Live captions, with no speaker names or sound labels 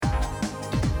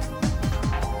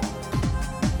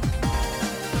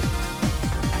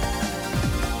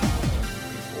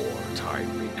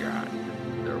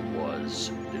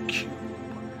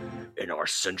our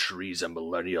centuries and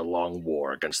millennia-long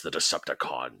war against the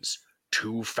Decepticons.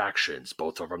 Two factions,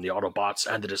 both from the Autobots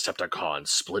and the Decepticons,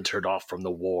 splintered off from the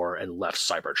war and left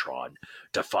Cybertron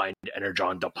to find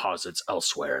Energon deposits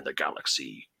elsewhere in the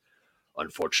galaxy.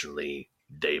 Unfortunately,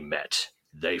 they met,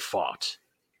 they fought,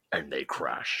 and they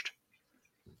crashed.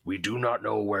 We do not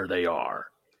know where they are,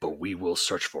 but we will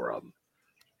search for them.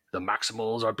 The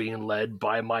Maximals are being led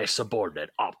by my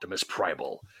subordinate, Optimus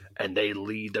Primal, and they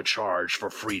lead the charge for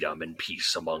freedom and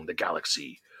peace among the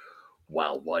galaxy,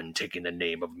 while one taking the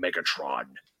name of Megatron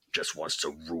just wants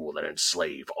to rule and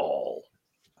enslave all.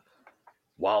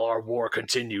 While our war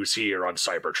continues here on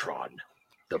Cybertron,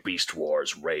 the Beast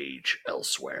Wars rage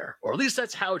elsewhere. Or at least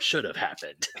that's how it should have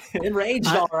happened. It raged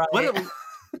all right.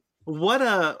 What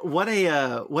a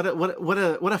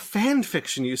fan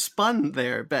fiction you spun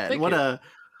there, Ben. What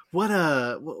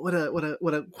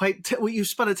you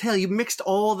spun a tale. You mixed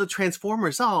all the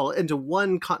Transformers all into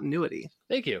one continuity.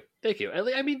 Thank you.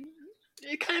 I mean,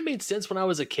 it kind of made sense when I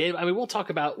was a kid. I mean, we'll talk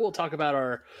about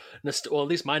our, at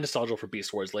least my nostalgia for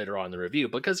Beast Wars later on in the review,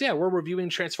 because we're reviewing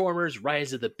Transformers: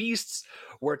 Rise of the Beasts.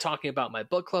 We're talking about my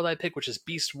book club I picked, which is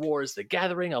Beast Wars: The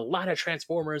Gathering. A lot of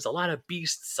Transformers, a lot of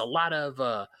beasts, a lot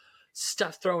of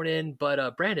stuff thrown in.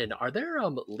 But Brandon, are there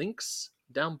links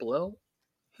down below?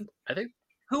 I think.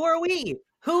 Who are we?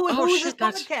 Who's this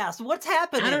podcast? What's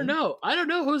happening? I don't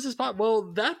know who's this podcast.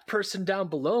 Well, that person down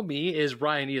below me is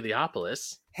Ryan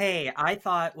Eliopoulos. Hey, I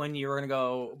thought when you were going to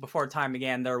go before time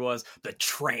began, there was the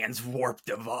transwarp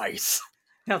device.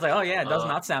 And I was like, oh yeah, it does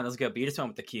not sound as good, but you just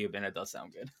went with the cube, and it does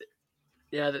sound good.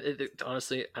 Yeah,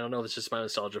 honestly, I don't know if it's just my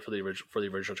nostalgia for the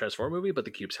original Transformer movie, but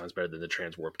the cube sounds better than the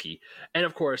transwarp key. And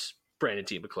of course, Brandon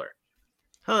T. McClure.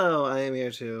 Hello, I am here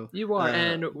too. You are,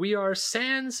 and we are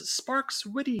sans Sparks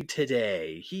Woody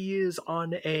today. He is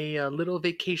on a little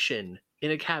vacation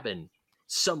in a cabin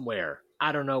somewhere.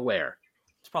 I don't know where.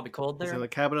 It's probably cold there. It's in a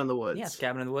cabin in the woods. Yes,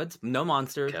 cabin in the woods. No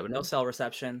monsters, no cell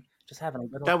reception. Just having a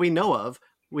good that we know of.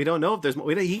 We don't know if there's.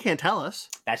 He can't tell us.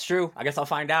 That's true. I guess I'll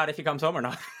find out if he comes home or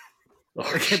not.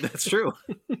 That's true.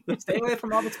 Stay away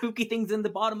from all the spooky things in the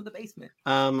bottom of the basement.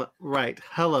 Right.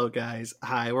 Hello, guys.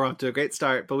 Hi. We're off to a great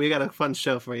start, but we got a fun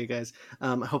show for you guys.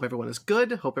 I hope everyone is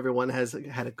good. Hope everyone has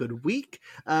had a good week.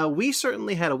 We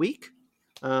certainly had a week.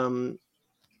 The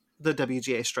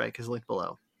WGA strike is linked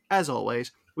below. As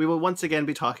always, we will once again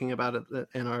be talking about it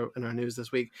in our news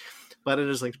this week, but it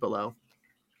is linked below.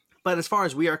 But as far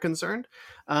as we are concerned,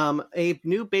 a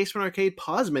new Basement Arcade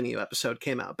pause menu episode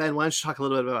came out. Ben, why don't you talk a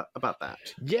little bit about that?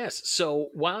 Yes. So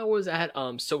while I was at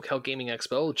SoCal Gaming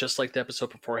Expo, just like the episode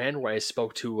beforehand where I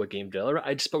spoke to a game developer,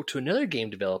 I spoke to another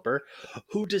game developer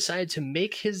who decided to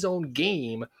make his own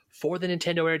game for the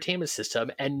Nintendo Entertainment System.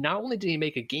 And not only did he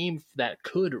make a game that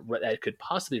could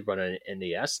possibly run on an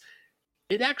NES,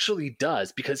 it actually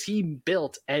does, because he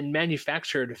built and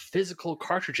manufactured physical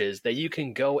cartridges that you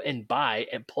can go and buy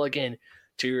and plug in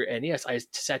to your NES. I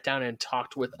sat down and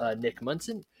talked with Nick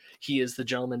Munson. He is the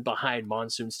gentleman behind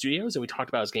Monsoon Studios, and we talked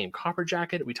about his game Copper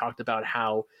Jacket. We talked about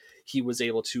how he was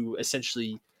able to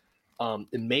essentially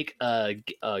make a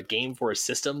game for a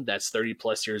system that's 30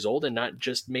 plus years old, and not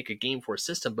just make a game for a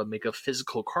system, but make a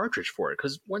physical cartridge for it.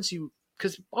 Because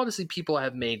obviously people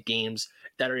have made games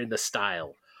that are in the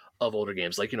style of older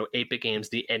games, like 8-bit games,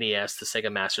 the NES, the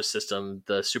Sega Master System,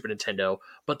 the Super Nintendo,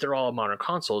 but they're all modern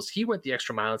consoles. He went the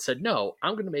extra mile and said, no,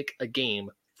 I'm going to make a game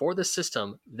for the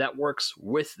system that works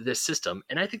with this system,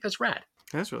 and I think that's rad.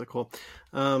 That's really cool.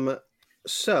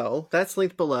 So that's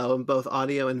linked below in both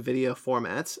audio and video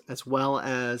formats, as well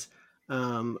as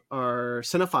our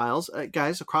Cinephiles.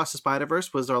 Guys, Across the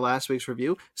Spider-Verse was our last week's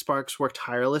review. Sparks worked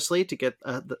tirelessly to get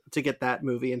that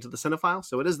movie into the Cinephile,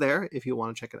 so it is there if you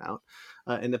want to check it out,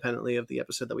 independently of the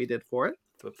episode that we did for it.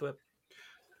 Flip.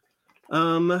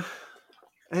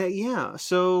 Yeah,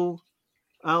 so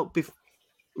I'll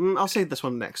say this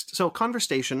one next. So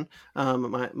Conversation,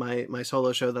 my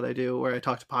solo show that I do where I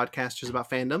talk to podcasters about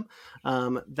fandom,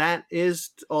 that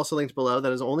is also linked below.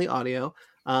 That is only audio.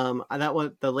 That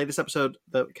one, the latest episode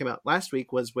that came out last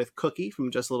week was with Cookie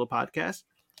from Just a Little Podcast.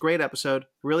 Great episode,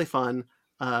 really fun.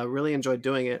 Really enjoyed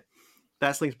doing it.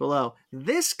 That's linked below.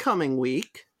 This coming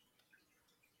week,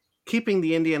 keeping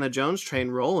the Indiana Jones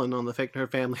train rolling on the Fake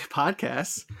Nerd Family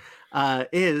podcasts,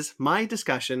 is my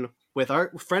discussion with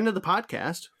our friend of the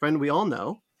podcast, friend we all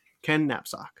know, Ken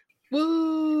Knapsack.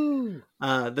 Woo!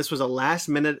 This was a last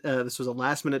minute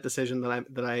decision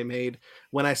that I made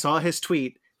when I saw his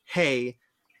tweet. Hey,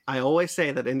 I always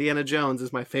say that Indiana Jones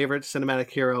is my favorite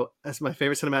cinematic hero, as my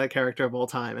favorite cinematic character of all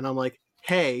time. And I'm like,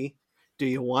 hey, do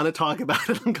you want to talk about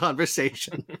it on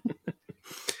Conversation?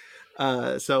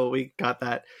 So we got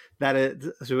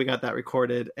so we got that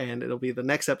recorded, and it'll be the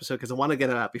next episode because I want to get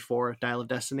it out before Dial of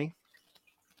Destiny.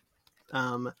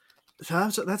 So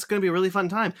that's going to be a really fun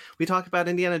time. We talk about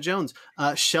Indiana Jones,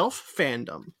 shelf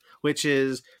fandom, which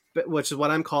is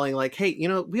what I'm calling like, hey,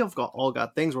 we have all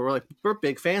got things where we're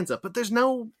big fans of, but there's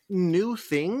no new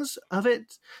things of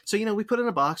it. So, we put it in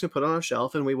a box and put it on our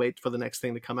shelf and we wait for the next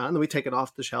thing to come out, and then we take it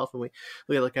off the shelf and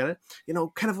we look at it,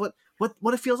 kind of what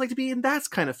it feels like to be in that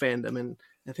kind of fandom and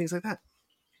things like that.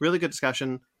 Really good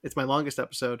discussion. It's my longest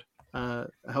episode. I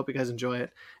hope you guys enjoy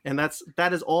it. And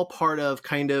that is all part of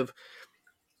kind of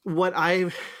what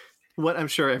I'm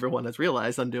sure everyone has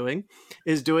realized I'm doing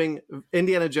is doing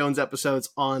Indiana Jones episodes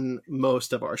on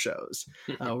most of our shows.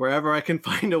 Wherever I can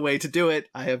find a way to do it,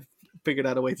 I have figured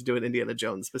out a way to do an Indiana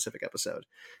Jones specific episode.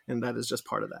 And that is just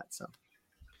part of that. So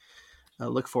I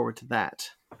look forward to that.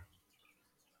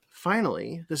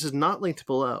 Finally, this is not linked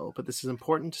below, but this is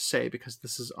important to say because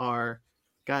this is our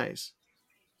guys.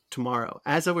 Tomorrow,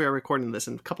 as we are recording this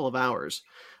in a couple of hours,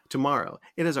 tomorrow,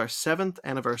 it is our 7th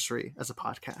anniversary as a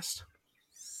podcast.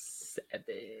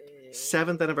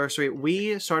 7th anniversary.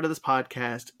 We started this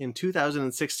podcast in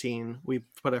 2016. We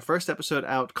put our first episode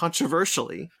out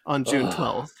controversially on June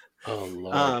 12th. Oh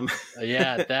Lord.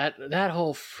 Yeah, that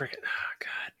whole freaking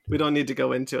God. We don't need to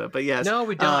go into it, but yes. No,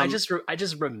 we don't. I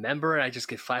just remember it. I just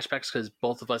get flashbacks because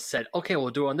both of us said, "Okay, we'll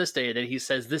do it on this day." And then he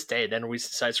says this day, and then we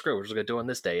decide, "Screw, we're just gonna do it on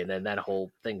this day." And then that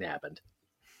whole thing happened.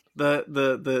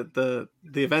 The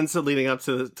events leading up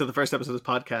to the first episode of this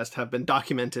podcast have been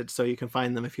documented, so you can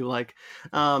find them if you like.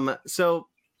 So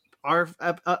our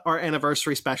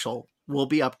anniversary special will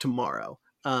be up tomorrow.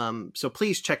 So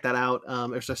please check that out.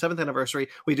 It's our 7th anniversary.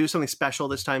 We do something special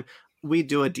this time. We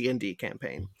do a D&D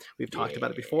campaign. We've talked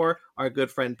about it before. Our good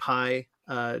friend Pi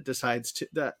decides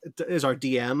is our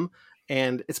DM,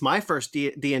 and it's my first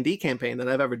D&D campaign that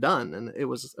I've ever done, and it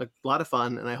was a lot of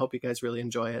fun, and I hope you guys really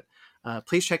enjoy it.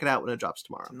 Please check it out when it drops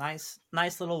tomorrow. Nice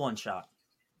little one shot.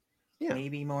 Yeah.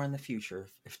 Maybe more in the future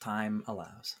if time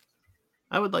allows.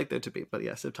 I would like there to be, but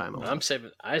yes, if time allows.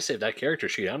 I saved that character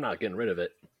sheet. I'm not getting rid of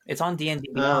it. It's on D&D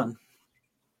Beyond.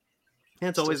 Yeah,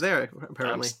 it's always there,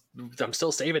 apparently. I'm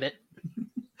still saving it.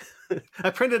 I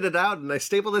printed it out and I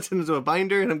stapled it into a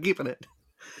binder and I'm keeping it.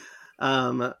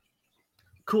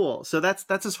 Cool. So that's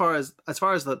as far as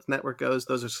the network goes.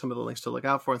 Those are some of the links to look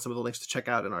out for and some of the links to check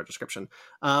out in our description.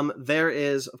 There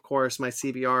is, of course, my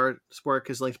CBR work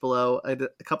is linked below. A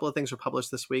couple of things were published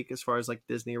this week as far as like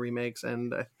Disney remakes,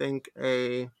 and I think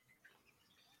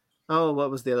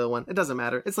what was the other one? It doesn't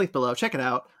matter. It's linked below. Check it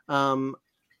out.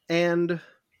 And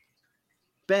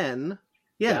Ben,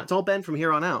 yeah, it's all Ben from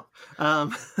here on out.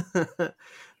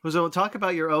 So we'll talk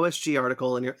about your OSG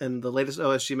article and the latest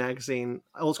OSG magazine,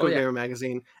 Old School Gamer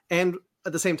magazine, and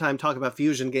at the same time talk about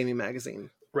Fusion Gaming magazine.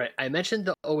 Right. I mentioned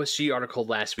the OSG article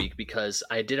last week because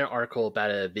I did an article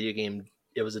about a video game.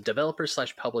 It was a developer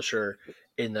 / publisher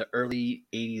in the early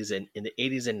 80s and in the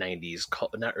 80s and 90s,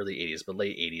 not early 80s, but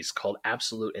late 80s, called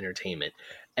Absolute Entertainment.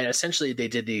 And essentially they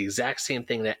did the exact same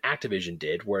thing that Activision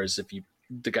did, whereas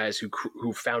the guys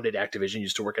who founded Activision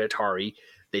used to work at Atari.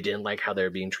 They didn't like how they were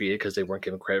being treated because they weren't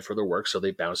given credit for their work, so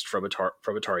they bounced from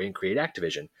Atari and created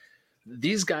Activision.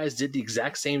 These guys did the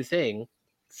exact same thing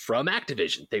from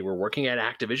Activision. They were working at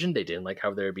Activision. They didn't like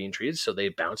how they were being treated, so they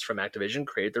bounced from Activision,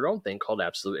 created their own thing called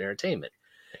Absolute Entertainment.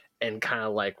 And kind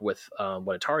of like with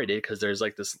what Atari did, because there's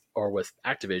like this, or with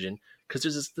Activision, because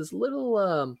there's this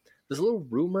little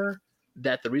rumor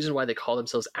that the reason why they call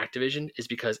themselves Activision is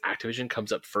because Activision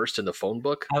comes up first in the phone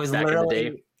book. I was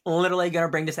literally gonna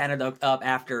bring this anecdote up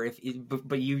after,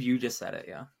 but you just said it,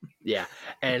 yeah. Yeah,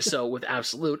 and so with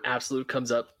Absolute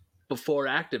comes up before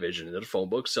Activision in the phone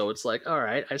book, so it's like, all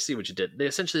right, I see what you did.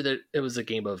 It was a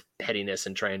game of pettiness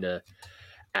and trying to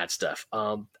add stuff.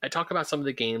 I talk about some of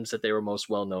the games that they were most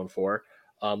well known for.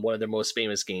 One of their most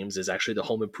famous games is actually the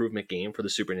Home Improvement game for the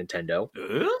Super Nintendo.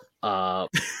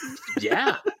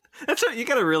 Yeah. That's right. You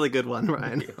got a really good one,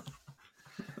 Ryan.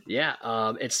 Yeah,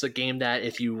 it's the game that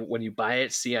when you buy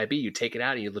it CIB, you take it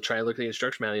out and you try to look at the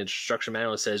instruction manual. The instruction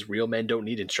manual says real men don't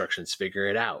need instructions. Figure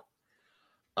it out.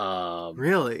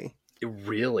 Really?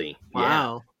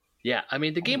 Wow. Yeah. I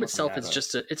mean, the game itself is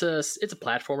just it's a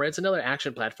platformer. It's another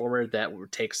action platformer that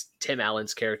takes Tim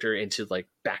Allen's character into like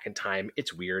back in time.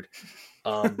 It's weird.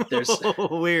 There's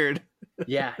weird.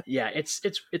 Yeah. It's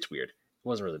weird. It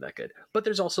wasn't really that good. But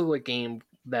there's also a game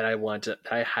that I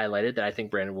highlighted that I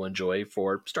think Brandon will enjoy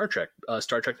for Star Trek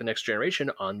The Next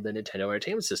Generation on the Nintendo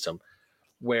Entertainment System,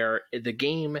 where the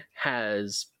game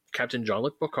has Captain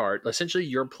Jean-Luc Picard. Essentially,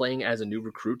 you're playing as a new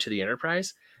recruit to the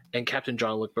Enterprise, and Captain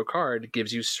Jean-Luc Picard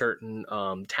gives you certain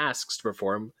tasks to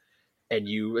perform, and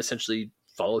you essentially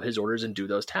follow his orders and do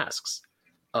those tasks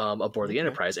aboard the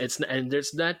Enterprise. And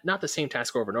there's not the same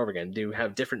task over and over again. You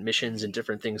have different missions and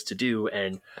different things to do,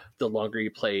 and the longer you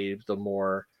play, the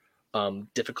more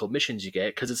difficult missions you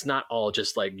get, because it's not all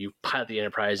just like you pilot the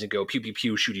Enterprise and go pew pew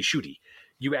pew shooty shooty.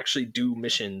 You actually do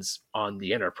missions on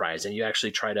the Enterprise, and you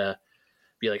actually try to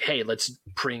be like, hey, let's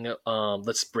bring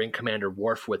Commander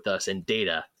Worf with us and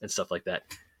Data and stuff like that.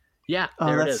 Yeah,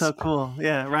 there it is. That's so cool.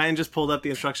 Yeah, Ryan just pulled up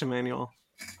the instruction manual.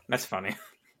 That's funny.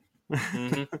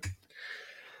 Mm-hmm.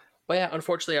 But yeah,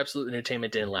 unfortunately, Absolute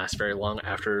Entertainment didn't last very long.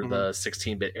 After the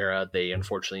 16-bit era, they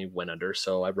unfortunately went under.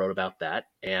 So I wrote about that.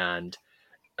 And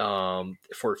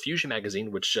for Fusion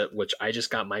Magazine, which I just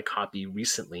got my copy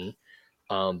recently,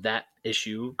 that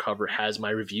issue cover has my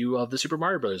review of the Super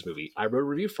Mario Brothers movie. I wrote a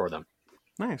review for them.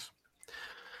 Nice.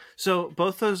 So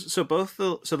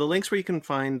the links where you can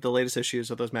find the latest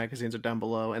issues of those magazines are down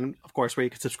below, and of course where you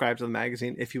can subscribe to the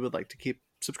magazine if you would like to keep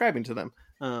subscribing to them.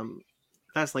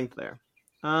 That's linked there.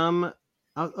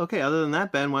 Okay. Other than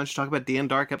that, Ben, why don't you talk about D and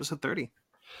Dark episode 30?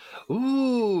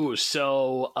 Ooh,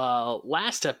 so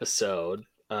last episode,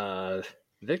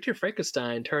 Victor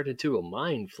Frankenstein turned into a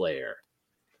mind flayer.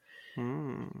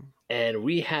 And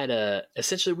we had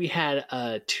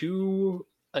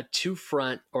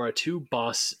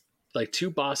two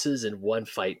bosses in one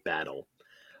fight battle,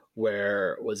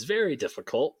 where it was very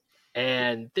difficult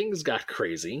and things got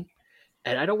crazy.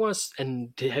 And I don't want to.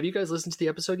 And have you guys listened to the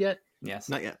episode yet? Yes,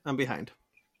 not yet. I'm behind.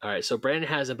 All right, so Brandon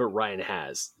hasn't, but Ryan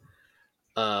has.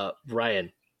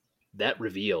 Ryan, that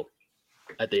reveal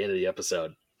at the end of the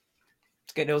episode.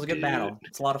 It's good. It was a good battle.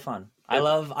 It's a lot of fun. I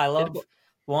love.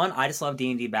 One, I just love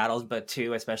D&D battles, but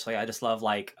two, especially, I just love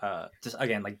just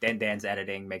again like Dan's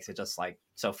editing makes it just like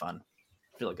so fun.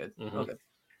 Really good. Real good.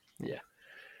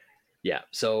 Yeah.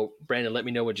 So Brandon, let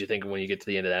me know what you think when you get to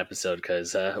the end of that episode,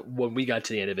 because when we got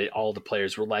to the end of it, all the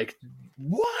players were like,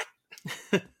 "What?"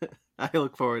 I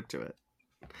look forward to it.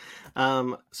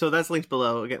 So that's linked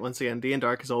below. Once again, D and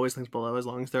Dark is always linked below. As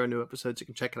long as there are new episodes, you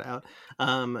can check it out.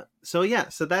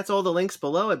 So that's all the links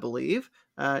below, I believe.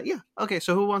 Okay,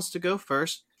 so who wants to go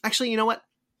first? Actually, you know what?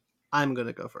 I'm going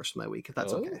to go first for my week, if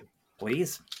that's okay.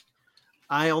 Please.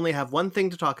 I only have one thing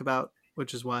to talk about,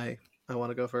 which is why I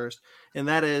want to go first, and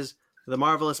that is The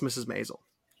Marvelous Mrs. Maisel.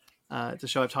 It's a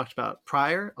show I've talked about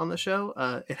prior on the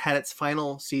show. It had its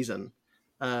final season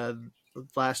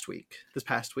this past week.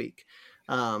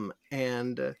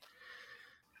 And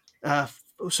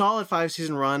solid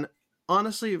 5-season run.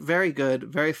 Honestly, very good,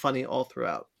 very funny all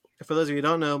throughout. For those of you who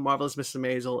don't know, Marvelous Mrs.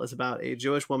 Maisel is about a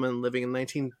Jewish woman living in late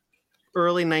 1950s,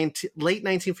 early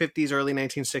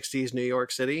 1960s New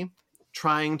York City,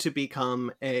 trying to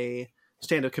become a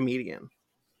stand-up comedian.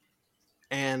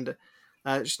 And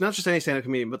she's not just any stand-up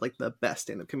comedian, but like the best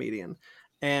stand-up comedian.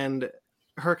 And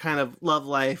her kind of love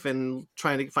life and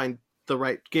trying to find the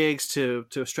right gigs to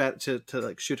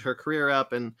like shoot her career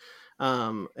up, and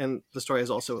the story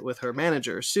is also with her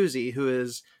manager Susie, who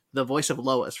is the voice of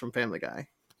Lois from Family Guy.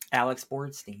 Alex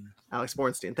Bornstein.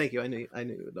 Thank you. I knew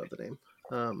you would know the name.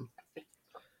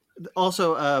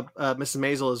 Also, Mrs.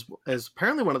 Maisel is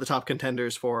apparently one of the top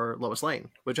contenders for Lois Lane,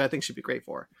 which I think she'd be great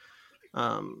for.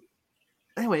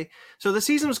 Anyway, so the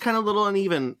season was kind of a little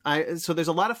uneven. So there's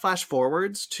a lot of flash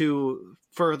forwards to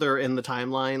further in the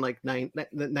timeline, like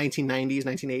 1990s,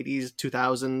 1980s,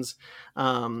 2000s,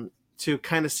 to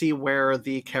kind of see where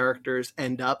the characters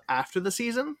end up after the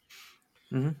season.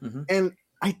 And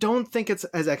I don't think it's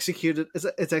executed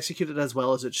as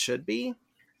well as it should be,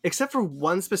 except for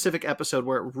one specific episode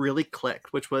where it really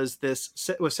clicked, which was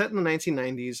set in the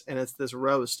 1990s, and it's this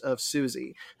roast of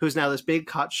Susie, who's now this big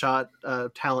hotshot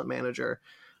talent manager,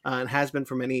 and has been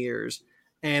for many years.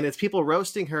 And it's people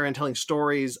roasting her and telling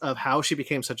stories of how she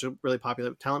became such a really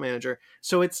popular talent manager.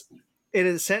 So it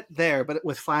is set there, but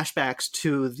with flashbacks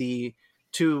to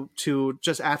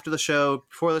just after the show,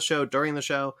 before the show, during the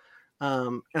show.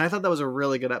 And I thought that was a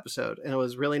really good episode, and it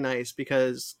was really nice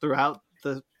because throughout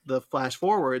the flash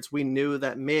forwards, we knew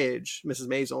that Mrs.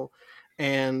 Maisel,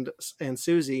 and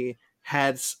Susie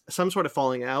had some sort of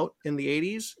falling out in the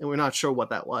 80s, and we're not sure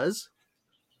what that was.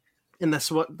 And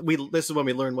this is when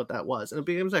we learned what that was, and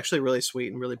it was actually a really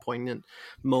sweet and really poignant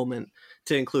moment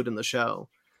to include in the show.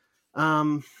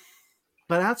 But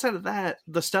outside of that,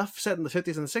 the stuff set in the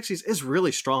 50s and the 60s is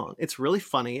really strong. It's really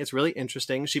funny. It's really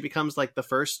interesting. She becomes like the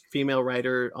first female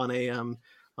writer on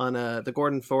the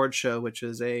Gordon Ford Show, which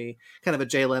is a kind of a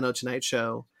Jay Leno Tonight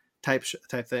Show type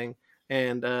thing,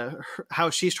 and how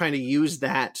she's trying to use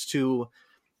that to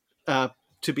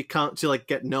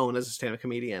get known as a stand-up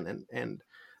comedian, and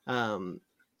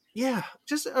Yeah,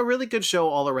 just a really good show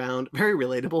all around. Very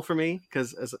relatable for me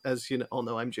because, as you all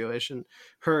know, I'm Jewish, and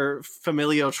her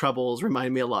familial troubles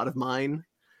remind me a lot of mine.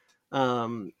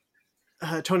 Um,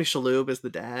 Tony Shalhoub is the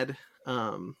dad.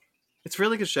 It's a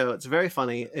really good show. It's very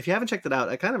funny. If you haven't checked it out,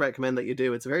 I kind of recommend that you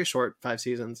do. It's very short, 5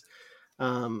 seasons.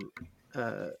 Um,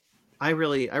 uh, I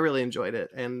really enjoyed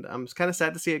it, and I'm kind of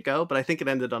sad to see it go, but I think it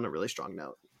ended on a really strong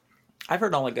note. I've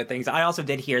heard only good things. I also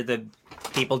did hear that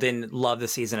people didn't love the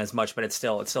season as much, but it's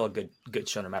still a good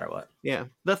show no matter what. Yeah,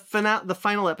 the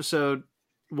final episode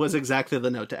was exactly the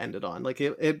note to end it on. Like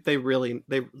they really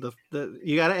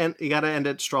you gotta end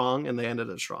it strong, and they ended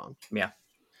it strong. Yeah.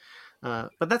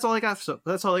 But that's all I got. So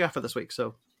that's all I got for this week.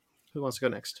 So who wants to go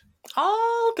next?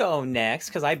 I'll go next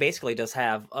because I basically just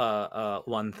have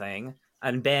one thing,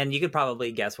 and Ben, you could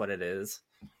probably guess what it is.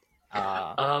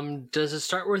 Does it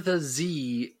start with a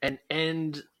Z and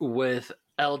end with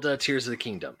Elda Tears of the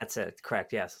Kingdom? That's it.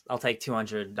 Correct. Yes. I'll take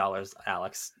 $200,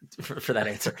 Alex, for that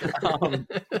answer.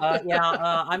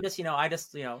 I'm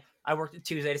just, I worked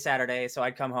Tuesday to Saturday, so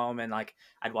I'd come home and like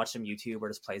I'd watch some YouTube or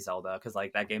just play Zelda because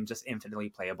like that game's just infinitely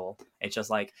playable. It's just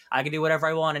like I can do whatever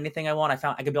I want, anything I want.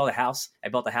 I could build a house. I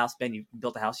built a house. Ben, you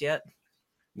built a house yet?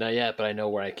 Not yet, but I know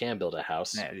where I can build a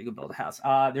house. Yeah, you can build a house.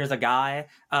 There's a guy.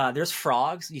 There's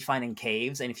frogs you find in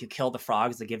caves, and if you kill the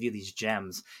frogs, they give you these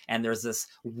gems. And there's this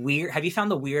weird. Have you found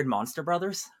the weird Monster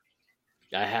Brothers?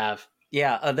 I have.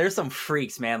 Yeah, there's some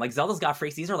freaks, man. Like Zelda's got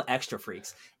freaks. These are the extra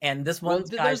freaks. And this one,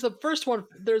 there's the first one.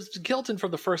 There's Gilton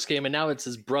from the first game, and now it's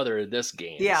his brother in this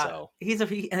game. Yeah, so. he's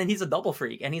a double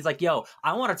freak, and he's like, "Yo,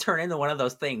 I want to turn into one of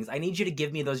those things. I need you to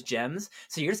give me those gems."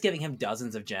 So you're just giving him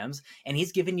dozens of gems, and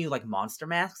he's giving you like monster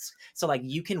masks. So like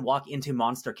you can walk into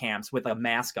monster camps with a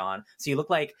mask on, so you look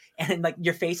like, and like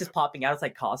your face is popping out. It's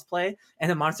like cosplay, and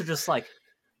the monster just like,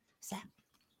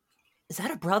 is that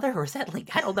a brother or is that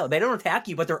Link? I don't know. They don't attack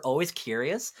you, but they're always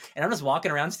curious. And I'm just walking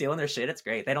around stealing their shit. It's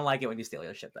great. They don't like it when you steal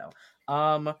their shit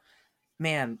though.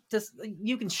 Man, just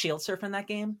you can shield surf in that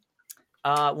game.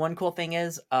 One cool thing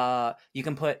is you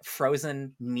can put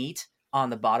frozen meat on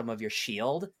the bottom of your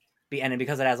shield. And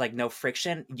because it has like no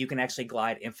friction, you can actually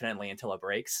glide infinitely until it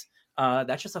breaks.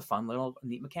 That's just a fun little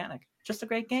neat mechanic. Just a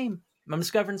great game. I'm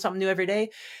discovering something new every day.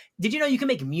 Did you know you can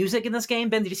make music in this game,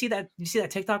 Ben? Did you see that? Did you see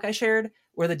that TikTok I shared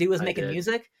where the dude was making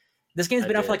music? This game's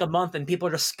been out for like a month, and people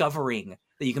are discovering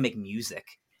that you can make music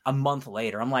a month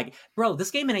later. I'm like, bro,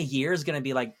 this game in a year is gonna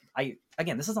be like,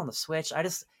 this is on the Switch.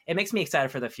 It makes me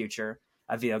excited for the future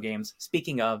of video games.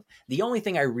 Speaking of, the only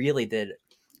thing I really did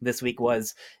this week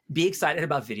was be excited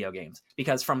about video games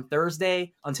because from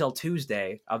Thursday until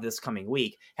Tuesday of this coming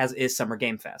week is Summer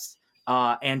Game Fest,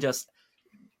 and just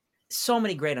so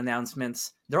many great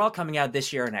announcements. They're all coming out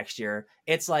this year or next year.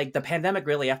 It's like the pandemic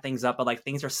really effed things up, but like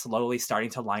things are slowly starting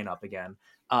to line up again.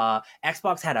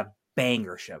 Xbox had a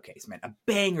banger showcase, man. A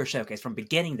banger showcase from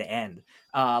beginning to end.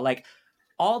 Like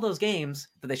all those games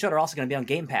that they showed are also going to be on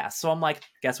Game Pass. So I'm like,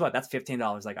 guess what? That's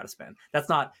 $15 I got to spend. That's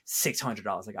not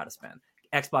 $600 I got to spend.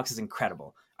 Xbox is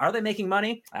incredible. Are they making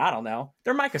money? I don't know.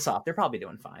 They're Microsoft. They're probably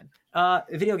doing fine.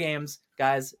 Video games,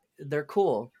 guys, they're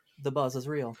cool. The buzz is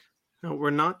real. No,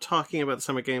 we're not talking about the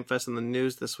Summer Game Fest in the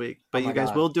news this week, but you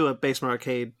guys will do a Basement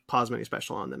Arcade Pause Mini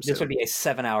special on them. This would be a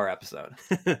 7-hour episode.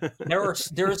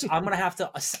 I'm gonna have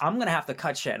to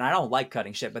cut shit, and I don't like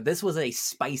cutting shit, but this was a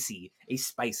spicy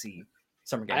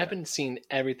Summer Game. I haven't seen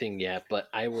everything yet, but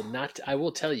I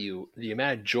will tell you the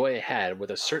amount of joy I had with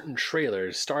a certain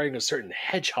trailer starring a certain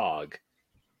hedgehog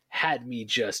had me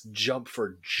just jump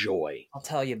for joy. I'll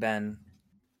tell you, Ben.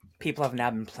 People have now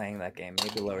been playing that game.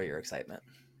 Maybe lower your excitement.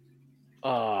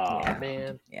 Oh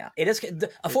man, yeah, it is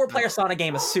a 4-player Sonic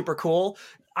game is super cool.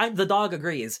 The dog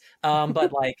agrees,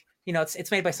 but like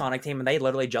it's made by Sonic Team and they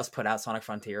literally just put out Sonic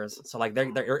Frontiers, so like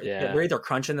they're either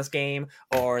crunching this game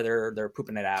or they're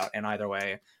pooping it out, and either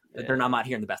way, they're not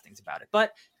hearing the best things about it.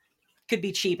 But could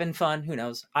be cheap and fun. Who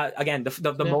knows? Again, the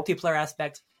multiplayer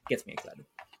aspect gets me excited.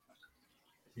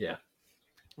 Yeah,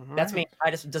 that's me. I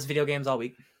just video games all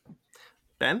week.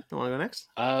 Ben, you want to go next?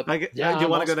 Yeah, you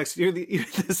want to go next?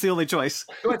 That's the only choice.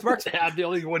 It works. I'm the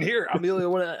only one here. I'm the only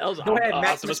one else. Go ahead,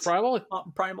 Maximus Primal.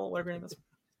 Whatever your name is.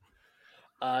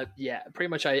 Yeah, pretty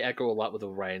much I echo a lot with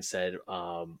what Ryan said.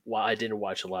 While I didn't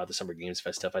watch a lot of the Summer Games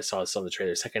Fest stuff, I saw some of the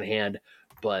trailers secondhand,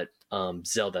 but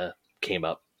Zelda came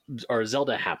up, or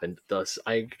Zelda happened. Thus,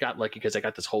 I got lucky because I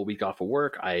got this whole week off of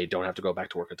work. I don't have to go back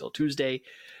to work until Tuesday,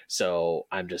 so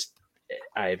I've just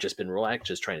been relaxed,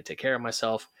 just trying to take care of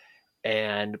myself.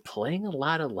 And playing a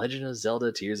lot of Legend of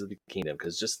Zelda Tears of the Kingdom,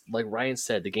 because just like Ryan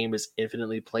said, the game is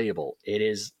infinitely playable. It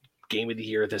is Game of the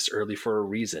Year this early for a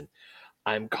reason.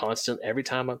 I'm constant every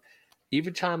time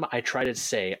I try to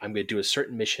say I'm going to do a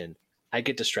certain mission, I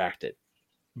get distracted.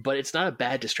 But it's not a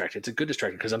bad distraction. It's a good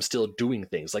distraction because I'm still doing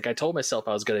things. Like I told myself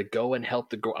I was going to go and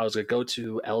help I was going to go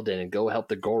to Eldin and go help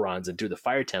the Gorons and do the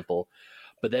fire temple.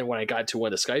 But then when I got to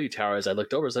one of the Skyview towers, I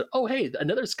looked over and said, oh, hey,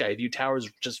 another Skyview tower is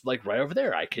just like right over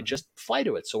there. I could just fly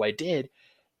to it. So I did.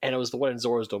 And it was the one in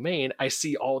Zora's Domain. I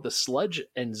see all the sludge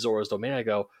in Zora's Domain. I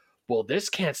go, well, this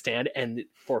can't stand. And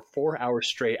for 4 hours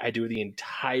straight, I do the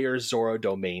entire Zora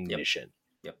Domain mission.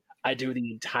 I do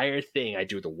the entire thing. I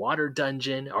do the water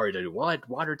dungeon, or I do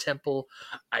water temple.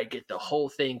 I get the whole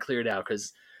thing cleared out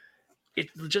because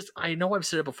it just, I know I've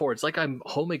said it before. It's like I'm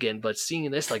home again, but seeing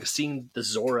this, like seeing the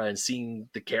Zora and seeing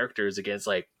the characters again, it's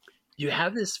like you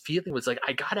have this feeling where it's like,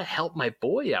 I gotta help my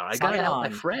boy out. I gotta help my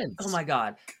friends. Oh my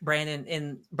god. Brandon,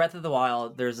 in Breath of the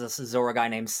Wild, there's this Zora guy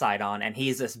named Sidon, and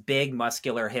he's this big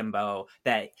muscular himbo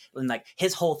that, and like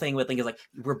his whole thing with Link is like,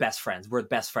 we're best friends. We're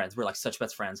best friends. We're like such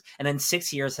best friends. And then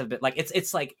 6 years have been like,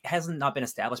 it's like hasn't not been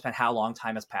established about how long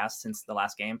time has passed since the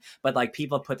last game, but like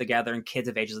people have put together in kids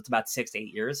of ages, it's about 6 to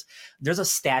 8 years. There's a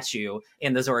statue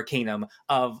in the Zora Kingdom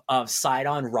of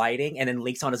Sidon riding, and then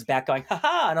Link's on his back going,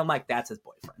 haha, and I'm like, that's his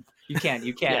boyfriend. You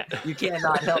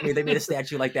cannot help me. They made a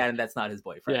statue like that, and that's not his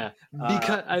boyfriend. Yeah,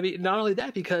 because I mean, not only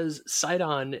that, because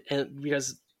Sidon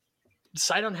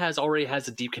already has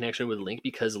a deep connection with Link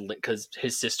because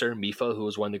his sister Mipha, who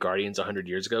was one of the Guardians 100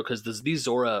 years ago, because these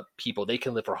Zora people, they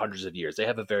can live for hundreds of years. They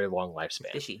have a very long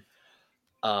lifespan. Fishy.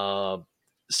 So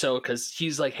because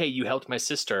he's like, hey, you helped my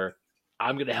sister,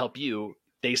 I'm gonna help you.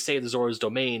 They say the Zora's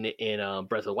Domain in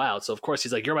Breath of the Wild, so of course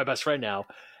he's like, you're my best friend now.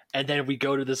 And then we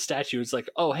go to the statue. It's like,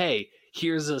 oh, hey,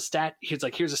 here's a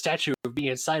statue of me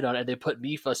and Sidon, and they put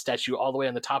Mipha's statue all the way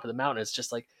on the top of the mountain. It's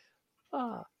just like,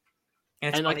 ah.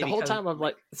 And like the whole time I'm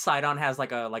like, Sidon has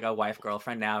like a wife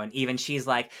girlfriend now, and even she's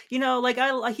like, you know, like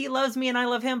he loves me and I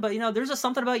love him, but you know, there's just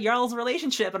something about y'all's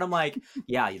relationship, and I'm like,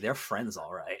 yeah, they're friends,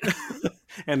 all right.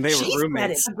 And they were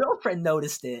roommates. The girlfriend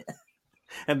noticed it,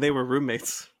 and they were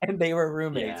roommates.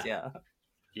 Yeah.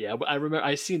 Yeah, I remember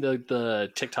I seen the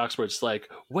TikToks where it's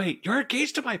like, wait, you're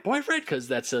engaged to my boyfriend? Because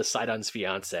that's Sidon's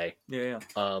fiance. Yeah.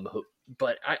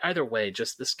 But either way,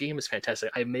 just this game is fantastic.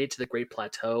 I made it to the Great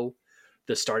Plateau,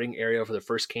 the starting area for the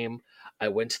first game. I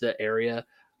went to the area.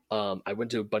 I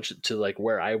went to to like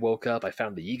where I woke up. I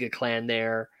found the Yiga clan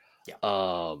there.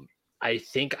 Yeah. I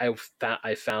think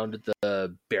I found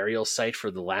the burial site for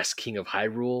the last king of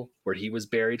Hyrule, where he was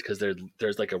buried, because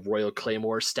there's like a royal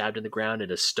claymore stabbed in the ground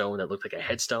and a stone that looked like a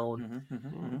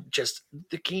headstone. Just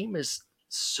the game is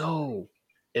so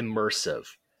immersive,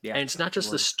 and it's not just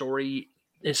the story.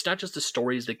 It's not just the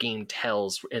stories the game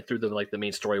tells and through the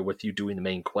main story with you doing the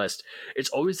main quest. It's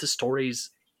always the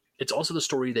stories. It's also the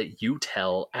story that you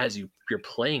tell as you're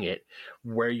playing it,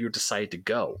 where you decide to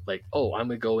go. Like, oh, I'm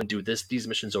going to go and do these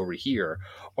missions over here.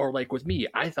 Or like with me,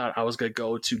 I thought I was going to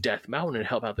go to Death Mountain and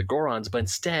help out the Gorons, but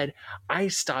instead I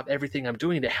stop everything I'm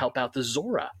doing to help out the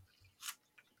Zora.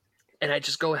 And I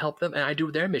just go help them, and I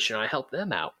do their mission. I help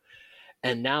them out.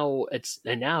 And now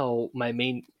my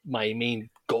main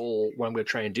goal, what I'm going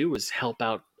to try and do, is help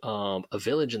out a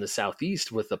village in the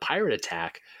southeast with the pirate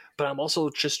attack. But I'm also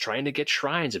just trying to get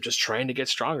shrines. I'm just trying to get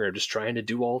stronger. I'm just trying to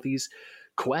do all these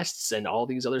quests and all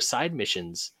these other side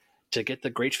missions to get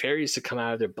the great fairies to come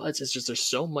out of their butts. It's just, there's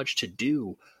so much to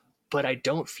do, but I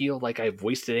don't feel like I've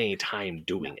wasted any time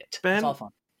doing it. Ben, it's all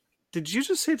fun. Did you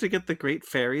just say to get the great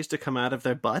fairies to come out of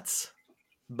their butts?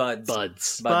 Buds.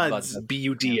 Buds.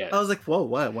 BUDS. I was like, whoa,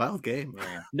 what a wild game.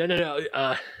 Yeah.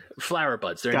 No. Flower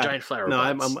buds. They're giant flower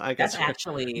buds. I guess that's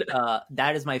actually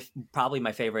that is probably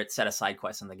my favorite set of side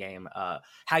quests in the game.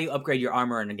 How you upgrade your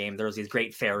armor in the game. There's these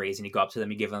great fairies, and you go up to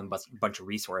them, you give them a bunch of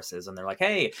resources, and they're like,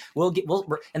 "Hey,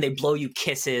 and they blow you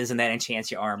kisses, and that enchants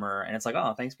your armor, and it's like,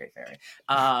 "Oh, thanks, great fairy."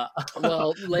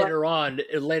 Well, later on,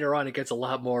 it gets a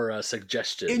lot more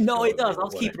suggestive. No, it does. I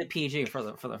was keeping it PG for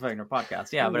the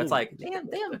podcast. Yeah, but it's like,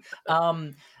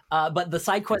 damn. But the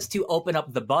side quests to open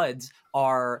up the buds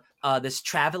are this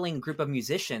traveling group of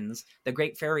musicians. The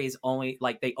great fairies only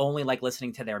like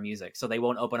listening to their music, so they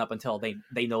won't open up until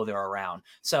they know they're around.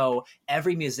 So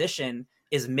every musician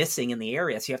is missing in the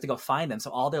area, so you have to go find them.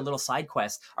 So all their little side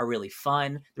quests are really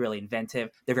fun, they're really inventive,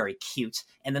 they're very cute,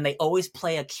 and then they always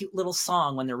play a cute little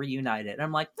song when they're reunited. And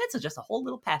I'm like, that's just a whole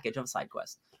little package of a side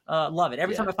quest. Love it.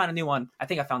 Every time I find a new one, I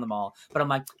think I found them all, but I'm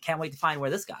like, can't wait to find where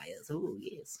this guy is. Ooh,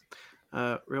 yes.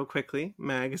 Real quickly,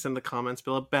 Mag is in the comments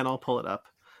below. Ben, I'll pull it up.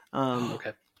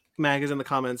 Okay. Mag is in the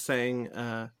comments saying,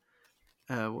 here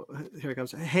it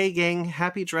comes. Hey gang,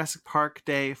 happy Jurassic Park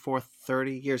Day for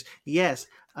 30 years. Yes,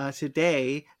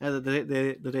 today, the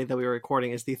day that we were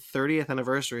recording, is the 30th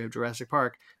anniversary of Jurassic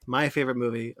Park, my favorite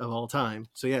movie of all time.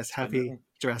 So yes, happy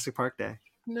Jurassic Park Day.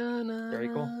 Very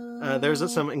cool.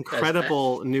 There's some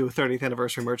incredible new 30th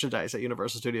anniversary merchandise at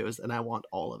Universal Studios, and I want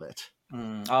all of it.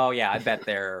 Oh yeah, I bet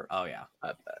they're. Oh yeah, I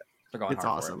bet they're going. It's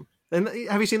hard awesome. For it. And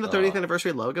have you seen the 30th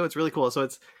anniversary logo? It's really cool. So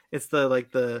it's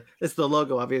the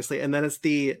logo obviously, and then it's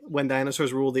the When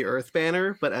Dinosaurs Rule the Earth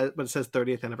banner, but it says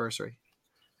 30th anniversary.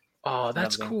 Oh,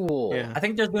 that's cool. Yeah. I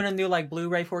think they're doing a new like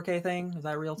Blu-ray 4K thing. Is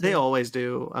that real? Too? They always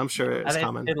do. I'm sure it's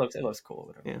common. It looks cool.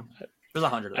 Whatever. Yeah. There's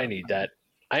 100 of them. I need that.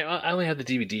 I only have the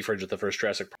DVD fridge with the first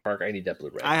Jurassic Park. I need that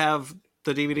Blu-ray. I have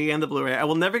the DVD and the Blu-ray. I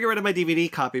will never get rid of my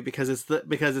DVD copy because it's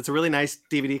a really nice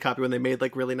DVD copy when they made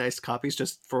like really nice copies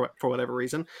just for whatever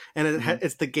reason. And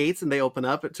it's the gates and they open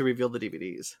up to reveal the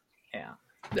DVDs. Yeah.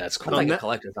 That's cool. That's like a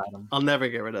collector's item. I'll never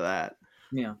get rid of that.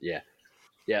 Yeah. Yeah.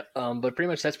 But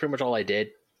that's pretty much all I did.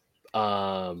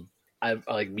 I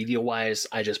like media wise,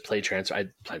 I just played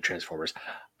Transformers.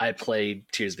 I played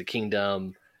Tears of the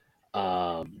Kingdom.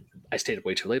 I stayed up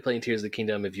way too late playing Tears of the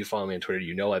Kingdom. If you follow me on Twitter,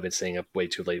 you know I've been staying up way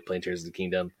too late playing Tears of the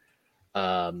Kingdom.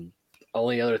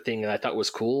 Only other thing that I thought was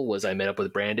cool was I met up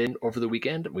with Brandon over the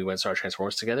weekend. We went and saw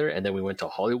Transformers together, and then we went to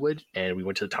Hollywood, and we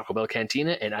went to the Taco Bell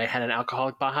Cantina, and I had an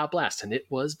alcoholic Baja Blast, and it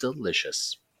was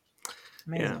delicious.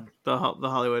 Amazing. Yeah, the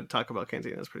Hollywood Taco Bell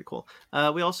Cantina is pretty cool.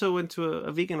 We also went to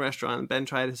a vegan restaurant, and Ben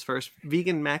tried his first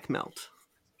vegan Mac Melt.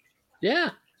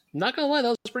 Yeah, not gonna lie, that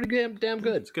was pretty damn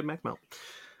good. It's good Mac Melt.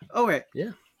 All right.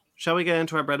 Yeah. Shall we get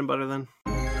into our bread and butter then?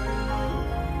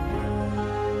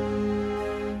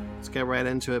 Let's get right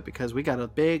into it because we got a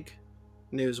big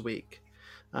news week.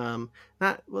 A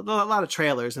lot of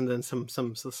trailers and then some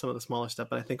of the smaller stuff,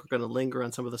 but I think we're going to linger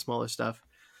on some of the smaller stuff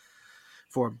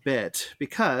for a bit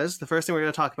because the first thing we're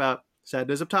going to talk about, sad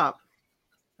news up top,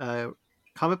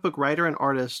 comic book writer and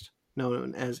artist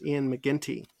known as Ian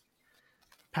McGinty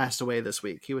passed away this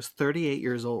week. He was 38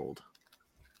 years old,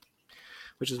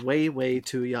 which is way, way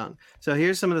too young. So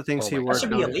here's some of the things he worked on.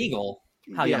 That should be illegal,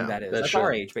 how young that is. That's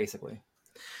our age, basically.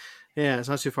 Yeah, it's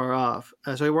not too far off.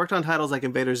 So he worked on titles like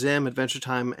Invader Zim, Adventure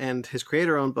Time, and his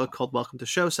creator-owned book called Welcome to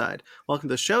Showside. Welcome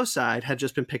to Showside had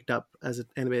just been picked up as an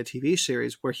animated TV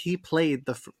series where he played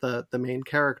the main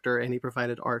character and he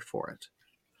provided art for it.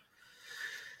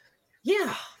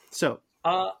 Yeah. So,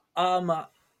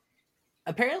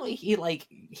 apparently he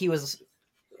was,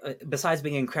 besides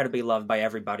being incredibly loved by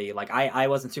everybody, like I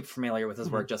wasn't super familiar with his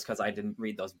work just because I didn't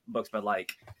read those books, but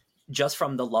like just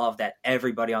from the love that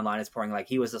everybody online is pouring, like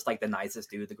he was just like the nicest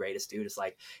dude, the greatest dude. It's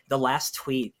like the last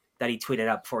tweet that he tweeted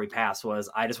out before he passed was,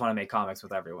 "I just want to make comics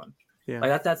with everyone." Yeah,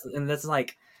 like that's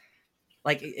like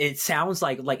it sounds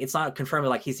like it's not confirmed,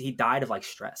 but like he died of like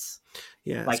stress.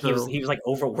 Yeah, like he was like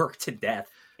overworked to death,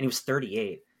 and he was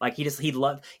 38. Like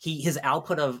his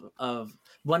output of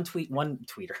one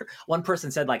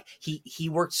person said like he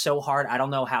worked so hard, I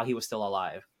don't know how he was still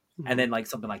alive. And then like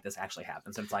something like this actually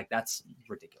happens, and it's like that's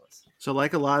ridiculous. So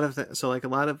when a lot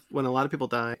of people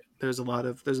die, there's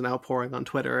an outpouring on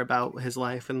Twitter about his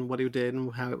life and what he did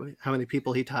and how many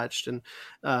people he touched, and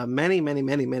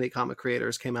many comic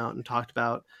creators came out and talked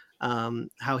about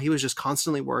how he was just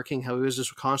constantly working, how he was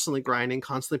just constantly grinding,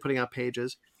 constantly putting out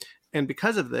pages, and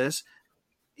because of this,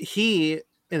 he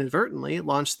inadvertently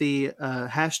launched the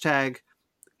hashtag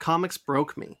Comics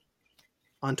Broke Me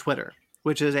on Twitter,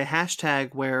 which is a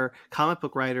hashtag where comic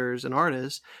book writers and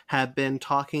artists have been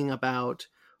talking about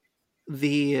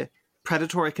the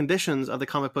predatory conditions of the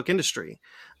comic book industry.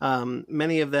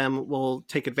 Many of them will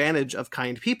take advantage of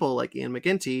kind people like Ian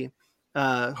McGinty,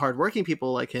 hardworking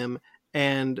people like him,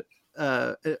 and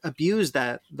abuse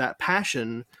that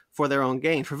passion for their own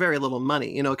gain for very little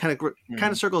money. You know, it kind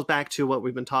of circles back to what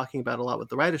we've been talking about a lot with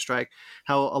the writer's strike,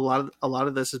 how a lot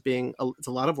of this is it's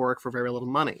a lot of work for very little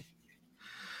money.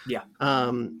 Yeah.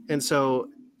 And so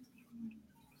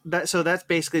that's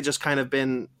basically just kind of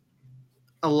been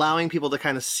allowing people to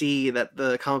kind of see that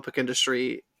the comic book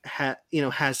industry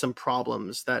has some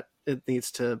problems that it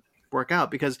needs to work out,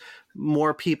 because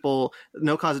more people,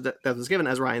 no cause of death was given,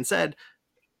 as Ryan said,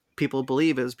 people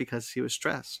believe it was because he was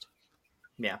stressed.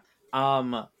 Yeah.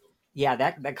 Yeah,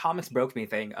 that Comics Broke Me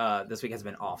thing this week has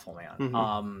been awful,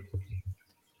 man.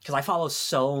 Because I follow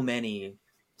so many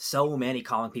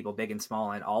comic people, big and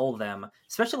small, and all of them,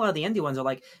 especially a lot of the indie ones, are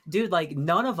like, dude, like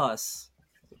none of us,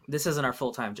 this isn't our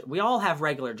full-time job. We all have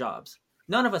regular jobs.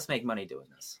 None of us make money doing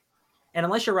this. And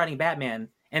unless you're writing Batman,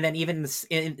 and then even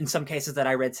in some cases that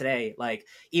I read today, like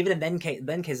even in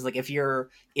then cases, like if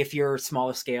you're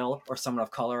smaller scale or someone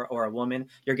of color or a woman,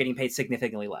 you're getting paid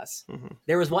significantly less.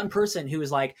 There was one person who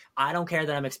was like, I don't care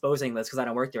that I'm exposing this because I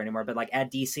don't work there anymore, but like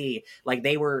at DC, like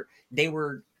they were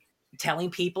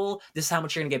telling people this is how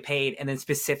much you're gonna get paid, and then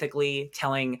specifically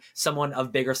telling someone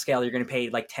of bigger scale you're gonna pay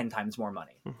like 10 times more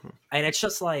money. And it's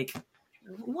just like,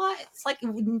 what? It's like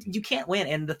you can't win.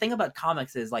 And the thing about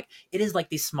comics is like it is like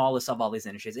the smallest of all these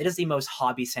industries. It is the most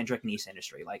hobby centric niche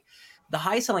industry. Like the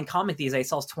highest selling comic these days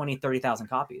sells 20, 30,000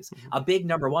 copies. Mm-hmm. A big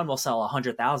number one will sell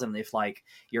 100,000 if like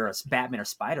you're a Batman or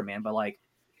Spider-Man, but like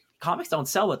comics don't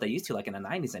sell what they used to like in the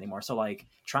 90s anymore. So like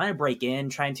trying to break in,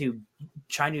 trying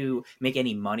to make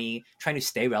any money, trying to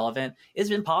stay relevant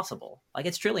is impossible. Like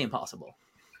it's truly impossible.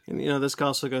 And, you know, this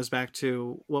also goes back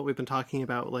to what we've been talking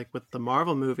about, like with the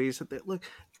Marvel movies. Look,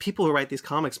 people who write these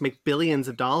comics make billions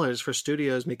of dollars for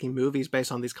studios making movies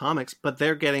based on these comics, but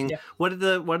they're getting what did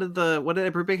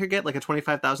Edward Baker get? Like a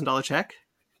 $25,000 check?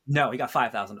 No, he got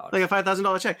 $5,000. Like a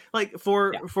 $5,000 check, like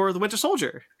for the Winter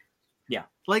Soldier. Yeah,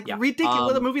 like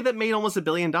ridiculous. A movie that made almost $1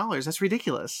 billion. That's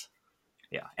ridiculous.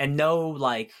 Yeah, and no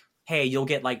like. Hey, you'll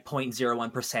get like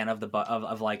 0.01% of the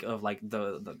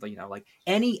the you know like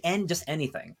just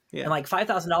anything. Yeah. And like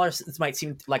 $5,000 this might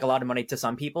seem like a lot of money to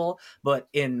some people, but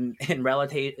in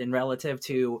relative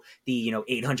to the, you know,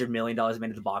 $800 million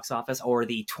made at the box office or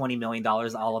the $20 million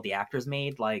all of the actors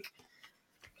made, like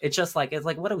it's like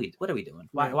what are we doing?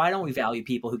 Why don't we value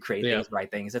people who create things,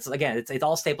 write things? It's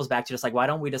all staples back to just like why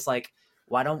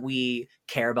don't we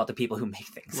care about the people who make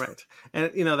things? Right.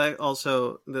 And, you know, that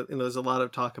also, there's a lot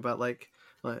of talk about I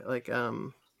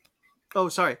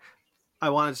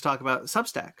wanted to talk about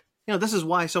Substack. You know, this is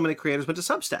why so many creators went to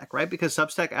Substack, right? Because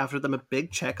Substack offered them a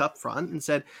big check up front and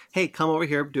said, hey, come over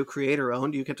here, do creator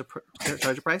owned. You get to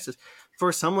charge your prices.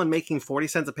 For someone making 40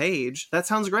 cents a page, that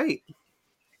sounds great.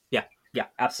 Yeah,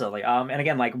 absolutely. And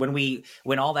again, like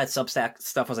when all that Substack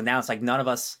stuff was announced, like none of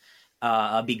us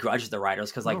begrudge the writers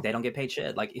because like they don't get paid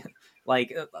shit.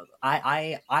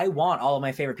 I want all of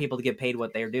my favorite people to get paid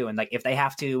what they're doing. Like if they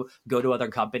have to go to other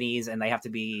companies and they have to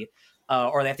be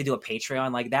or they have to do a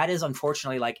Patreon, like that is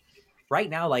unfortunately like right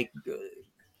now like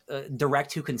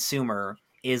direct to consumer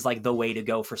is like the way to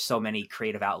go for so many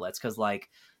creative outlets because like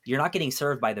you're not getting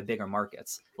served by the bigger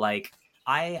markets. Like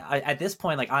I at this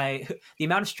point, like the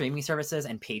amount of streaming services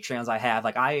and Patreons I have,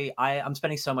 like I'm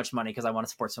spending so much money because I want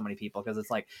to support so many people because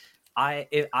it's like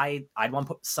I'd want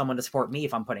someone to support me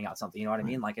if I'm putting out something, you know what I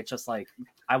mean? Like it's just like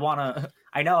I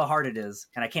know how hard it is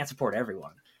and I can't support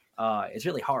everyone. It's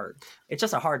really hard. It's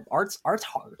just art's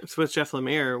hard. It's with Jeff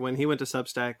Lemire when he went to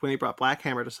Substack, when he brought Black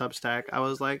Hammer to Substack, I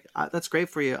was like, that's great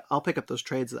for you. I'll pick up those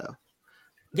trades though.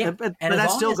 Yeah. But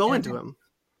that's still going to him.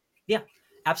 Yeah.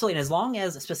 Absolutely. And as long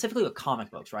as, specifically with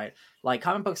comic books, right? Like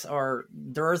comic books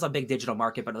there is a big digital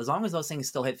market, but as long as those things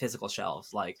still hit physical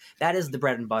shelves, like that is the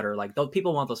bread and butter. Like those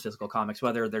people want those physical comics,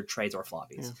 whether they're trades or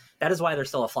floppies. Yeah. That is why there's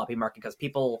still a floppy market because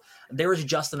there is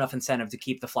just enough incentive to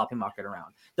keep the floppy market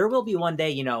around. There will be one day,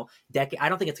 you know, I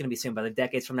don't think it's going to be soon, but the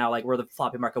decades from now, like where the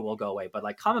floppy market will go away, but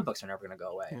like comic books are never going to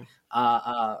go away.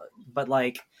 Yeah. But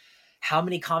like, how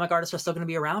many comic artists are still going to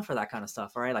be around for that kind of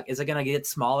stuff? All right. Like, is it going to get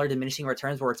smaller diminishing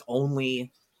returns where it's only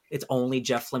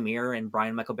Jeff Lemire and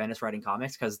Brian Michael Bendis writing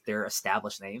comics because they're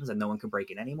established names and no one can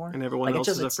break in anymore? And everyone else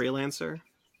is a freelancer?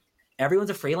 Everyone's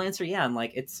a freelancer. Yeah. And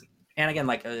like, and again,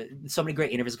 like so many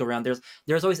great interviews go around.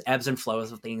 There's always ebbs and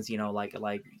flows of things, you know, like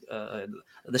the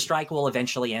strike will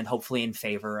eventually end, hopefully in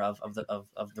favor of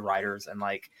the writers and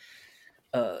like,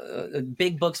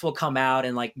 big books will come out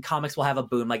and like comics will have a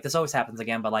boom. Like this always happens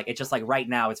again, but like it's just like right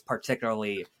now it's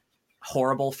particularly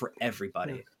horrible for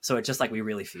everybody. Yeah. So it's just like we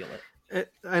really feel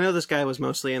it. I know this guy was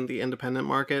mostly in the independent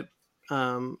market,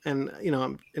 and you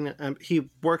know, he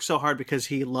worked so hard because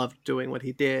he loved doing what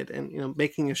he did, and you know,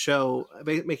 making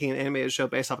an animated show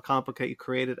based off a comic book that you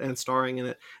created and starring in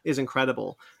it is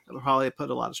incredible. It probably put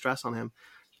a lot of stress on him,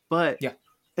 but yeah.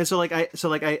 And so I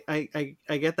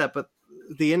get that, but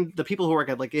the people who work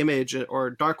at like Image or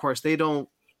Dark Horse, they don't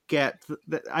get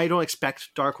I don't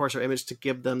expect Dark Horse or Image to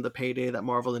give them the payday that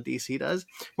Marvel and DC does.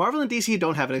 Marvel and DC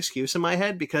don't have an excuse in my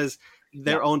head because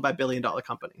they're owned by billion-dollar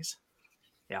companies.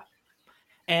 Yeah.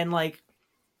 And like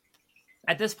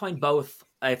at this point, both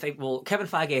I think Kevin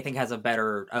Feige I think has a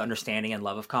better understanding and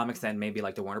love of comics than maybe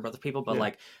like the Warner Brothers people, but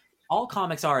like all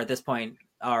comics are at this point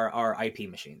are IP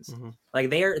machines. Mm-hmm.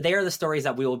 Like they are the stories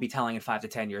that we will be telling in 5 to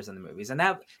 10 years in the movies, and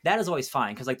that is always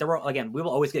fine because like we will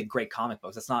always get great comic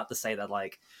books. It's not to say that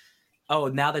like, oh,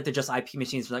 now that they're just IP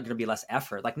machines, there's not going to be less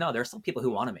effort. Like no, there are still people who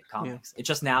want to make comics. It's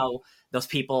just now those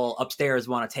people upstairs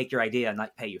want to take your idea and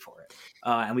not pay you for it,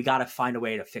 and we got to find a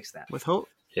way to fix that. With hope.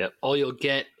 Yeah, all you'll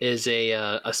get is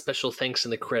a special thanks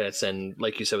in the credits, and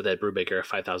like you said with Ed Brubaker, a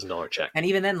 $5,000 check. And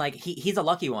even then, like he's a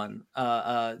lucky one.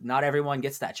 Not everyone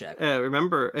gets that check.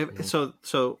 Remember, so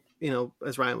you know,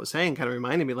 as Ryan was saying, kind of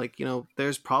reminded me, like you know,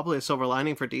 there's probably a silver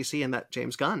lining for DC in that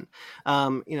James Gunn.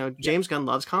 You know, James Gunn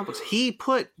loves comics. He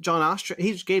gave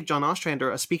John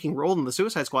Ostrander a speaking role in the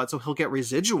Suicide Squad, so he'll get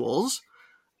residuals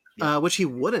which he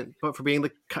wouldn't, but for being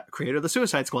the creator of the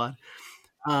Suicide Squad.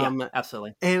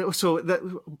 Absolutely. And so that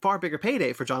far bigger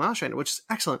payday for John Ostrander, which is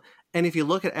excellent. And if you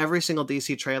look at every single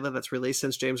DC trailer that's released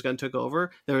since James Gunn took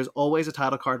over, there is always a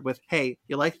title card with, "Hey,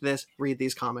 you like this? Read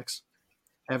these comics."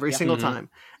 Every single time.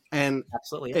 And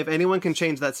absolutely, if anyone can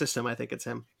change that system, I think it's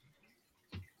him.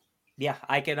 Yeah,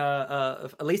 I can.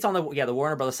 At least on the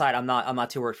Warner Brothers side, I'm not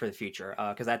too worried for the future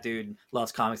because that dude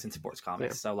loves comics and supports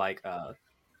comics. So like,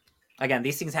 again,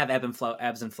 these things have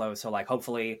ebbs and flows. So like,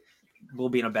 hopefully, we'll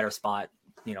be in a better spot,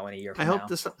 in a year from now.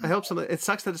 I hope something. It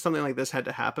sucks that something like this had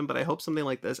to happen, but I hope something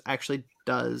like this actually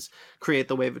does create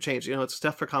the wave of change. It's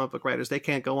tough for comic book writers; they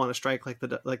can't go on a strike like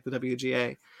the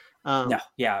WGA.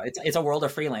 It's a world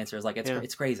of freelancers. Like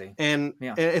it's crazy. And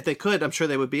if they could, I'm sure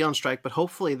they would be on strike. But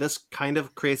hopefully, this kind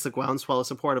of creates the groundswell of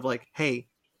support of like, hey,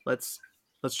 let's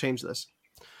change this.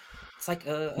 It's like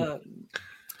the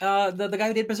guy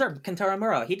who did Berserk, Kentaro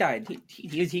Miura, he died.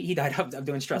 He died of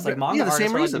doing stress. Like manga the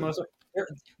same reason.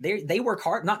 They work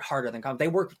hard, not harder than comics.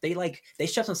 They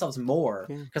stress themselves more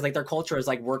because like their culture is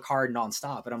like work hard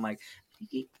nonstop. And I'm like,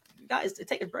 guys,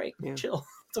 take a break, chill.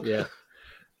 It's okay.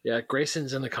 Yeah.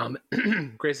 Grayson's in the comment.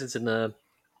 Grayson's in the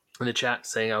chat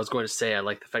saying, "I was going to say I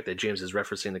like the fact that James is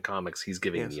referencing the comics. He's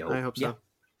giving me hope." I hope so.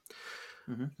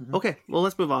 Yeah. Okay, well,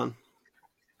 let's move on.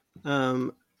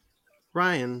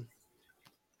 Ryan,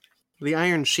 the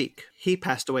Iron Sheik, he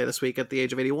passed away this week at the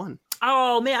age of 81.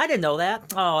 Oh man, I didn't know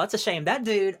that. Oh, that's a shame. That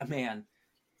dude, man.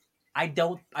 I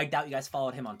doubt you guys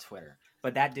followed him on Twitter,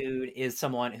 but that dude is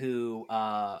someone who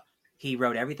he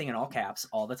wrote everything in all caps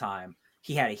all the time.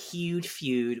 He had a huge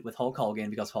feud with Hulk Hogan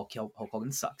because Hulk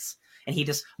Hogan sucks, and he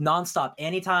just nonstop.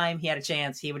 Anytime he had a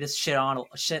chance, he would just shit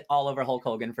all over Hulk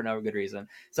Hogan for no good reason.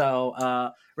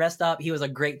 So rest up. He was a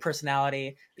great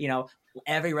personality.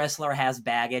 Every wrestler has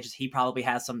baggage. He probably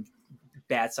has some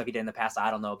bad stuff he did in the past.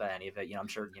 I don't know about any of it. I'm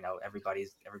sure everybody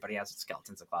has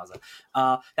skeletons in the closet.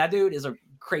 That dude is a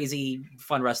crazy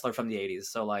fun wrestler from the 80s.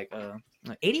 So like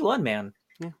 81, man.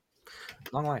 Yeah.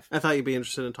 Long life. I thought you'd be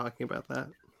interested in talking about that.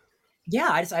 Yeah,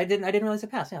 I didn't realize it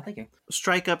passed. Yeah, thank you.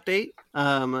 Strike update.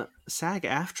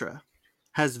 SAG-AFTRA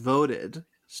has voted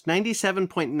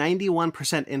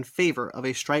 97.91% in favor of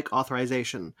a strike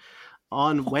authorization.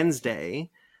 On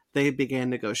Wednesday, they began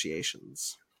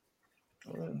negotiations.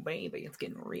 Oh, baby, it's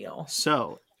getting real.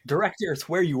 So, directors,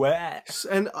 where you at?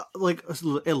 And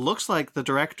it looks like the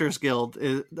Directors Guild,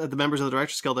 the members of the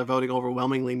Directors Guild are voting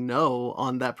overwhelmingly no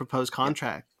on that proposed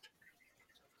contract.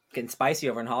 Getting spicy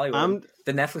over in Hollywood.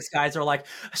 The Netflix guys are like,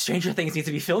 Stranger Things needs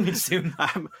to be filming soon.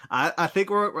 I think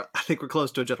we're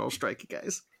close to a general strike, you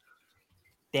guys.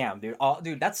 Damn, dude,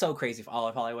 that's so crazy for all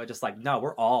of Hollywood. Just like, no,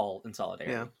 we're all in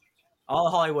solidarity. Yeah. All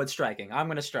of Hollywood striking. I'm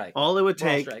gonna strike. All it would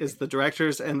take is the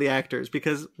directors and the actors,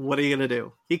 because what are you gonna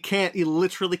do? He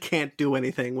literally can't do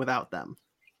anything without them.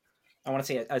 I want to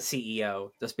see a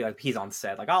CEO just be like, he's on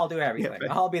set, like, I'll do everything. Yeah,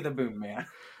 right. I'll be the boom man.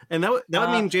 And that would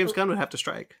mean James Gunn would have to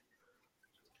strike.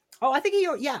 Oh, I think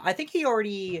he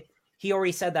already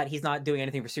said that he's not doing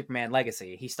anything for Superman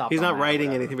Legacy. He's not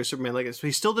writing anything for Superman Legacy.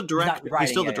 He's still the director.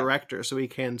 He's still the director, so he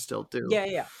can still do.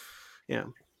 Yeah.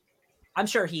 I'm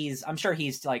sure he's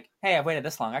like, hey, I've waited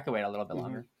this long. I could wait a little bit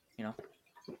longer.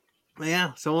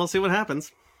 Yeah. So we'll see what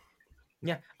happens.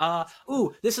 Yeah.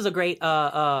 This is a great.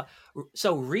 So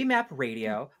Remap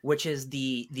Radio, which is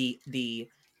the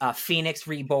Phoenix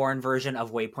Reborn version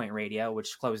of Waypoint Radio,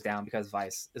 which closed down because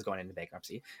Vice is going into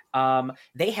bankruptcy.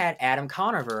 They had Adam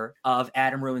Conover of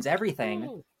Adam Ruins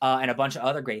Everything and a bunch of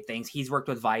other great things. He's worked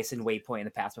with Vice and Waypoint in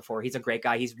the past before. He's a great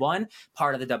guy. He's one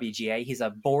part of the WGA. He's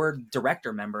a board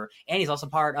director member, and he's also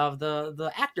part of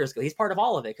the Actors Guild. He's part of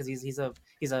all of it because he's a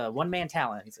one-man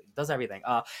talent. He does everything.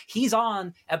 He's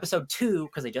on episode 2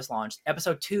 because they just launched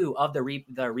episode 2 of the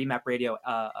Remap Radio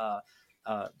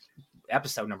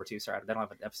episode number 2. Sorry, they don't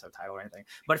have an episode title or anything.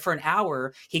 But for an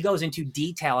hour, he goes into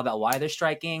detail about why they're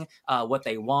striking, what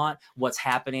they want, what's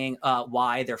happening,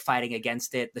 why they're fighting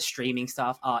against it, the streaming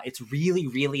stuff. It's really,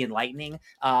 really enlightening.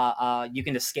 You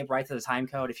can just skip right to the time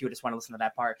code if you just want to listen to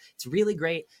that part. It's really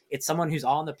great. It's someone who's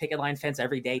on the picket line fence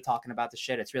every day talking about the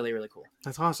shit. It's really, really cool.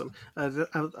 That's awesome.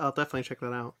 I'll definitely check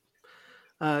that out.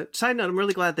 Side note, I'm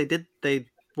really glad they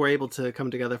were able to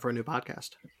come together for a new podcast.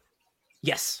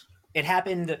 Yes. It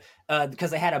happened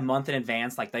because they had a month in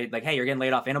advance. Like hey, you're getting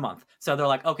laid off in a month. So they're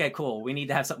like, okay, cool. We need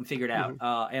to have something figured out.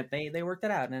 And they worked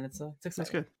it out, and it's exciting. That's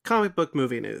good. Comic book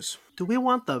movie news. Do we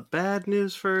want the bad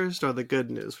news first or the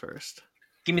good news first?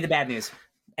 Give me the bad news.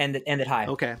 End it high.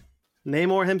 Okay.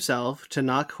 Namor himself,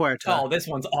 Tenoch Huerta. Oh, this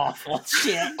one's awful.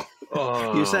 Shit.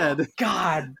 You said.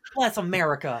 God bless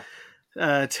America.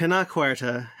 Tena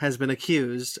Huerta has been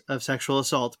accused of sexual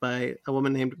assault by a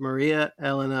woman named Maria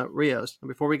Elena Rios. And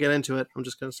before we get into it, I'm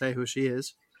just going to say who she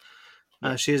is.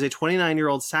 She is a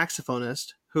 29-year-old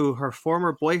saxophonist who her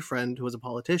former boyfriend, who was a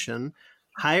politician,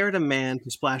 hired a man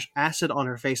to splash acid on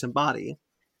her face and body,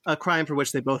 a crime for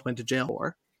which they both went to jail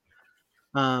for.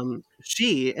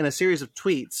 She, in a series of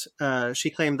tweets, she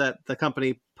claimed that the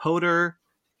company Poder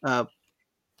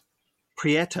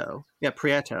Prieto,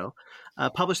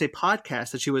 published a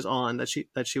podcast that she was on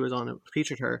and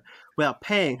featured her without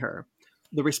paying her.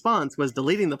 The response was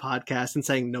deleting the podcast and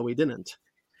saying, "No, we didn't,"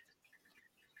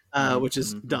 which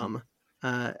is dumb.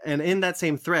 And in that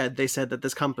same thread, they said that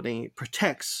this company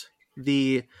protects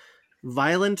the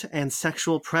violent and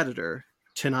sexual predator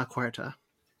Tena Huerta.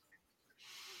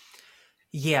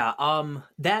 Yeah,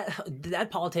 that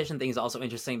politician thing is also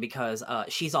interesting because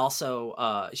she's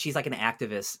also she's like an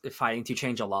activist fighting to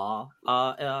change a law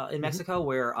in Mexico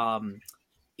where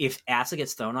if acid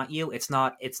gets thrown at you, it's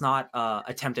not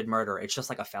attempted murder, it's just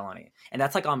like a felony, and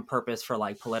that's like on purpose for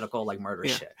like political like murder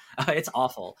shit. It's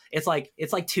awful. It's like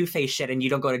two-faced shit, and you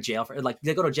don't go to jail for like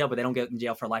they go to jail, but they don't get in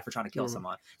jail for life for trying to kill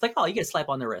someone. It's like, oh, you get a slap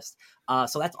on the wrist.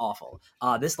 So that's awful.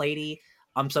 This lady.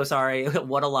 I'm so sorry.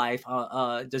 What a life.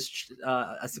 Just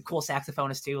a cool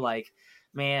saxophonist too. Like,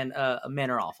 man,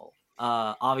 men are awful.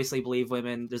 Obviously believe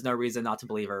women. There's no reason not to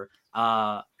believe her.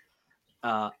 I've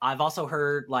also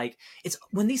heard like it's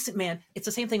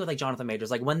the same thing with like Jonathan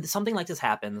Majors. Like when something like this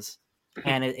happens,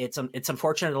 and it's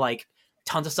unfortunate. Like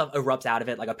tons of stuff erupts out of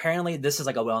it. Like apparently this is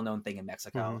like a well-known thing in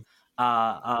Mexico.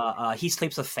 He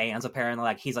sleeps with fans apparently.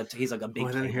 Like he's like a big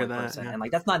person, and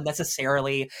like that's not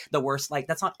necessarily the worst. Like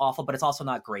that's not awful, but it's also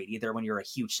not great either when you're a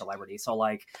huge celebrity. So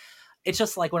like it's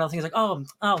just like one of the things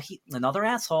like he another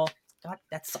asshole. God,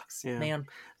 that sucks, man.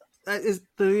 That is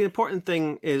the important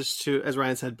thing is to, as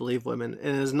Ryan said, believe women,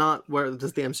 and it is not where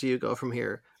does the MCU go from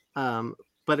here.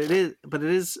 But it is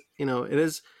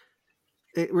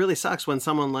it really sucks when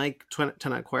someone like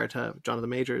Tena Huerta, Jonathan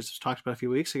Majors, talked about a few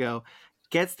weeks ago,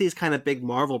 gets these kind of big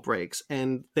Marvel breaks,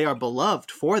 and they are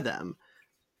beloved for them,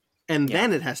 and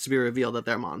then it has to be revealed that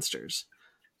they're monsters.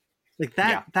 Like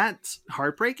that, that's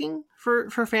heartbreaking for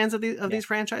fans of these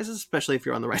franchises, especially if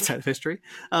you're on the right side of history.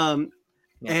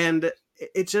 And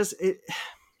it just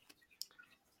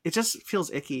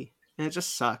feels icky, and it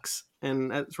just sucks.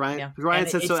 And as Ryan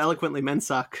said so eloquently, men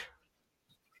suck.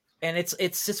 And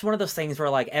it's just one of those things where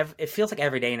like it feels like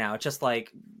every day now. It's just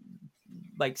like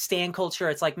stan culture.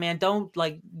 It's like, man, don't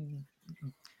like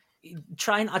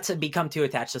try not to become too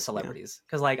attached to celebrities,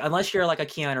 because like unless you're like a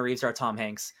Keanu Reeves or a Tom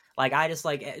Hanks, like I just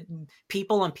like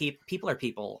people are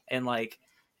people, and like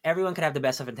everyone could have the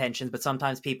best of intentions, but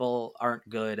sometimes people aren't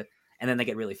good, and then they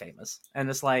get really famous, and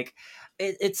it's like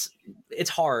it's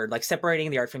hard like separating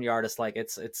the art from the artist. Like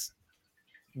it's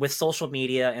with social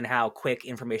media and how quick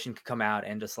information can come out,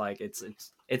 and just like it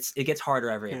gets harder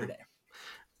every day.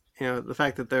 You know, the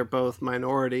fact that they're both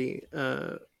minority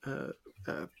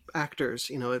actors,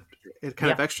 you know, it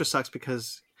kind of extra sucks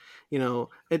because, you know,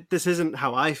 this isn't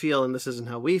how I feel and this isn't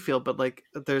how we feel, but like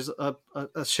there's a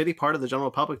shitty part of the general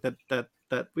public that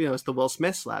you know, it's the Will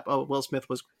Smith slap. Oh, Will Smith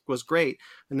was great,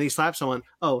 and then he slapped someone.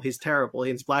 Oh, he's terrible.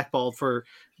 He's blackballed for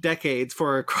decades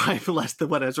for a crime less than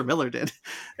what Ezra Miller did.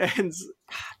 And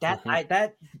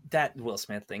that Will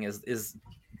Smith thing is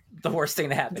the worst thing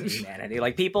to happen to humanity.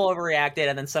 Like people overreacted,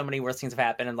 and then so many worse things have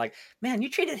happened, and like, man, you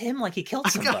treated him like he killed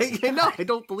somebody. I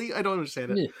don't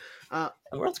understand it. The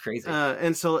world's crazy.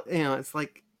 And so, you know, it's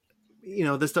like, you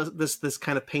know, this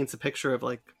kind of paints a picture of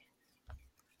like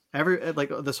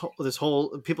this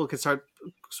whole people can start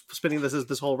spinning this as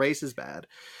this whole race is bad,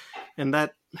 and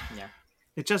that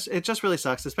it just really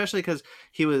sucks, especially because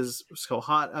he was so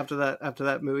hot after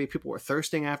that movie. People were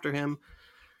thirsting after him.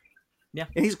 Yeah,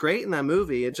 and he's great in that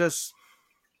movie. It just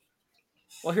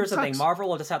here's the thing: Marvel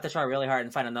will just have to try really hard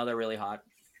and find another really hot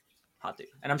dude,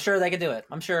 and I'm sure they can do it.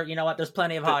 I'm sure, you know what? There's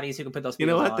plenty of hotties who can put those. You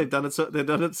know what? On. They've done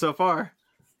it so far.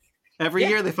 Every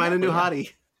year they find a new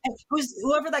hottie.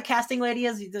 Whoever that casting lady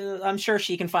is, I'm sure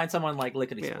she can find someone like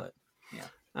lickety split.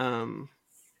 Yeah.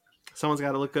 Someone's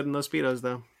got to look good in those Speedos,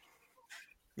 though.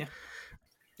 Yeah.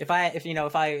 If I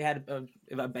had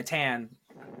a tan,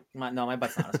 my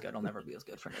butt's not as good. It'll never be as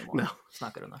good for Namor. No, it's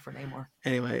not good enough for Namor.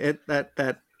 Anyway,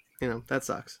 that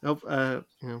sucks. Hope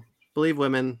believe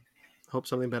women. Hope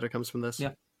something better comes from this.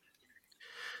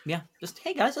 Yeah. Just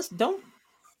hey guys, just don't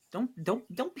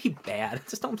be bad.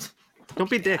 Just don't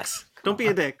be dicks. Don't be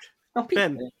a dick. Don't be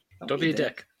Ben. Don't be a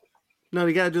dick. No,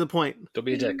 you got to do the point. Don't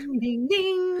be a dick. Ding,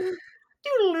 ding.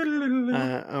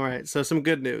 All right. So some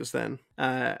good news then.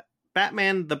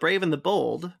 Batman: The Brave and the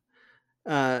Bold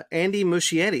Andy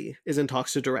Muschietti is in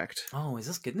talks to direct Oh, is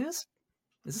this good news?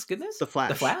 Is this good news? The Flash.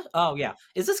 The Flash? Oh yeah.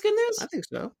 Is this good news? I think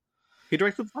so. He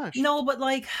directed The Flash. No, but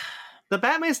like the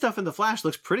Batman stuff in The Flash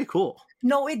looks pretty cool.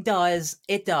 no, it does.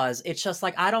 It does. It's just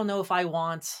like I don't know if I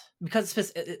want because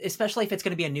especially if it's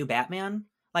going to be a new Batman.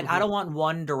 Like I don't want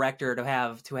one director to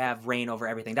have reign over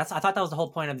everything. I thought that was the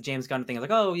whole point of the James Gunn thing.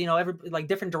 Like, oh, every like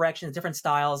different directions, different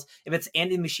styles. If it's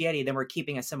Andy Muschietti, then we're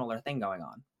keeping a similar thing going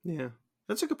on. Yeah,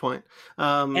 that's a good point.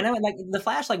 And I would like the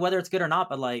Flash, like whether it's good or not,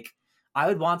 but like I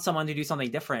would want someone to do something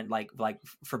different, like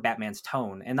for Batman's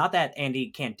tone. And not that Andy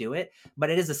can't do it, but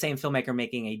it is the same filmmaker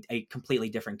making a completely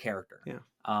different character. Yeah.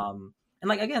 And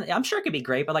like again, I'm sure it could be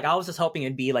great, but like I was just hoping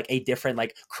it'd be like a different,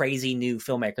 like crazy new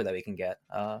filmmaker that we can get.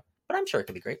 But I'm sure it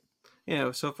could be great.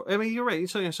 Yeah, so far, I mean, you're right.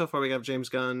 So far, we have James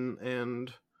Gunn,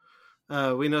 and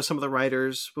we know some of the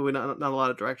writers, but we not a lot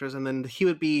of directors. And then he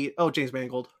would be James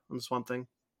Mangold on the Swamp Thing,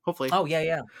 hopefully. Oh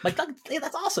yeah, like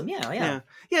that's awesome. Yeah.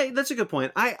 That's a good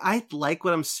point. I like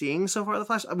what I'm seeing so far. The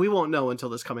Flash. We won't know until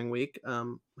this coming week.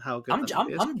 How good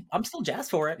I'm still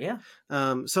jazzed for it. Yeah.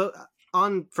 So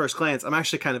on first glance, I'm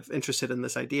actually kind of interested in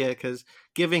this idea because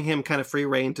giving him kind of free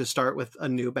reign to start with a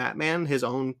new Batman, his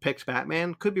own picked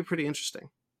Batman, could be pretty interesting.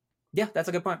 Yeah, that's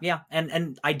a good point. Yeah,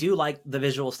 and I do like the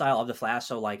visual style of the Flash.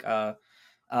 So like,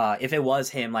 if it was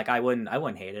him, like I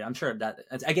wouldn't hate it. I'm sure that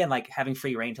again, like having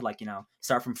free reign to like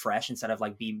start from fresh instead of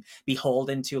like be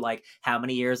beholden to like how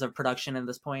many years of production at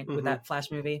this point with that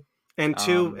Flash movie. And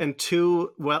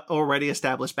two well already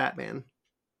established Batman.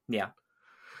 Yeah.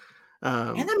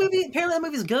 And apparently that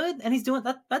movie's good, and he's doing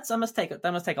that. That must take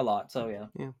a lot. So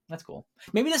yeah, that's cool.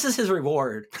 Maybe this is his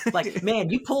reward. Like, man,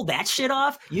 you pulled that shit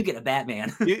off, you get a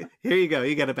Batman. Here you go,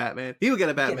 you get a Batman. You get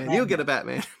a Batman. You get a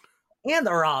Batman. And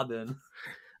the Robin.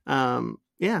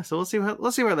 Yeah. So let's see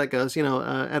where that goes.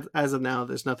 As of now,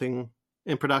 there's nothing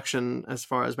in production as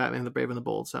far as Batman the Brave and the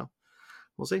Bold. So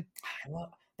we'll see.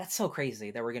 That's so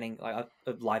crazy that we're getting like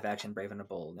a live action Brave and the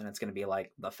Bold, and it's going to be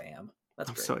like the fam.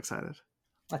 I'm so excited.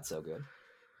 That's so good.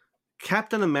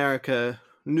 Captain America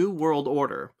New World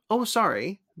Order. Oh,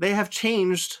 sorry. They have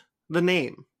changed the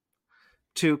name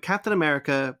to Captain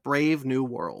America Brave New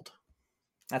World.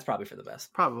 That's probably for the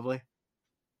best. Probably.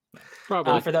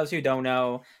 For those who don't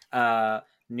know,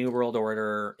 New World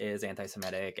Order is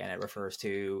anti-Semitic, and it refers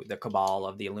to the cabal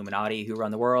of the Illuminati who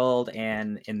run the world.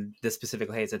 And in this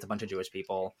specific case, it's a bunch of Jewish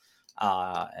people.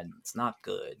 And it's not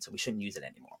good, so we shouldn't use it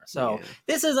anymore. So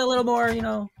this is a little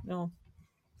more,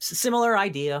 similar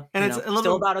idea, and it's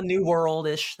still about a new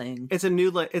world-ish thing. It's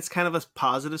it's kind of a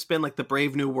positive spin, like the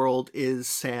Brave New World is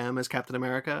Sam as Captain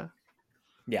America.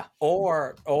 Yeah,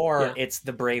 or it's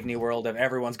the Brave New World of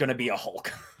everyone's going to be a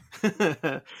Hulk.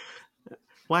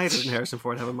 Why doesn't Harrison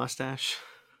Ford have a mustache?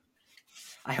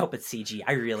 I hope it's CG.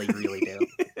 I really, really do.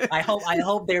 I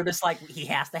hope they're just like, he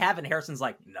has to have it, and Harrison's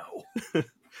like, no.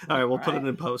 All right, we'll put it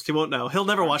in post. He won't know. He'll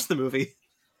never watch the movie.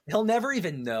 He'll never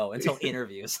even know until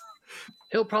interviews.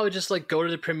 He'll probably just like go to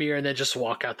the premiere and then just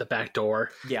walk out the back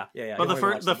door. Yeah. But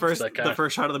the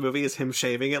first shot of the movie is him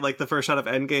shaving it. Like the first shot of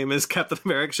Endgame is Captain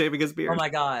America shaving his beard. Oh my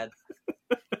god.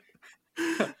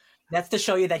 That's to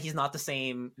show you that he's not the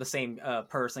same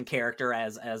character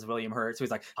as William Hurt. So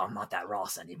he's like, I'm not that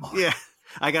Ross anymore. Yeah,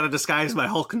 I gotta disguise my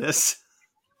Hulkness.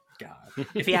 God,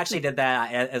 if he actually did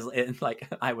that,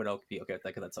 I would be okay with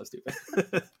that because that's so stupid.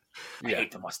 I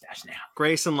hate the mustache now.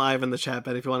 Grayson live in the chat,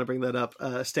 but if you want to bring that up,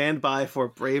 stand by for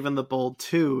Brave and the Bold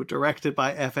 2, directed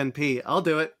by FNP. I'll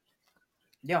do it.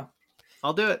 Yeah,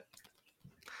 I'll do it.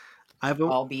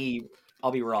 I'll be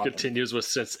Robin. Continues with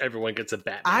since everyone gets a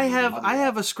Batman. I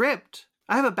have a script.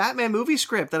 I have a Batman movie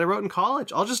script that I wrote in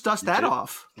college. I'll just dust that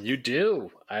off. You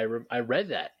do. I read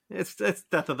that. It's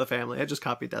Death of the Family. I just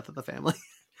copied Death of the Family.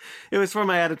 It was for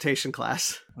my adaptation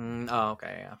class.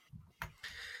 Okay, yeah.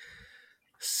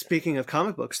 Speaking of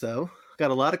comic books, though,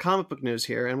 got a lot of comic book news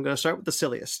here, and I'm going to start with the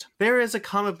silliest. There is a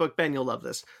comic book, Ben, you'll love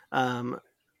this.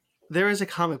 There is a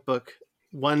comic book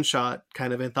one-shot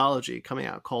kind of anthology coming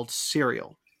out called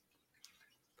Serial.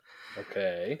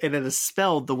 Okay. And it is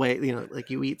spelled the way,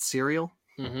 like you eat cereal.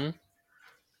 Mm-hmm.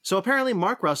 So apparently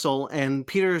Mark Russell and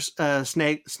Peter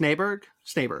Snaberg,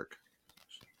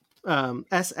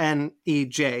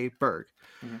 S-N-E-J Berg.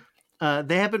 Mm-hmm.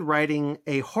 They have been writing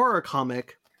a horror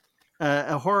comic,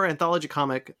 a horror anthology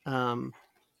comic in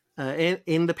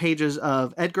the pages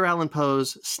of Edgar Allan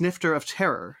Poe's Snifter of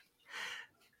Terror,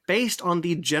 based on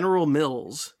the General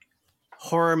Mills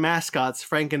horror mascots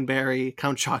Frankenberry,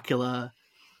 Count Chocula,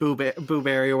 Boo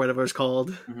Berry, or whatever it's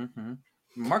called. Mm-hmm.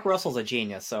 Mark Russell's a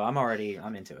genius, so I'm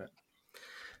into it.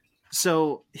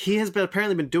 So he has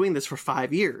apparently been doing this for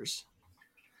 5 years.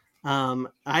 I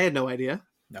had no idea.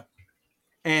 No.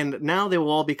 And now they will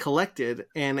all be collected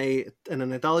in an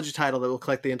anthology title that will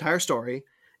collect the entire story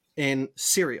in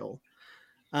serial,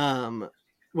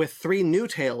 with 3 new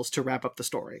tales to wrap up the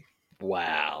story.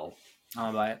 Wow.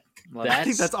 I'll buy it. I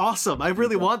think that's awesome. I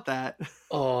really want that.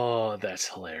 Oh, that's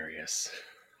hilarious.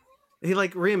 He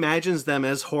like reimagines them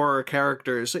as horror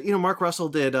characters. You know, Mark Russell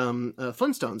did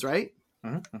Flintstones, right?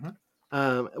 Mm-hmm.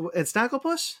 And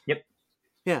Snagglepuss? Yep.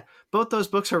 Yeah, both those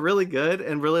books are really good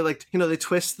and really like, you know, they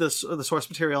twist the source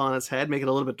material on its head, make it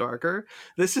a little bit darker.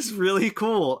 This is really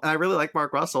cool. I really like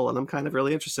Mark Russell, and I'm kind of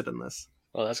really interested in this.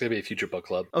 Oh, that's gonna be a future book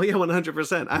club. Oh yeah,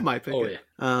 100%. I might pick it.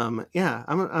 Yeah,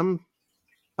 I'm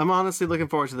honestly looking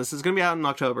forward to this. It's gonna be out in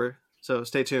October, so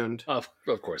stay tuned. Of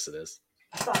course it is.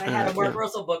 I thought I had a Mark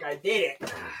Russell book. I did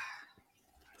it.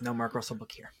 No Mark Russell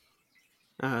book here.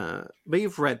 But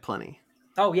you've read plenty.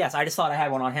 Oh yes, I just thought I had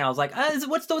one on hand. I was like,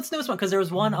 what's the newest one? Because there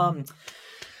was one.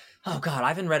 Oh god, I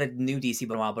haven't read a new DC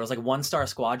book in a while, but it was like One Star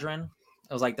Squadron.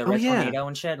 It was like the Red Tornado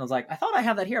and shit. And I was like, I thought I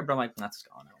have that here, but I'm like, that's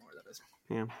gone. I don't know where that is.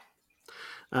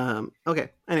 Yeah. Okay.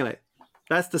 Anyway,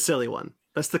 that's the silly one.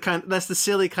 That's the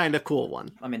silly kind of cool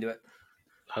one. I'm into it.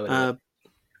 The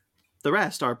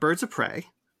rest are Birds of Prey.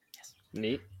 Yes.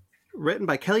 Neat. Written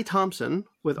by Kelly Thompson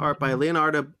with art by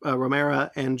Leonardo Romero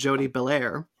and Jody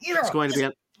Belair. Yeah,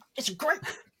 it's great.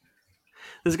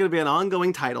 This is going to be an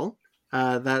ongoing title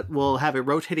that will have a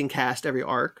rotating cast every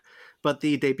arc, but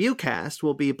the debut cast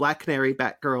will be Black Canary,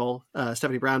 Batgirl,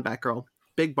 Stephanie Brown, Batgirl,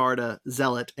 Big Barda,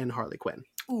 Zealot, and Harley Quinn.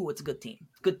 Ooh, it's a good team.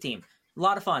 Good team. A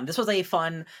lot of fun. This was a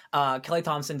fun. Kelly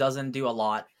Thompson doesn't do a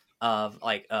lot of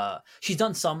like she's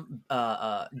done some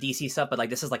DC stuff, but like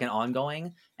this is like an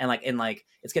ongoing and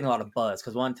it's getting a lot of buzz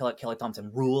because one, Kelly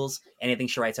Thompson rules. Anything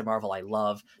she writes at Marvel, I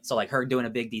love. So like her doing a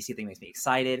big DC thing makes me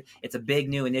excited. It's a big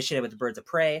new initiative with the Birds of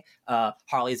Prey.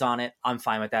 Harley's on it. I'm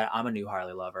fine with that. I'm a new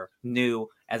Harley lover. New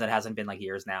as it hasn't been like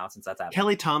years now since that's happened.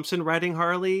 Kelly Thompson writing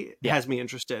Harley has me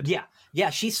interested. Yeah,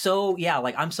 she's so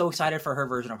like I'm so excited for her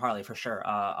version of Harley for sure.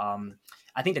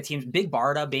 I think the team's Big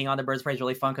Barda being on the Birds of Prey is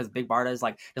really fun because Big Barda is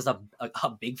like just a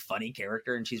big funny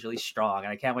character and she's really strong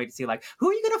and I can't wait to see like who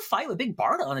are you gonna fight with Big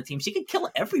Barda on the team? She could kill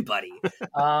everybody.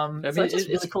 It's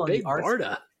really cool. Big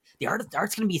Barda. The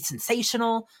art's gonna be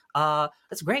sensational.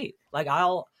 That's great. Like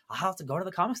I'll have to go to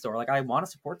the comic store. Like I want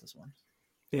to support this one.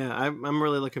 Yeah, I'm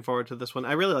really looking forward to this one.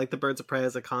 I really like the Birds of Prey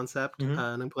as a concept, and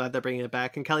I'm glad they're bringing it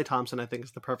back. And Kelly Thompson, I think,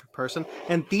 is the perfect person.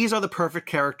 And these are the perfect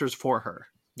characters for her.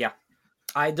 Yeah.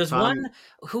 There's one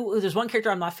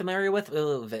character I'm not familiar with.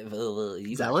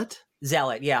 Zealot?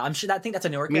 Zealot, yeah. I'm sure I think that's a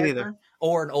newer character.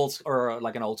 Or an old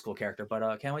school character,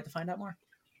 but can't wait to find out more.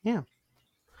 Yeah.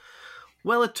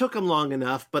 Well, it took them long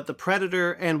enough, but the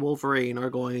Predator and Wolverine are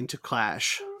going to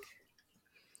clash.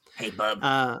 Hey, bub,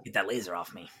 get that laser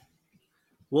off me.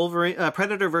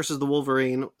 Predator versus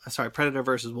Wolverine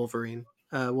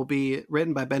will be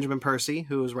written by Benjamin Percy,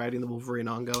 who is writing the Wolverine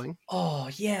ongoing. Oh,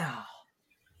 yeah.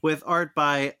 With art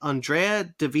by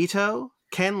Andrea DeVito,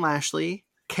 Ken Lashley,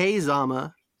 Kay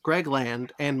Zama, Greg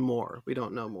Land, and more. We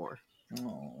don't know more.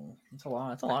 Oh, that's a lot.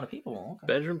 That's a lot of people.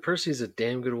 Okay. Benjamin Percy is a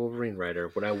damn good Wolverine writer.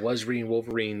 When I was reading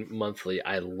Wolverine monthly,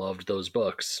 I loved those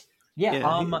books. Yeah.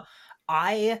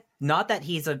 Not that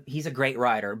he's a great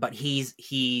writer, but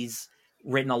he's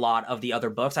written a lot of the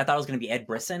other books. I thought it was going to be Ed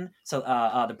Brisson. So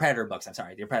the Predator books. I'm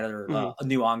sorry, the Predator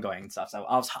new ongoing and stuff. So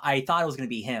I thought it was going to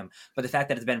be him, but the fact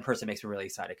that it's Ben Person makes me really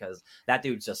excited because that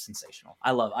dude's just sensational.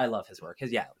 I love his work.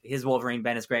 His Wolverine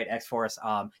Ben is great. X-Force,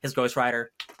 his Ghost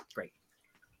Rider, great.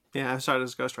 Yeah, I haven't started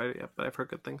as Ghost Rider yet, but I've heard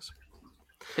good things.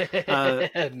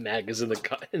 Mag is in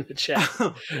the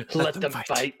chat. Let them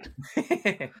fight.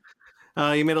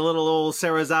 You made a little old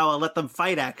Sarazawa "Let them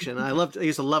fight" action. I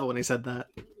used to love it when he said that.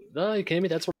 No, you kidding me?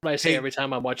 That's what I say every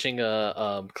time I'm watching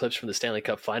clips from the Stanley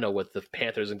Cup final with the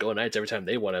Panthers and Go Knights. Every time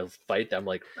they want to fight, I'm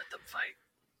like, let them fight.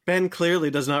 Ben clearly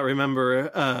does not remember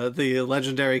the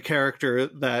legendary character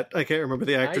that I can't remember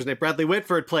the actor's name. Bradley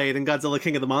Whitford played in Godzilla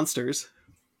King of the Monsters.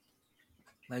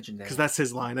 Legendary. Because that's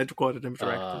his line. I quoted him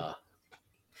directly.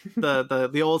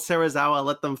 The old Sarazawa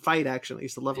 "Let them fight" action. I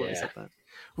used to love when he said that.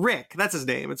 Rick, that's his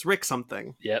name. It's Rick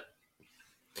something. Yep.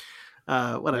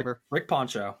 Whatever. Rick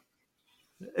Poncho.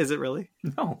 Is it really?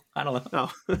 No, I don't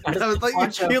know. Oh, I thought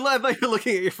you were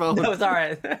looking at your phone. No, it's all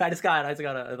right. I just got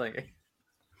it. Like.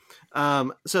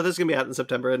 So this is gonna be out in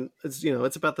September, and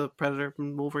it's about the Predator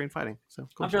and Wolverine fighting. So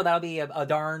cool. I'm sure that'll be a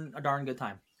darn good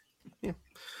time. Yeah.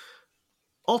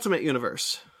 Ultimate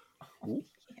Universe. Ooh,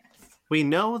 yes. We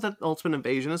know that Ultimate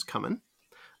Invasion is coming.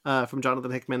 From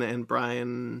Jonathan Hickman and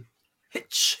Brian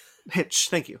Hitch.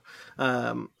 Thank you.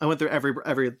 I went through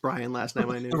every Brian last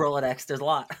name I knew. Rolodex. There's a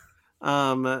lot.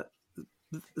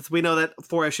 we know that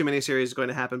 4-issue miniseries is going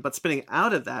to happen, but spinning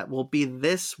out of that will be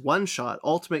this one-shot,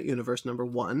 Ultimate Universe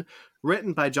 #1,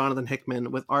 written by Jonathan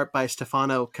Hickman with art by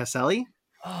Stefano Caselli.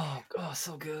 Oh,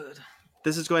 so good.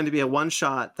 This is going to be a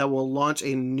one-shot that will launch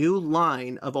a new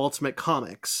line of Ultimate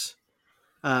Comics.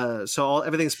 So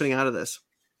everything's spinning out of this.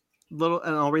 And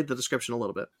I'll read the description a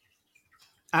little bit.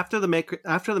 After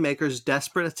the maker's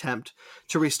desperate attempt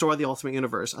to restore the Ultimate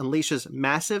Universe unleashes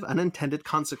massive unintended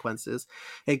consequences,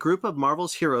 a group of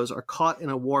Marvel's heroes are caught in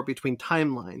a war between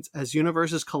timelines. As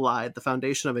universes collide, the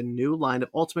foundation of a new line of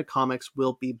Ultimate Comics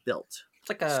will be built. It's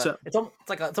like it's almost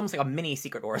like a mini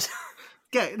Secret Wars.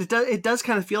 Yeah, it does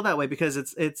kind of feel that way because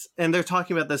it's and they're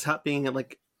talking about this being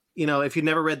like, if you've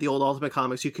never read the old Ultimate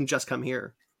Comics, you can just come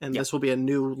here, and this will be a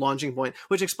new launching point,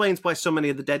 which explains why so many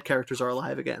of the dead characters are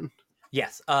alive again.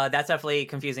 Yes, that's definitely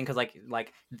confusing because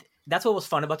like that's what was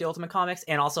fun about the Ultimate Comics,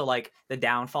 and also like the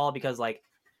downfall because like,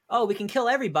 oh, we can kill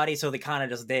everybody, so they kind of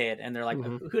just did, and they're like,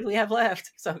 who do we have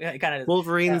left? So kind of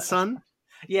Wolverine's son.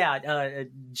 Yeah,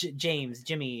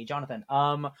 Jimmy, Jonathan.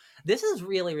 This is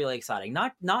really, really exciting.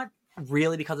 Not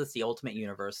really because it's the Ultimate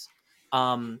Universe,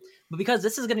 but because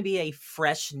this is going to be a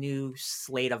fresh new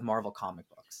slate of Marvel comic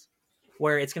books,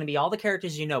 where it's going to be all the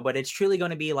characters but it's truly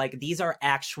going to be like these are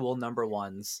actual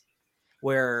 #1s.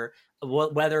 Where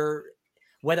whether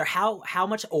how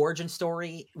much origin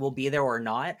story will be there or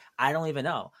not, I don't even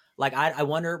know. Like I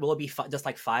wonder, will it be just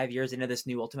like 5 years into this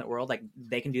new Ultimate world? Like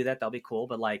they can do that, that'll be cool.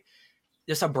 But like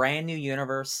just a brand new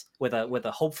universe with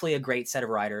a hopefully a great set of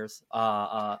writers.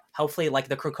 Hopefully like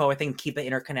the Krakoa thing, keep it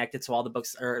interconnected so all the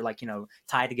books are like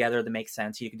tied together that makes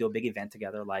sense. You can do a big event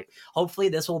together. Like hopefully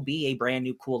this will be a brand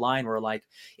new cool line where like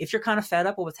if you're kind of fed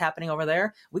up with what's happening over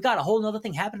there, we got a whole nother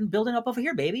thing happening building up over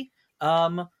here, baby.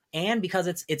 And because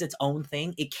it's its own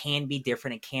thing, it can be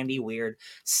different. It can be weird.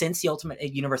 Since the Ultimate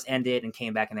Universe ended and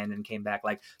came back and ended and came back,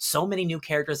 like so many new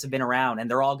characters have been around, and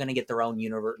they're all going to get their own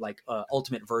universe, like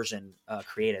Ultimate version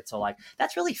created. So like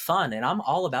that's really fun, and I'm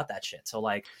all about that shit. So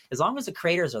like as long as the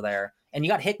creators are there, and you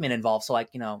got Hickman involved, so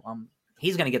like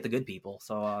he's going to get the good people.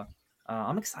 So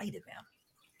I'm excited, man.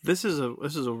 This is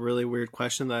a really weird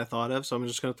question that I thought of, so I'm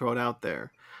just going to throw it out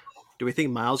there. Do we think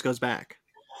Miles goes back?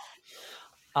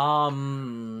 He's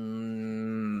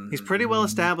pretty well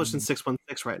established in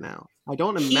 616 right now. I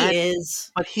don't imagine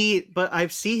he is, but I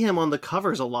see him on the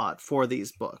covers a lot for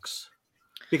these books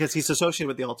because he's associated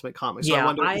with the Ultimate Comics. So yeah, I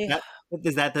wonder,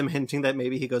 is that them hinting that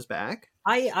maybe he goes back?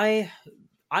 I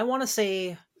want to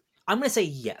say I'm going to say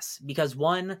yes because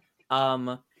one,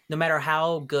 no matter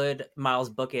how good Miles'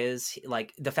 book is,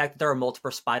 like the fact that there are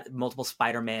multiple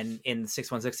Spider-Men in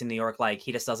 616 in New York, like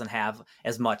he just doesn't have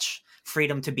as much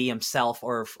freedom to be himself,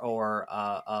 or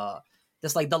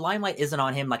just like the limelight isn't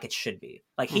on him like it should be.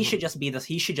 Like he should just be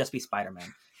He should just be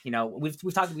Spider-Man.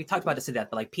 We've talked about this to death,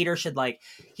 but like Peter should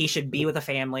he should be with a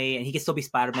family and he can still be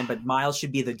Spider-Man, but Miles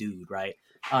should be the dude, right?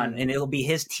 And it'll be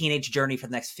his teenage journey for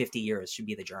the next 50 years should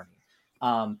be the journey.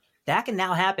 That can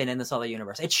now happen in this other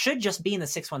universe. It should just be in the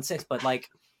 616, but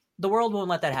like the world won't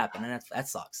let that happen, and that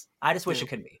sucks. I just wish it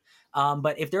could be.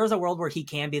 But if there is a world where he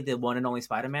can be the one and only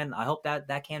Spider-Man, I hope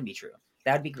that can be true.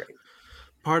 That'd be great.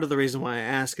 Part of the reason why I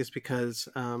ask is because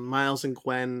Miles and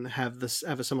Gwen have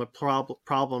a similar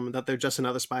problem that they're just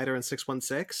another Spider in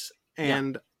 616,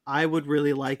 and I would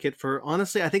really like it for,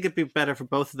 honestly, I think it'd be better for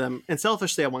both of them. And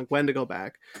selfishly, I want Gwen to go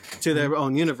back to their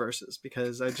own universes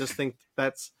because I just think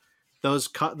that's those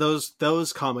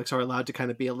comics are allowed to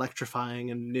kind of be electrifying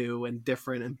and new and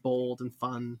different and bold and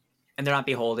fun. And they're not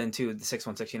beholden to the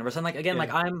 616 universe. And like again,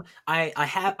 like I'm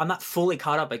not fully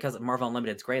caught up because Marvel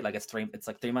Unlimited is great. Like it's 3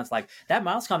 months. Like that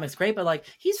Miles comic's great, but like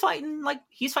he's fighting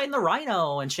the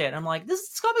Rhino and shit. And I'm like,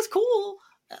 this comic's cool.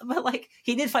 But like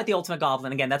he did fight the Ultimate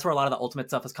Goblin again. That's where a lot of the Ultimate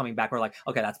stuff is coming back. We're like,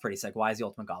 okay, that's pretty sick. Why is the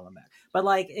Ultimate Goblin back? But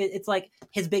like it's like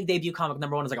his big debut comic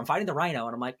 #1 is like I'm fighting the Rhino,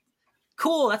 and I'm like,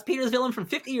 cool. That's Peter's villain from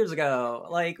 50 years ago.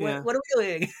 Like what are we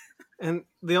doing? And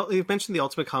you've mentioned the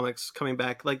Ultimate Comics coming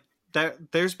back. Like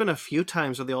there's been a few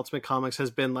times where the Ultimate Comics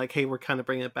has been like, hey, we're kind of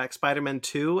bringing it back. Spider-Man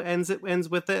 2 ends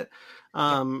with it,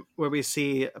 where we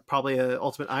see probably a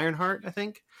Ultimate Ironheart, I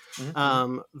think.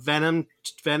 Venom,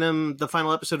 the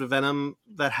final episode of Venom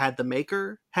that had the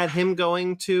Maker had him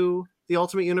going to the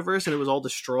Ultimate Universe, and it was all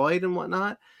destroyed and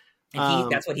whatnot. And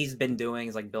that's what he's been doing,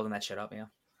 is like building that shit up.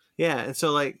 Yeah, and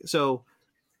so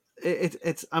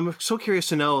it's I'm so curious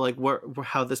to know like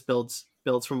how this builds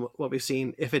from what we've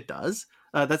seen, if it does.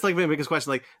 That's like my biggest question.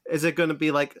 Like, is it going to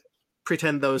be like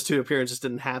pretend those two appearances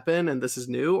didn't happen and this is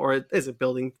new, or is it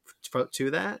building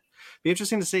to that? Be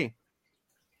interesting to see.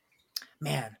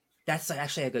 Man, that's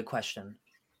actually a good question.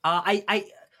 I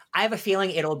have a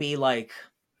feeling it'll be like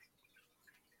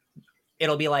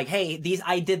it'll be like, hey,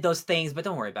 I did those things, but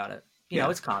don't worry about it. You know,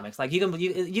 it's comics. Like you can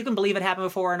believe it happened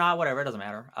before or not, whatever. It doesn't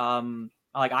matter.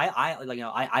 Like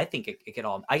I think it could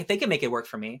all. I think it make it work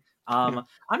for me. I'm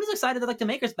just excited that like the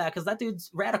maker's back because that dude's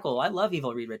radical. I love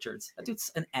Evil Reed Richards. That dude's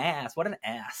an ass. What an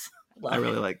ass. I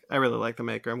really like the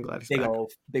maker. I'm glad he's back.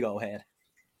 Big old head.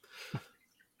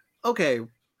 Okay,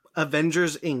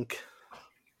 Avengers Inc.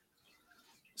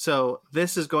 So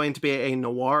this is going to be a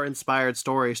noir-inspired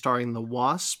story starring the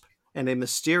Wasp and a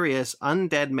mysterious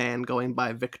undead man going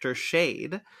by Victor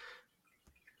Shade.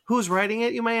 Who's writing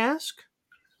it, you may ask?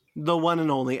 The one and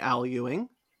only Al Ewing.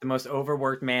 The most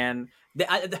overworked man.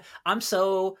 I'm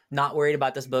so not worried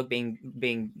about this book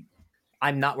being.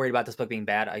 I'm not worried about this book being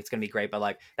bad. It's gonna be great, but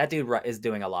like that dude is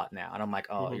doing a lot now, and I'm like,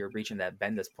 oh, you're reaching that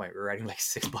Bendis point. We're writing like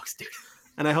 6 books, dude.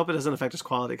 And I hope it doesn't affect his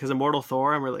quality because Immortal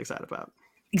Thor, I'm really excited about.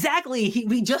 Exactly.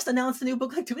 We just announced a new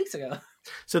book like 2 weeks ago.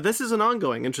 So this is an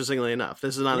ongoing. Interestingly enough,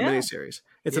 this is not a miniseries.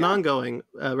 It's an ongoing,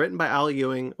 written by Al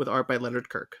Ewing with art by Leonard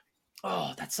Kirk.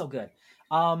 Oh, that's so good.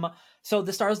 So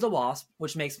this stars the Wasp,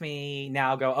 which makes me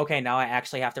now go, okay, now I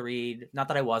actually have to read, not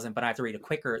that I wasn't, but I have to read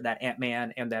that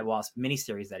Ant-Man and that Wasp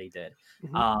miniseries that he did.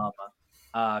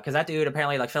 Because that dude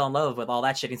apparently like fell in love with all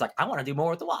that shit. He's like, I want to do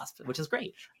more with the Wasp, which is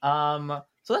great.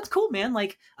 So that's cool, man.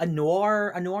 Like a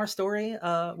noir story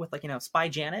with like, you know, Spy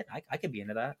Janet. I could be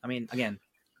into that. I mean, again,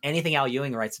 anything Al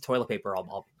Ewing writes to toilet paper,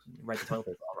 I'll write the toilet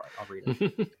paper. I'll read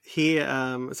it. He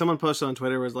someone posted on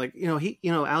Twitter was like,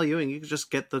 Al Ewing, you could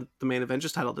just get the main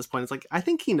Avengers title at this point. It's like, I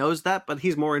think he knows that, but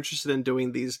he's more interested in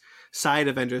doing these side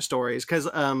Avengers stories. Because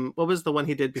what was the one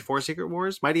he did before Secret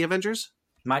Wars? Mighty Avengers?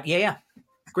 Yeah.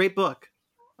 Great book.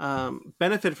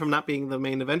 Benefit from not being the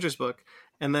main Avengers book.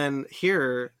 And then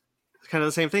here, it's kind of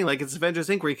the same thing. Like it's Avengers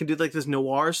Inc. where you can do like this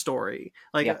noir story.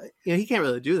 Like, he can't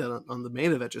really do that on the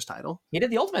main Avengers title. He did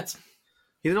the Ultimates.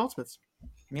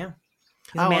 Yeah.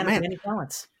 He's a man of many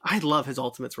talents. I love his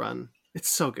Ultimates run. It's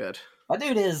so good. That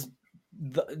dude is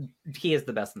he is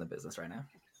the best in the business right now.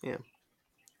 Yeah.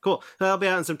 Cool. That'll be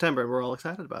out in September and we're all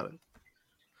excited about it.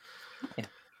 Yeah.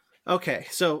 Okay,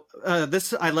 so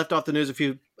this I left off the news a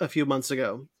few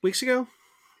weeks ago,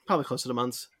 probably closer to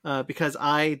months, because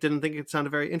I didn't think it sounded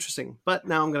very interesting, but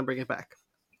now I'm going to bring it back.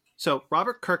 So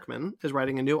Robert Kirkman is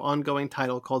writing a new ongoing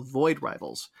title called Void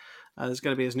Rivals. It's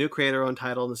going to be his new creator-owned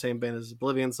title in the same vein as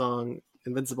Oblivion Song,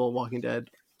 Invincible, Walking Dead,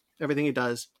 everything he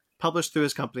does, published through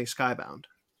his company Skybound.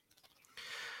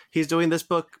 He's doing this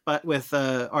book but with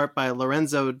art by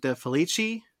Lorenzo De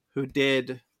Felici, who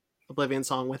did Oblivion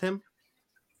Song with him.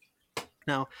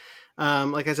 Now,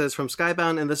 like I said, it's from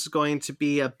Skybound, and this is going to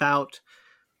be about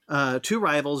 2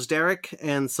 rivals, Derek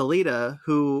and Salida,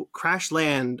 who crash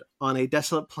land on a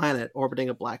desolate planet orbiting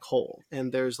a black hole.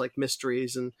 And there's like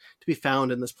mysteries and to be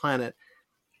found in this planet.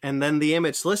 And then the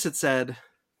image solicit said,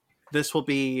 this will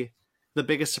be the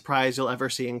biggest surprise you'll ever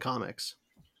see in comics.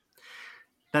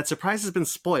 That surprise has been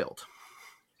spoiled.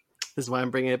 This is why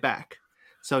I'm bringing it back.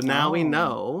 So now we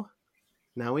know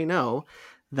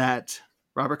that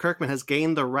Robert Kirkman has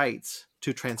gained the rights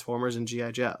to Transformers and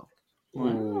G.I. Joe.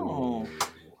 Wow.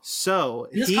 So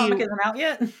this comic isn't out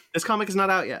yet? This comic is not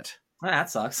out yet. Well, that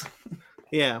sucks.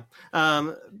 Yeah.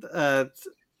 It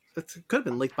could have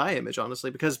been leaked by Image,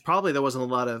 honestly, because probably there wasn't a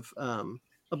lot of...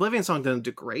 Oblivion Song didn't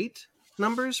do great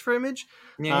numbers for Image.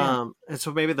 Yeah. And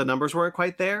so maybe the numbers weren't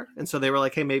quite there. And so they were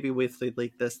like, hey, maybe if they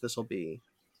leak this will be...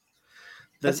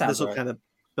 This will kind of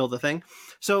build the thing.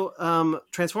 So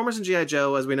Transformers and G.I.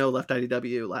 Joe, as we know, left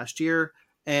IDW last year.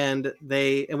 And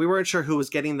we weren't sure who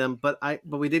was getting them, but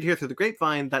we did hear through the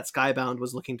grapevine that Skybound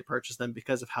was looking to purchase them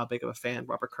because of how big of a fan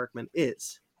Robert Kirkman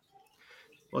is.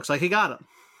 Looks like he got them.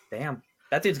 Damn,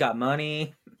 that dude's got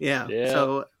money. Yeah.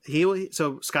 So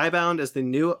Skybound is the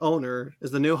new owner,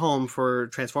 is the new home for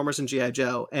Transformers and G.I.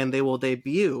 Joe, and they will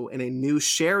debut in a new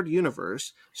shared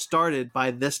universe started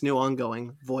by this new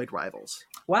ongoing Void Rivals.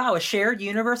 Wow, a shared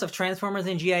universe of Transformers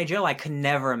and G.I. Joe. I could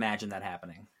never imagine that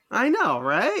happening. I know,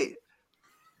 right?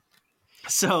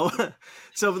 So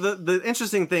the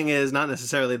interesting thing is not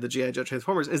necessarily the G.I. Joe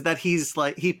Transformers, is that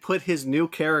he put his new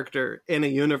character in a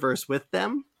universe with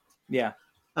them. Yeah.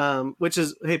 Which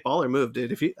is, hey, baller move,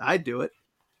 dude. I'd do it.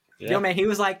 Yeah. Yo, man, he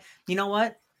was like, you know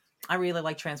what? I really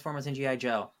like Transformers and G.I.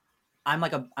 Joe. I'm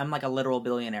like a literal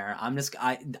billionaire.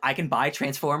 I can buy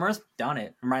Transformers. Done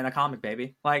it. I'm writing a comic,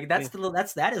 baby. Like that is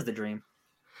the dream.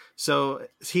 So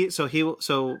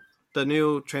the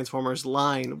new Transformers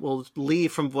line will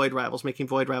leave from Void Rivals, making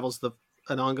Void Rivals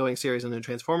an ongoing series in the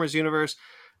Transformers universe.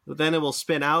 Then it will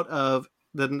spin out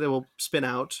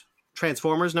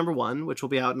Transformers #1, which will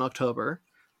be out in October,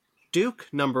 Duke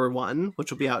 #1,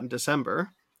 which will be out in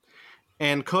December,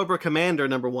 and Cobra Commander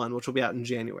 #1, which will be out in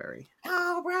January.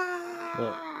 Cobra!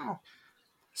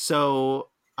 So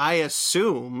I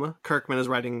assume Kirkman is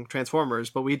writing Transformers,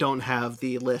 but we don't have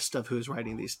the list of who's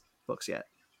writing these books yet.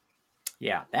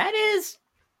 Yeah, that is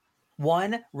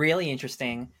one really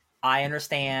interesting. I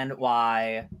understand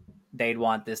why they'd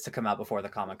want this to come out before the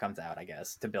comic comes out, I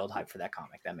guess, to build hype for that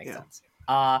comic. That makes sense.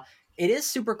 It is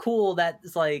super cool that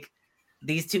it's like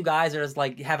these two guys are just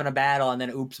like having a battle, and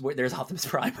then oops, there's Optimus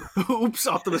Prime. Oops,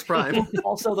 Optimus Prime.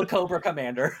 Also the Cobra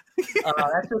Commander.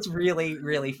 That's just really,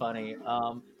 really funny.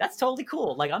 That's totally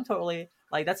cool. Like I'm totally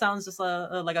like that sounds just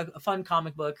like a fun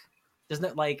comic book. There's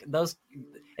no like those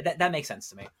that makes sense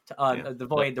to me.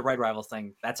 The Red Rivals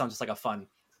thing, that sounds just like a fun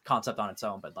concept on its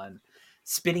own, but then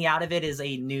spinning out of it is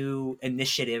a new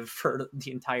initiative for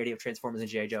the entirety of Transformers and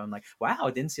G.I. Joe. I'm like, wow,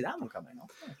 I didn't see that one coming.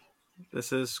 Okay.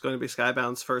 This is going to be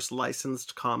Skybound's first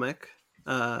licensed comic,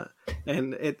 and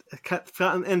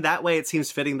in that way, it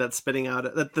seems fitting that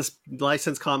that this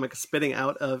licensed comic is spitting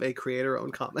out of a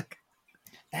creator-owned comic.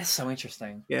 That's so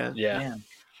interesting. Yeah.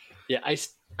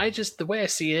 I just the way I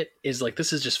see it is like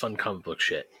this is just fun comic book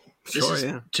shit.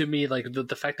 To me, like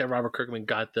the fact that Robert Kirkman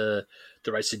got the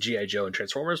rights to G.I. Joe and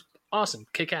Transformers, awesome,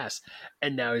 kick ass.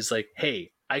 And now he's like,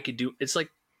 hey, I could do. It's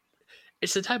like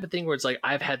it's the type of thing where it's like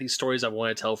I've had these stories I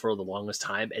want to tell for the longest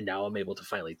time, and now I'm able to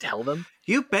finally tell them.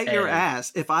 You bet your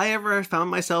ass. If I ever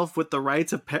found myself with the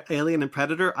rights of Alien and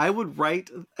Predator, I would write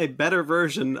a better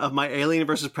version of my Alien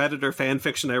versus Predator fan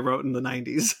fiction I wrote in the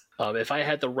 90s. If I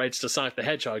had the rights to Sonic the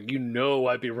Hedgehog,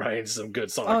 I'd be writing some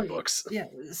good Sonic books. Yeah,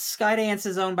 Skydance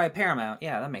is owned by Paramount.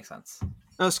 Yeah, that makes sense.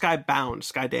 No, Skybound.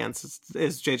 Skydance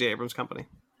is J.J. Abrams' company.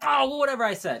 Oh, whatever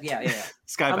I said. Yeah.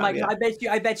 Skybound. I'm like, yeah.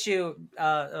 I bet you.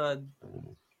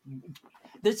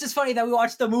 It's just funny that we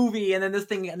watched the movie and then this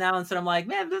thing announced, and I'm like,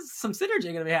 man, there's some synergy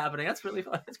going to be happening. That's really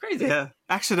fun. It's crazy. Yeah,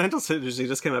 accidental synergy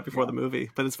just came out before the movie,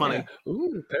 but it's funny. Yeah.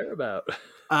 Ooh, Paramount.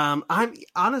 I'm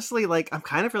honestly I'm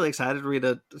kind of really excited to read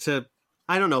to.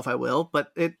 I don't know if I will,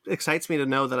 but it excites me to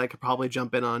know that I could probably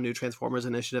jump in on a new Transformers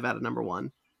initiative at a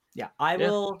 #1. Yeah, I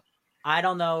will. I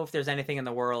don't know if there's anything in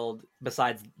the world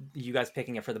besides you guys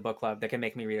picking it for the book club that can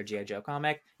make me read a G.I. Joe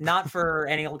comic. Not for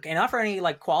any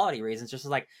like quality reasons. Just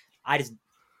like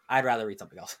I'd rather read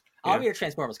something else. I'll read a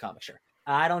Transformers comic, sure.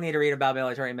 I don't need to read about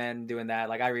military men doing that.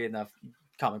 Like I read enough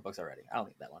comic books already. I don't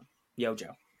need that one. Yo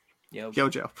Joe.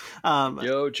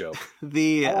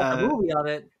 The movie of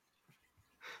it.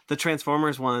 The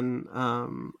Transformers one.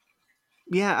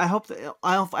 I hope that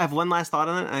I have one last thought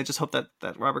on it. And I just hope that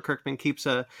Robert Kirkman keeps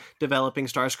developing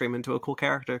Starscream into a cool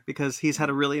character, because he's had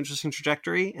a really interesting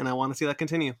trajectory, and I want to see that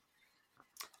continue.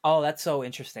 Oh, that's so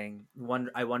interesting.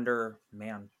 I wonder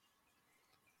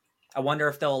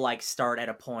if they'll like start at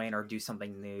a point or do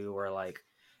something new, or like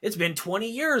it's been 20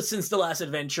 years since the last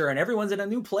adventure and everyone's in a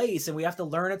new place and we have to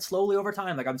learn it slowly over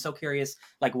time. Like I'm so curious,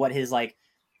 like what his like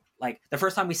the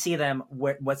first time we see them,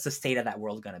 what's the state of that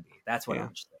world going to be? That's what I'm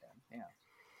interested in. Yeah.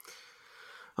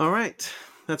 All right.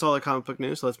 That's all our comic book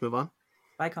news. So let's move on.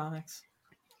 Bye, comics.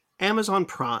 Amazon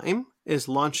Prime is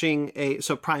launching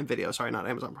Prime Video, sorry, not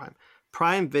Amazon Prime.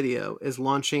 Prime Video is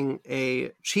launching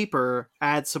a cheaper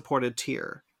ad-supported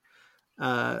tier.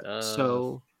 Of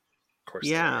course.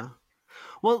 Yeah.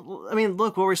 Well, I mean,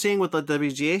 look, what we're seeing with the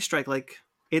WGA strike, like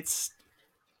it's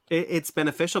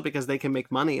beneficial because they can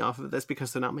make money off of this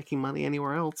because they're not making money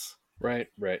anywhere else. Right.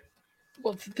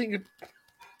 Well,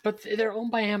 but they're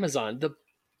owned by Amazon, the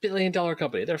billion-dollar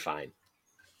company. They're fine.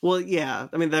 Well, yeah.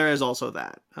 I mean, there is also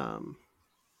that.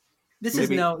 This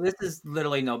is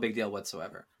literally no big deal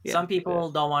whatsoever. Yeah, some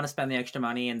people don't want to spend the extra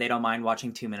money and they don't mind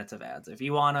watching 2 minutes of ads. If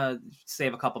you want to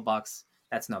save a couple bucks,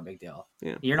 that's no big deal.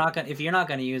 Yeah. If you're not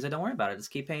gonna use it, don't worry about it.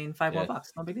 Just keep paying $5 more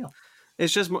bucks. No big deal.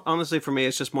 It's just, honestly, for me,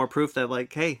 it's just more proof that,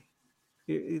 like, hey,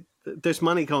 there's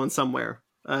money going somewhere.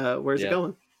 Where's it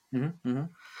going? Mm-hmm,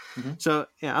 mm-hmm, mm-hmm. So,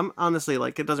 yeah, I'm honestly,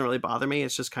 like, it doesn't really bother me.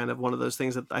 It's just kind of one of those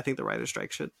things that I think the writer's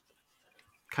strike should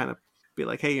kind of be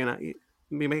like, hey, you're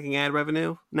making ad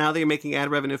revenue. Now that you're making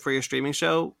ad revenue for your streaming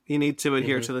show, you need to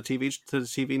adhere to the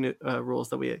TV rules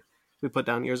that we put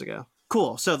down years ago.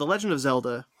 Cool. So, The Legend of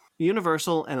Zelda,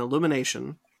 Universal, and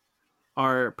Illumination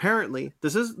are apparently,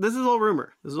 this is all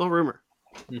rumor. This is all rumor.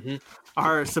 Mm-hmm.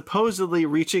 Are supposedly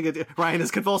reaching Ryan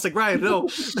is convulsing. Ryan, no.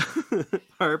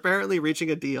 Are apparently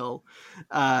reaching a deal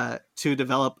to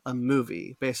develop a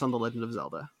movie based on The Legend of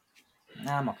Zelda.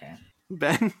 I'm okay.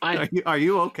 Ben, are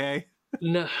you okay?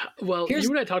 No. Well, you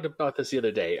and I talked about this the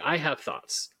other day. I have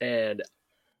thoughts, and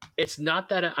it's not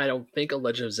that I don't think a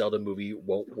Legend of Zelda movie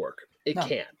won't work. It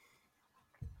can,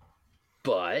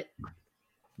 but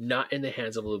not in the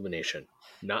hands of Illumination,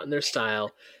 not in their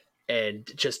style, and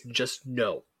just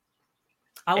no.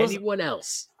 anyone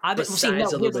else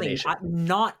besides Illumination.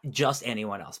 Not just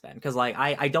anyone else, Ben, because like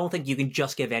I don't think you can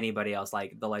just give anybody else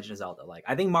like The Legend of Zelda. Like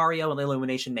I think Mario and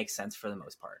Illumination makes sense for the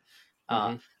most part.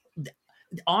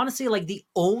 Honestly, like the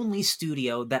only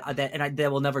studio that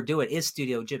will never do it is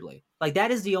Studio Ghibli. Like that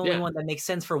is the only one that makes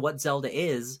sense for what Zelda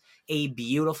is, a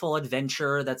beautiful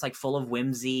adventure that's like full of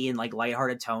whimsy and like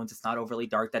lighthearted tones. It's not overly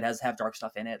dark, that have dark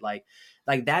stuff in it. Like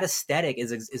that aesthetic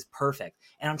is perfect.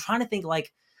 And I'm trying to think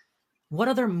like what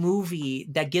other movie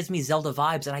that gives me Zelda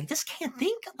vibes, and I just can't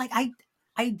think. Like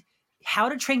I How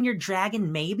to Train Your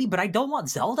Dragon, maybe, but I don't want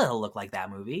Zelda to look like that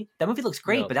movie. That movie looks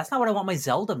great, but that's not what I want my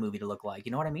Zelda movie to look like.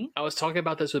 You know what I mean? I was talking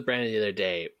about this with Brandon the other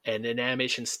day, and an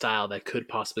animation style that could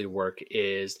possibly work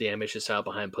is the animation style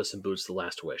behind Puss in Boots: The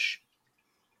Last Wish.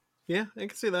 Yeah, I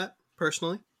can see that,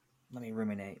 personally. Let me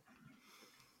ruminate.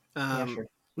 Sure.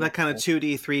 That kind of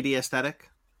 2D, 3D aesthetic.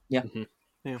 Yeah.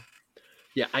 Mm-hmm.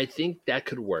 Yeah, I think that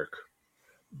could work.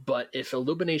 But if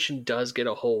Illumination does get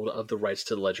a hold of the rights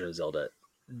to The Legend of Zelda,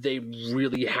 they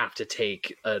really have to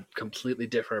take a completely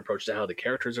different approach to how the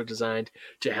characters are designed,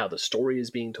 to how the story is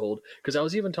being told. Because I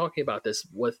was even talking about this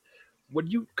with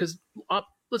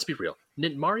let's be real,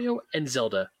 Mario and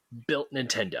Zelda built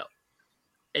Nintendo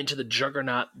into the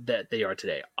juggernaut that they are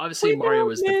today. Obviously, Mario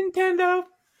is Nintendo.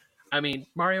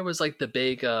 Mario is like the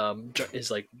big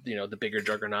is like, the bigger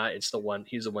juggernaut. It's the one.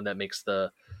 He's the one that makes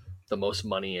the most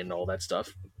money and all that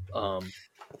stuff.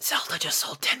 Zelda just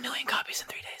sold 10 million copies in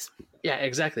 3 days. Yeah,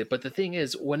 exactly. But the thing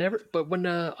is, when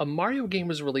a Mario game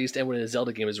was released and when a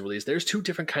Zelda game was released, there's two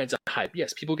different kinds of hype.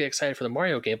 Yes, people get excited for the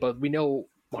Mario game, but we know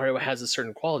Mario has a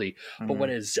certain quality. Mm-hmm. But when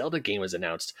a Zelda game was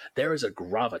announced, there is a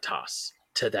gravitas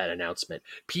to that announcement.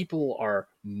 People are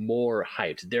more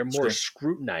hyped. They're more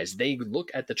scrutinized. They look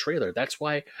at the trailer. That's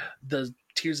why the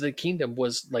Tears of the Kingdom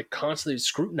was like constantly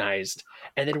scrutinized.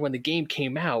 And then when the game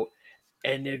came out,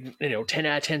 and 10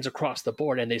 out of 10s across the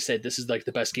board, and they said this is like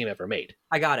the best game ever made.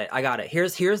 I got it.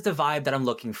 Here's the vibe that I'm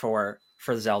looking for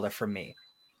Zelda from me.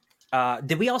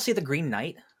 Did we all see The Green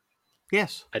Knight?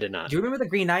 Yes. I did not. Do you remember The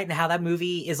Green Knight and how that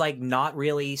movie is like not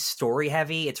really story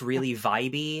heavy? It's really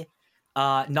vibey.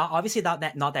 Not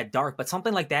that dark, but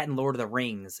something like that in Lord of the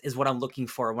Rings is what I'm looking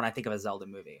for when I think of a Zelda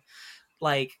movie.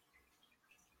 Like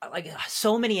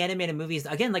so many animated movies,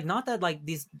 again, like not that like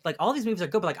these, like all these movies are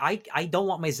good, but like I don't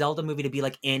want my Zelda movie to be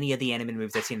like any of the animated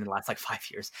movies I've seen in the last like 5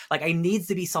 years. Like it needs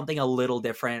to be something a little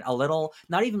different, a little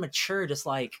not even mature, just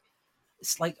like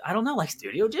it's like I don't know, like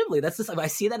Studio Ghibli. That's just, I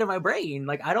see that in my brain.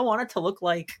 Like I don't want it to look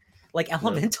like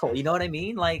Elemental. You know what I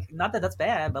mean? Like not that that's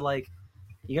bad, but like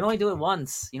you can only do it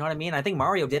once. You know what I mean? I think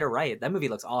Mario did it right. That movie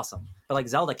looks awesome, but like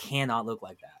Zelda cannot look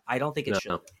like that. I don't think it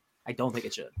should. I don't think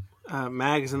it should.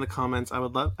 Mag's in the comments. I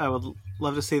would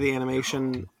love to see the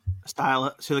animation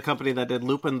style to the company that did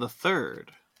Lupin the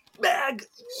Third. Mag,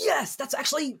 yes, that's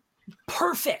actually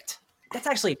perfect.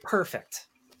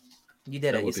 You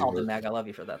did it. You solved it, Mag. I love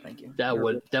you for that. Thank you. That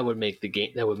would make the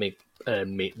game. They would make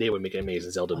an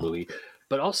amazing Zelda movie.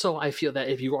 But also, I feel that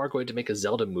if you are going to make a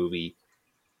Zelda movie,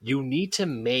 you need to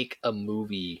make a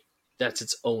movie that's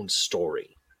its own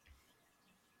story.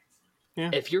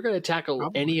 Yeah. If you're going to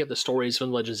tackle any of the stories from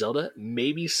The Legend of Zelda,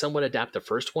 maybe someone adapt the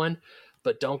first one,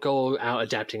 but don't go out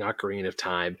adapting Ocarina of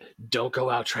Time. Don't go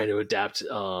out trying to adapt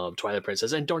Twilight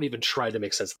Princess, and don't even try to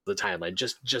make sense of the timeline.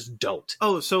 Just don't.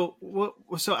 Oh, so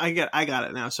I got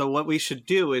it now. So what we should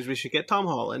do is we should get Tom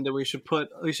Holland, and we should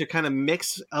kind of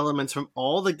mix elements from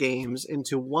all the games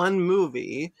into one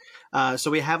movie.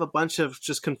 So we have a bunch of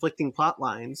just conflicting plot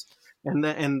lines, and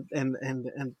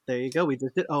there you go. We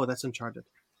just did. Oh, that's Uncharted.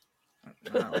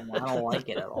 I don't like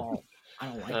it at all. I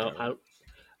don't like it.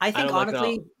 I think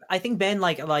honestly, I think Ben,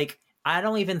 like I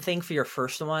don't even think for your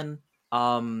first one.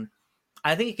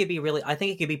 I think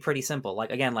it could be pretty simple. Like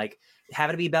again, like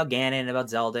have it be about Ganon, about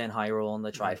Zelda and Hyrule and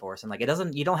the Triforce, and like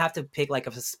you don't have to pick like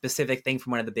a specific thing from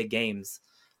one of the big games.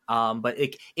 But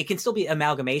it can still be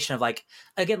amalgamation of like,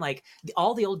 again, like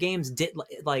all the old games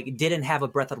didn't have a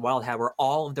Breath of the Wild had where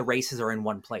all of the races are in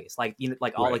one place. Like,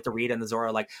 all like the Rita and the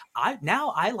Zora, like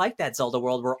I like that Zelda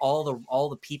world where all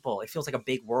the people, it feels like a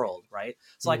big world. Right.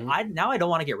 So like, I don't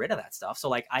want to get rid of that stuff. So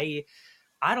like, I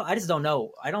just don't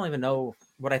know. I don't even know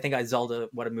what I think Zelda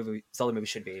movie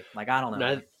should be. Like, I don't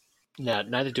know.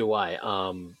 Neither do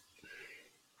I.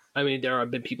 I mean, there have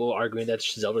been people arguing that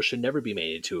Zelda should never be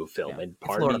made into a film, and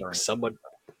part of me, someone,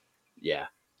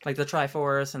 like the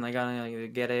Triforce, and they gotta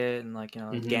get it, and like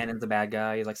Ganon's the bad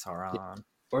guy, he's like Sauron,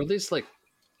 or at least like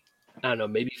I don't know,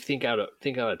 maybe think out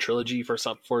a trilogy for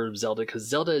Zelda, because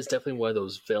Zelda is definitely one of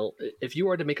those film. If you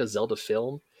are to make a Zelda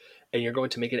film, and you're going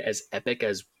to make it as epic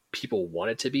as people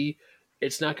want it to be,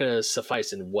 it's not going to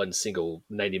suffice in one single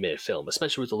 90-minute film,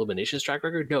 especially with Illumination's track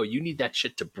record. No, you need that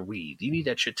shit to breathe. You need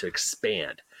that shit to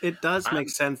expand. It does make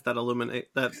sense that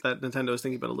that Nintendo is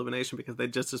thinking about Illumination, because they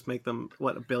just make them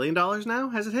what, $1 billion now?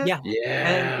 Has it hit? Yeah,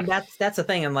 Yeah. and that's the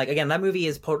thing. And like again, that movie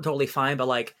is totally fine, but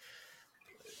like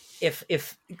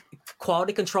if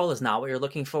quality control is not what you're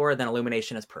looking for, then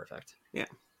Illumination is perfect. Yeah.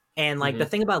 And like the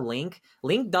thing about Link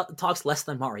talks less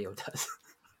than Mario does.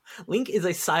 Link is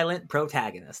a silent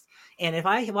protagonist. And if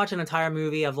I watch an entire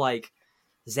movie of like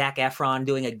Zac Efron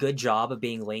doing a good job of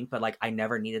being Link, but like I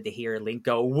never needed to hear Link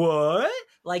go, what?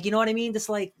 Like, you know what I mean? Just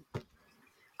like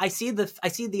I see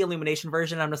the Illumination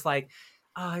version, I'm just like,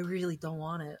 oh, I really don't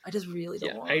want it. I just really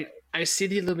don't want it. I see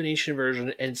the Illumination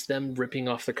version, and it's them ripping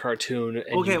off the cartoon,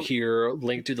 and you hear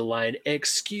Link do the line,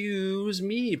 "Excuse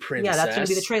me, princess." Yeah, that's gonna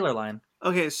be the trailer line.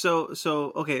 Okay, so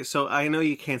I know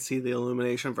you can't see the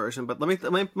Illumination version, but let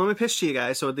me pitch to you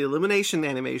guys. So the Illumination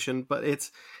animation, but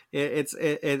it's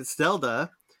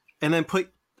Zelda, and then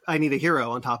put "I Need a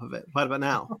Hero" on top of it. What about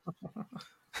now?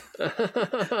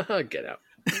 Get out.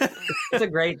 It's a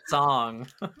great song.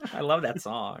 I love that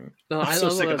song. No, I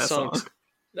love that song.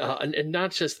 And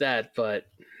not just that, but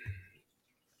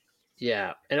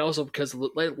yeah, and also because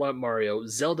like Mario,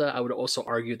 Zelda, I would also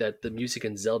argue that the music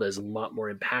in Zelda is a lot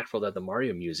more impactful than the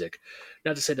Mario music.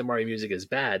 Not to say the Mario music is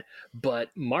bad, but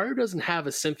Mario doesn't have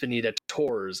a symphony that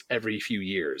tours every few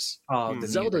years.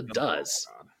 Zelda does.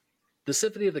 The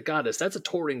Symphony of the Goddess, that's a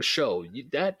touring show.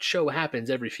 That show happens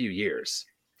every few years.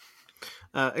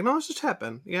 Acknowledge the chat,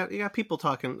 Ben. You got people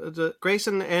talking.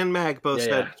 Grayson and Mag both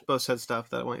said stuff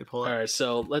that I want you to pull up. All right,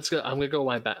 so let's go. I'm gonna go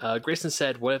wind back. Grayson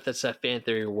said, "What if that's that fan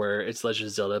theory where it's Legend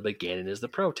of Zelda, but Ganon is the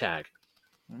pro tag?"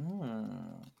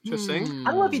 Interesting.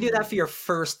 I don't know if you do that for your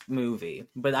first movie,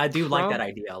 but I do like that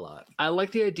idea a lot. I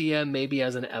like the idea, maybe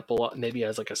as an epilogue, maybe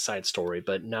as like a side story,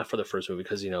 but not for the first movie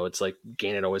because it's like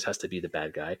Ganon always has to be the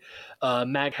bad guy.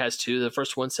 Mag has two. The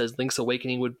first one says Link's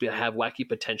Awakening would have wacky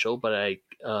potential, but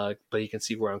you can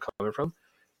see where I'm coming from.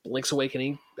 Link's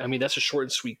Awakening, I mean, that's a short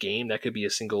and sweet game. That could be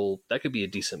a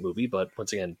decent movie, but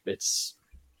once again, I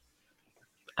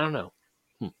don't know.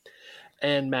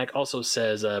 And Mac also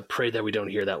says, pray that we don't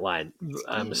hear that line.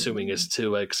 I'm assuming is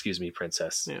to, excuse me,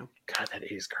 princess. Yeah. God, that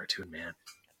 80s cartoon, man.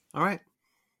 All right.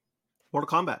 Mortal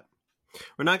Kombat.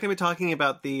 We're not going to be talking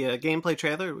about the gameplay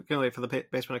trailer. We're going to wait for the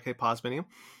Basement Arcade pause menu.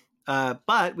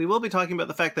 But we will be talking about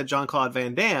the fact that Jean-Claude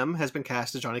Van Damme has been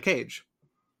cast as Johnny Cage.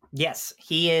 Yes,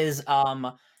 he is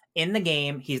in the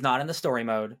game. He's not in the story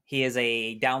mode. He is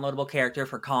a downloadable character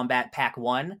for Combat Pack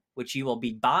 1, which you will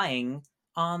be buying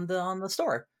on the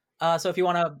store. So if you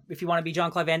want to be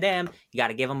Jean-Claude Van Damme, you got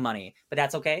to give him money, but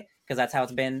that's okay because that's how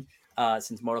it's been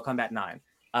since Mortal Kombat 9.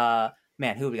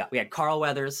 Man, who we got? We had Carl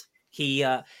Weathers. He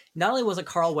not only was it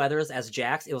Carl Weathers as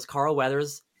Jax, it was Carl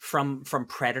Weathers from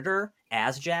Predator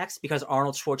as Jax because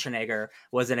Arnold Schwarzenegger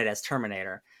was in it as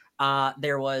Terminator.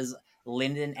 There was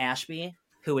Lyndon Ashby,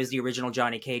 who is the original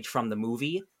Johnny Cage from the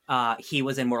movie. He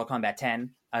was in Mortal Kombat 10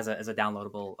 as a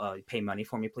downloadable pay money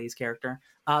for me please character.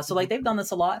 So like they've done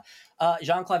this a lot.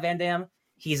 Jean-Claude Van Damme,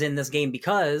 he's in this game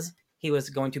because he was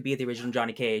going to be the original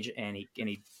Johnny Cage and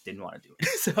he didn't want to do it.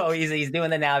 So he's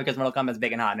doing it now because Mortal Kombat's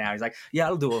big and hot now. He's like, yeah,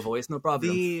 I'll do a voice, no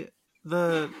problem.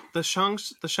 The Shang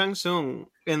Tsung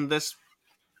in this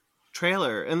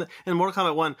trailer in Mortal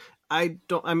Kombat 1,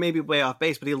 I may be way off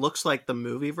base, but he looks like the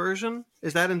movie version.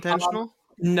 Is that intentional?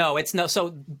 No, it's no.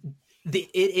 So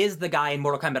it is the guy in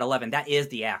Mortal Kombat 11. That is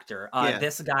the actor.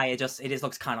 This guy, it just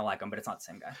looks kind of like him, but it's not the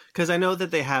same guy. Because I know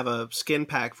that they have a skin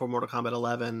pack for Mortal Kombat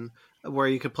 11 where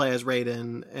you could play as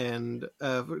Raiden and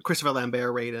Christopher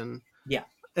Lambert Raiden. Yeah,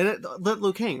 and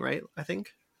Liu Kang, right? I think.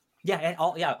 Yeah, and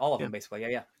all of them basically.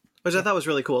 Yeah. Which I thought was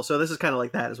really cool. So this is kind of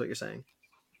like that, is what you're saying.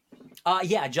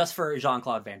 Yeah, just for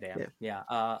Jean-Claude Van Damme.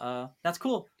 Yeah. That's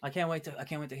cool. I can't wait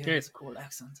to hear his cool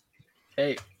accent.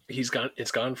 Hey, it's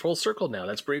gone full circle now.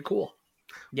 That's pretty cool.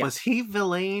 Yeah. Was he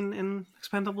Villain in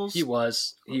Expendables? He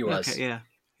was. Okay, yeah.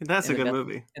 That's a good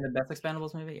movie. In the best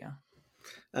Expendables movie,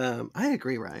 yeah. I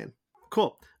agree, Ryan.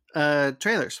 Cool.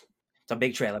 Trailers. It's a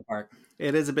big trailer park.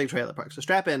 It is a big trailer park. So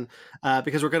strap in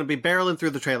because we're going to be barreling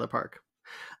through the trailer park.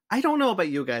 I don't know about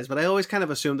you guys, but I always kind of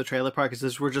assume the trailer park is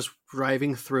this we're just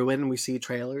driving through it and we see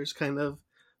trailers, kind of.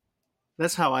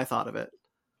 That's how I thought of it.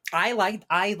 I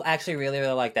actually really,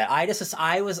 really like that. I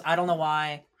don't know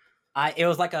why. It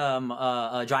was like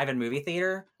a drive-in movie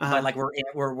theater, but like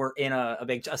we're in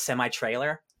a semi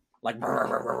trailer, like and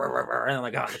I'm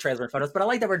like, oh, the trailers are photos. But I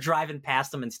like that we're driving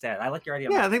past them instead. I like your idea.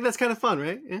 Yeah, I think that's kind of fun,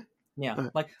 right? Yeah.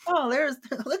 Like, oh,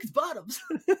 look, it's Bottoms.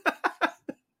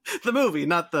 The movie,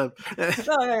 not the.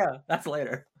 Oh yeah, that's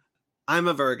later. I'm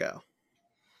a Virgo.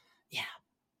 Yeah.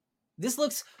 this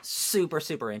looks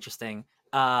super interesting.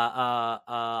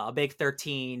 A big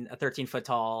 13-foot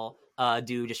tall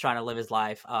dude just trying to live his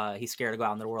life. He's scared to go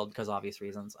out in the world because of obvious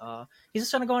reasons. He's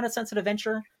just trying to go on a sense of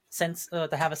adventure, to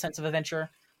have a sense of adventure.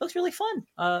 Looks really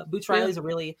fun. Boots Riley's a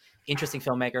really interesting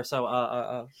filmmaker, so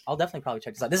I'll definitely probably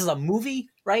check this out. This is a movie,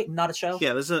 right? Not a show.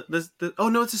 Yeah, oh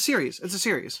no, it's a series. It's a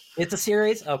series. It's a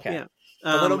series. Okay, yeah.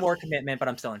 A little more commitment, but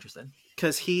I'm still interested.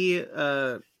 Because he's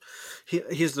the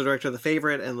director of The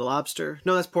Favorite and The Lobster.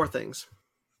 No, that's Poor Things.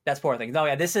 That's Poor Things. No,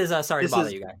 yeah, this is Sorry to Bother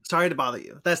You guys. Sorry to Bother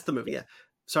You. That's the movie. Yeah,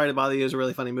 Sorry to Bother You is a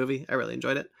really funny movie. I really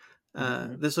enjoyed it.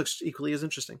 This looks equally as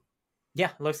interesting.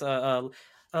 Yeah, it looks.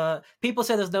 People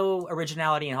say there's no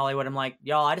originality in Hollywood. I'm like,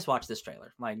 y'all, I just watched this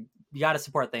trailer. Like, you got to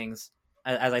support things.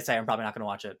 As I say, I'm probably not going to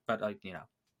watch it, but you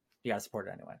got to support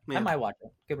it anyway. Yeah. I might watch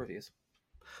it. Good reviews.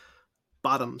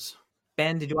 Bottoms.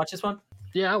 Ben, did you watch this one?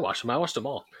 Yeah, I watched them. I watched them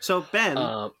all. So Ben,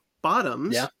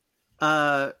 Bottoms.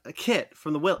 Yeah. Kit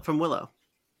from Willow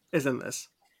is in this.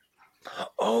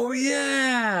 Oh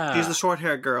yeah. She's the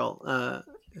short-haired girl.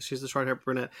 She's the short-haired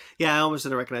brunette. Yeah, I almost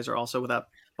didn't recognize her also without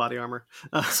body armor.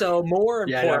 So more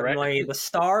importantly, the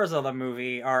stars of the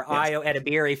movie are Ayo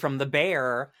Edebiri from The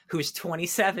Bear, who's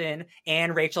 27,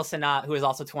 and Rachel Sennott, who is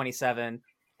also 27,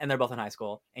 and they're both in high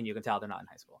school, and you can tell they're not in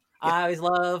high school. Yeah. I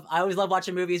always love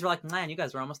watching movies. We're like, man, you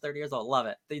guys are almost 30 years old. Love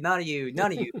it. None of you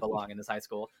belong in this high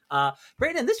school.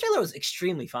 Brandon, this trailer was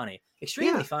extremely funny.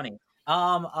 Extremely funny.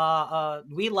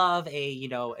 We love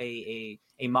a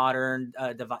modern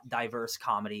diverse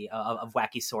comedy of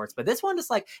wacky sorts, but this one just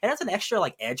like it has an extra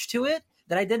like edge to it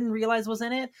that I didn't realize was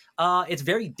in it. It's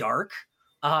very dark,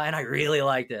 and I really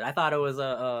liked it. I thought it was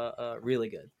really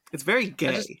good. It's very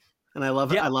gay, and I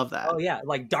love it. I love that. Oh yeah,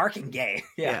 like dark and gay.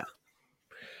 Yeah,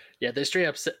 they straight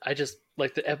up. I just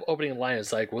like the opening line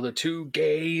is like, "Will the two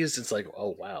gays?" It's like,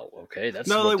 "Oh wow, okay, that's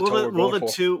no." Like, will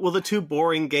the two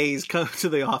boring gays come to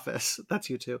the office? That's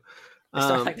you two. They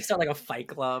start like a fight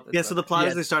club. Yeah, so the plot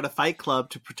is they start a fight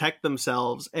club to protect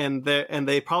themselves, and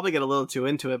they probably get a little too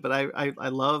into it. But I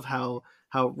love how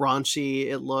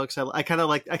raunchy it looks. I kind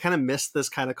of miss this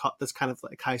kind of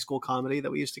like high school comedy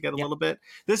that we used to get a little bit.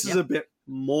 This is a bit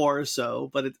more so,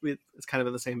 but it's kind of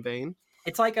in the same vein.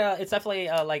 It's like it's definitely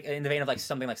like in the vein of like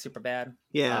something like Superbad.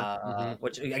 Yeah.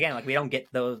 Which again, like we don't get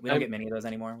those. We don't get many of those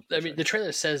anymore. I mean, the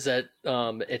trailer says that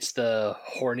it's the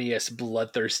horniest,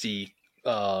 bloodthirsty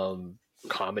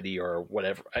comedy or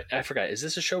whatever. I forgot. Is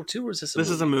this a show too, or is this?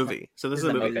 This is a movie. So this is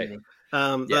a movie. Okay.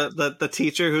 The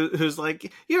teacher who's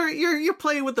like, you're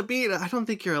playing with the beat. I don't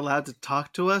think you're allowed to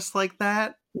talk to us like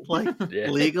that, like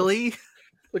legally.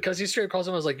 Because he straight calls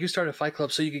him, I was like, you started a fight club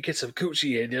so you could get some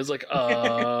coochie. And he was like,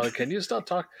 can you stop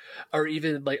talking? Or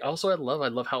even like, also I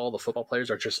love how all the football players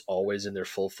are just always in their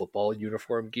full football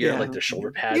uniform gear, like their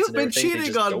shoulder pads. You've been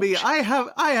cheating on me. I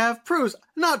have proofs.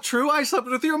 Not true. I slept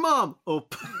with your mom. Oh,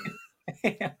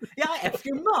 yeah, I F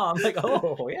your mom. Like,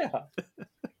 oh yeah.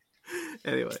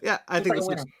 Anyway, yeah, I think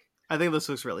this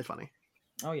looks really funny.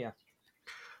 Oh yeah.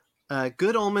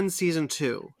 Good Omens season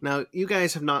 2. Now, you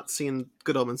guys have not seen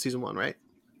Good Omens season 1, right?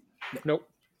 Nope.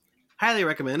 Highly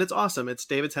recommend. It's awesome. It's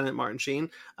David Tennant, Martin Sheen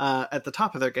at the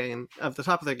top of their game.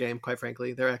 Quite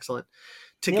frankly, they're excellent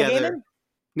together.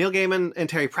 Neil Gaiman and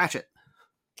Terry Pratchett.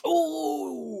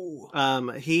 Oh.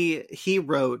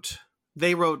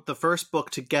 They wrote the first book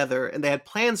together, and they had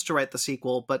plans to write the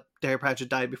sequel, but Terry Pratchett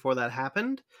died before that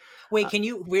happened. Wait, can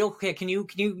you real quick? Can you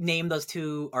name those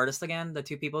two artists again? The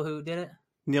two people who did it?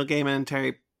 Neil Gaiman and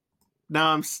Terry.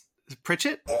 No,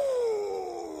 Pratchett.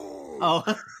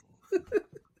 Oh.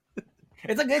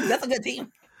 That's a good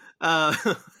team. I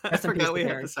forgot we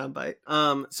had the soundbite.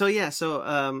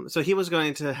 So he was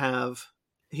going to have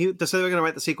they were going to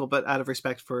write the sequel, but out of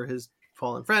respect for his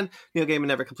fallen friend, Neil Gaiman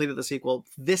never completed the sequel.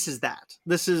 This is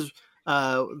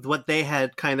what they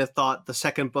had kind of thought the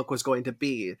second book was going to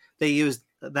be. They used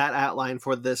that outline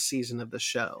for this season of the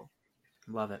show.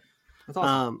 Love it. That's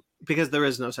awesome. Because there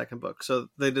is no second book, so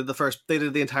they did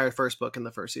the entire first book in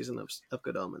the first season of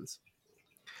Good Omens.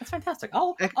 That's fantastic.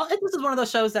 This is one of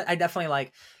those shows that I definitely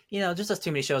like. Just there's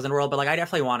too many shows in the world, but like I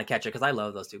definitely want to catch it because I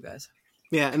love those two guys.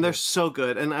 Yeah, and they're so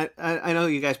good. And I know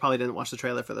you guys probably didn't watch the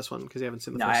trailer for this one because you haven't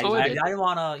seen the first one. I didn't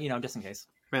want to, just in case.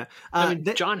 Yeah,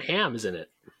 John Hamm is in it.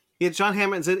 Yeah, John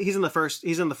Hamm is he's in the first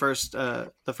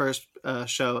show, the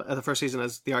first season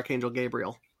as the Archangel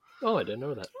Gabriel. Oh, I didn't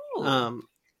know that.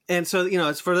 And so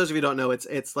it's for those of you who don't know,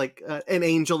 it's like an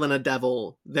angel and a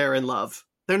devil. They're in love.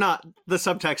 They're not the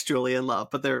subtextually in love,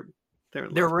 but they're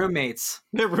roommates.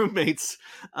 They're roommates.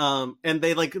 And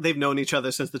they've known each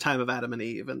other since the time of Adam and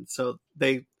Eve, and so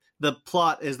they the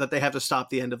plot is that they have to stop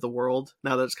the end of the world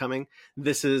now that it's coming.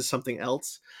 This is something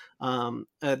else.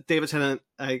 David Tennant,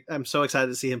 I'm so excited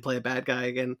to see him play a bad guy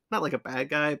again. Not like a bad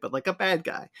guy, but like a bad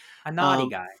guy. A naughty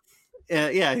guy.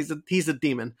 Yeah, he's a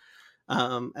demon.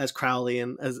 As Crowley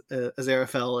and as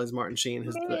Aziraphale as Martin Sheen,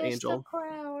 the angel.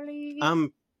 Crowley.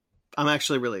 I'm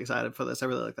actually really excited for this. I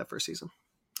really like that first season.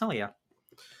 Oh yeah.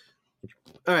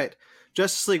 All right,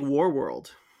 Justice League War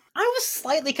World. I was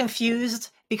slightly confused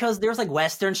because there's like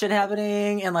Western shit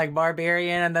happening and like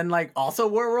Barbarian, and then like also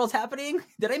War World's happening.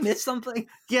 Did I miss something?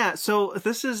 Yeah, so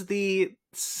this is the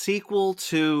sequel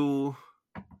to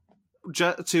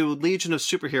Legion of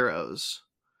Superheroes.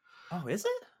 Oh, is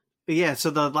it? Yeah, so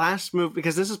the last move,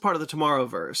 because this is part of the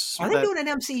Tomorrowverse. Are they doing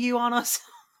an MCU on us?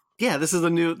 Yeah, this is a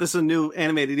new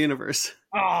animated universe.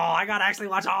 Oh, I gotta actually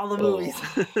watch all the movies.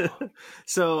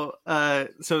 So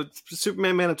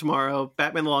Superman, Man of Tomorrow,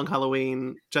 Batman: The Long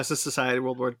Halloween, Justice Society,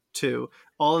 World War II,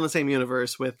 all in the same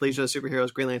universe with Legion of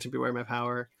Superheroes, Green Lantern, Beware My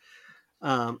Power,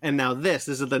 and now this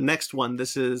is the next one.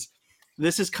 This is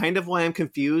kind of why I'm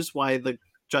confused why the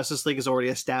Justice League is already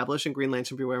established in Green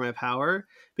Lantern, Beware My Power,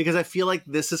 because I feel like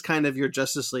this is kind of your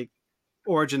Justice League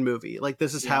origin movie. Like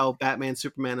this is how Batman,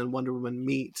 Superman, and Wonder Woman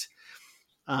meet.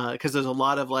 Because there's a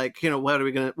lot of like, what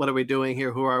are we doing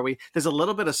here? Who are we? There's a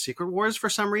little bit of Secret Wars for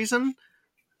some reason.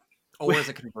 Or is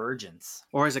it Convergence?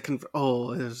 Or is it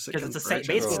because it's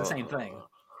basically the same thing.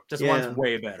 Just one's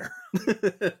way better.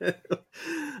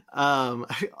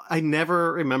 I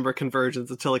never remember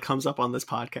Convergence until it comes up on this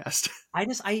podcast.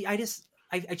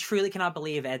 I truly cannot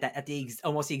believe at the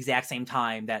almost the exact same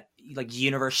time that like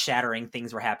universe shattering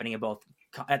things were happening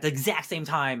at the exact same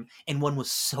time, and one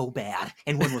was so bad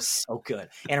and one was so good,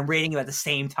 and I'm reading them at the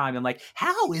same time. I'm like,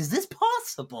 how is this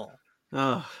possible?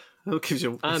 Oh, it gives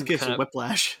you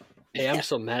whiplash. Hey, I'm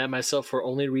so mad at myself for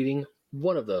only reading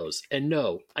one of those, and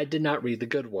no, I did not read the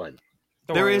good one.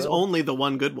 There is only the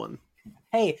one good one.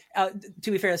 Hey,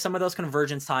 to be fair, some of those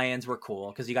Convergence tie-ins were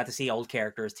cool because you got to see old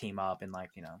characters team up and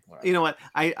like, whatever. You know what?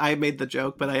 I made the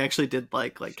joke, but I actually did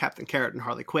like Captain Carrot and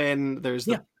Harley Quinn. There's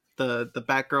the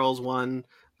Batgirls one.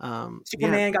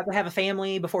 Superman got to have a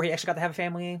family before he actually got to have a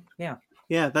family.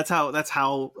 Yeah, that's how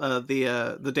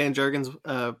the Dan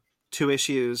Jurgens 2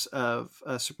 issues of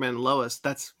Superman and Lois.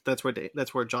 That's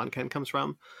where John Kent comes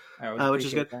from, which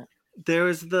is good. That. There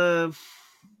was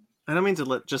I don't mean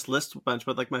to just list a bunch,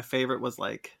 but like my favorite was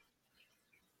like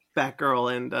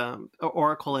Batgirl and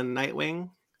Oracle and Nightwing.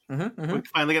 Mm-hmm. We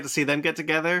finally got to see them get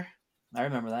together. I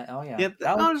remember that. Oh yeah.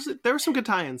 There were some good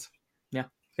tie-ins. Yeah.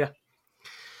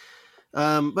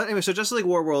 But anyway, so Justice League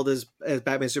War World is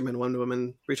Batman, Superman, Wonder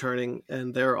Woman returning,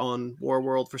 and they're on War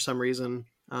World for some reason.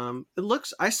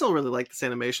 I still really like this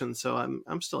animation, so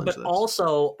I'm still into this. But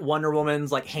also, Wonder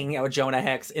Woman's like hanging out with Jonah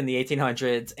Hex in the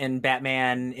 1800s, and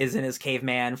Batman is in his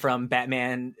caveman from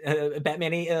Batman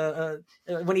when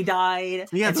he died.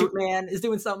 Yeah, and Superman is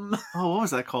doing something. Oh, what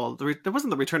was that called? It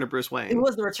wasn't the Return of Bruce Wayne. It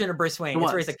was the Return of Bruce Wayne. It's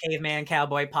where he's a caveman,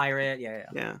 cowboy, pirate.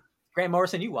 Yeah. Grant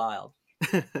Morrison, you wild.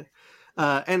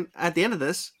 And at the end of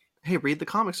this, hey, read the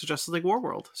comics of Justice League War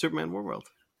World, Superman War World.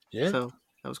 Yeah. So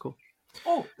that was cool.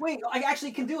 Oh, wait, I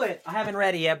actually can do it. I haven't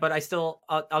read it yet, but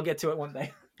I'll get to it one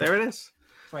day. There it is.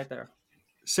 It's right there.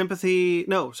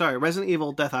 Resident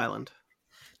Evil Death Island.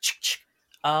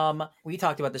 We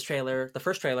talked about the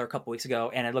first trailer a couple weeks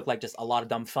ago, and it looked like just a lot of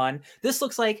dumb fun. This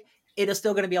looks like it is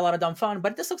still going to be a lot of dumb fun,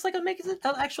 but this looks like it makes it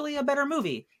actually a better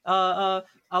movie. I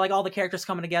like all the characters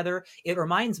coming together. It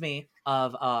reminds me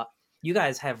of you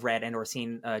guys have read and or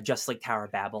seen Justice League Tower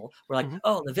of Babel, where like,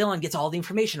 oh, the villain gets all the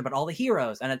information about all the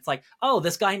heroes. And it's like, oh,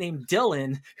 this guy named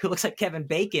Dylan, who looks like Kevin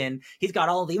Bacon, he's got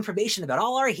all the information about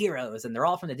all our heroes, and they're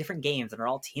all from the different games, and they're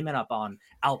all teaming up on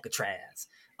Alcatraz.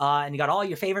 And you got all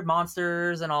your favorite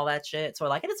monsters and all that shit. So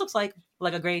like, it just looks like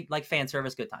a great like fan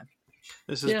service good time.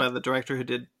 This is by the director who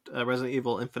did Resident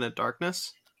Evil Infinite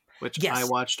Darkness, which I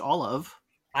watched all of.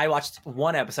 I watched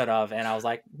one episode of, and I was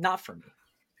like, not for me.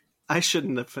 I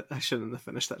shouldn't have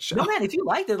finished that show. No, man, if you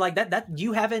liked it like that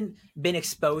you haven't been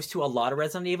exposed to a lot of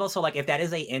Resident Evil, so like if that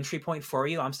is a entry point for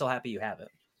you, I'm still happy you have it.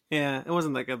 Yeah, it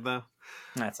wasn't that good though.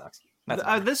 That sucks.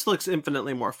 This looks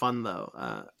infinitely more fun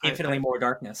though. Infinitely more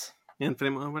darkness.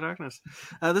 Infinitely more darkness.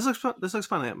 This looks fun. This looks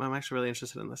fun. I'm actually really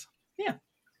interested in this. Yeah.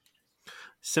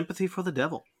 Sympathy for the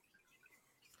Devil.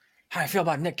 How do you feel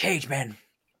about Nick Cage, man?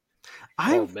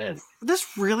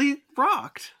 This really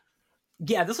rocked.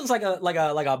 Yeah, this looks like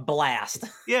a blast.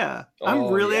 Yeah,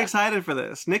 I'm really excited for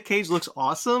this. Nick Cage looks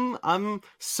awesome. I'm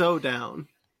so down.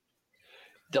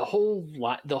 The whole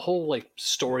like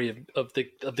story of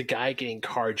the guy getting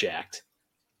carjacked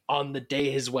on the day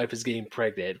his wife is getting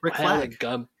pregnant. Rick Flag.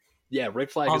 Yeah,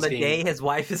 Rick Flag on is the getting, day his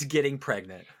wife is getting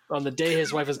pregnant. on the day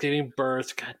his wife is giving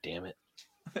birth. God damn it!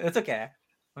 It's okay.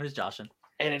 I'm just joshing.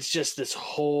 And it's just this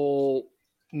whole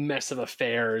mess of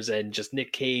affairs, and just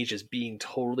Nick Cage is being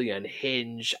totally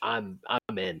unhinged. I'm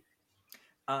in.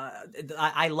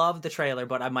 I love the trailer,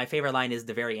 but my favorite line is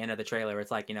the very end of the trailer.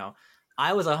 It's like,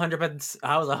 I was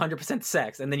 100%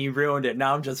 sex, and then you ruined it.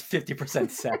 Now I'm just 50%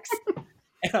 sex,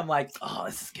 and I'm like, oh,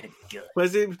 this is gonna be good.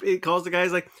 Was he calls the guy,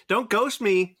 he's like, don't ghost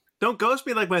me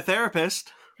like my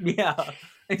therapist. Yeah,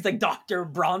 it's like Dr.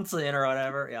 Bronson or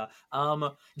whatever. Yeah.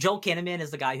 Joel Kinnaman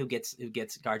is the guy who gets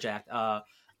carjacked.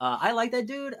 I like that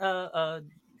dude.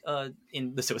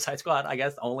 In the Suicide Squad, I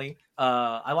guess only.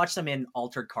 I watched him in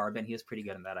Altered Carbon. He was pretty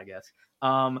good in that, I guess.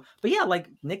 But yeah, like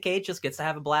Nick Cage just gets to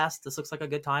have a blast. This looks like a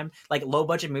good time. Like low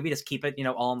budget movie, just keep it,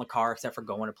 all in the car except for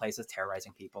going to places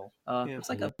terrorizing people. It's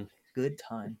like a good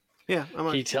time. Yeah,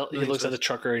 He looks at the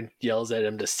trucker and yells at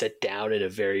him to sit down in a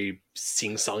very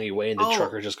sing-songy way, and the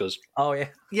trucker just goes, "Oh yeah,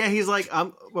 yeah." He's like,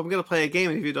 "I'm gonna play a game,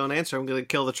 and if you don't answer, I'm gonna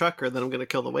kill the trucker, then I'm gonna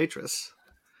kill the waitress."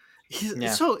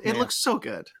 It looks so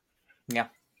good. Yeah,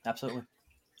 absolutely.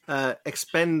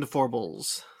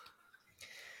 Expendables.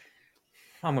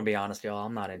 I'm gonna be honest, y'all.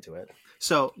 I'm not into it.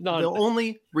 So the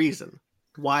only reason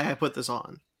why I put this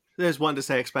on, there's one to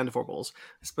say Expendables,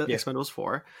 Expendables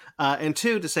 4, and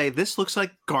two to say this looks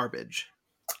like garbage.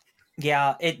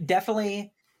 Yeah, it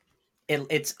definitely.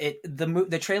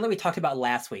 The trailer we talked about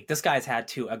last week. This guy's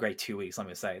had a great 2 weeks. Let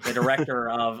me say, the director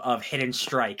of Hidden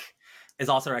Strike is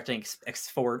also directing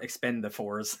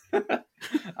Expendables.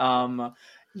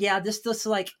 Yeah, this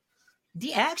like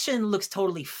the action looks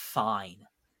totally fine.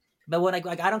 But when I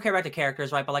don't care about the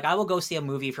characters, right? But like I will go see a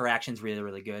movie if your action's really,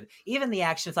 really good. Even the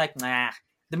action's like, nah.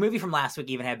 The movie from last week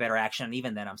even had better action, and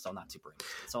even then I'm still not super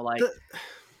interested. So like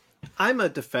I'm a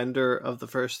defender of the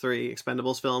first three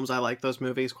Expendables films. I like those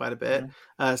movies quite a bit.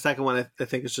 Mm-hmm. Second one I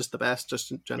think is just the best,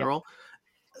 just in general.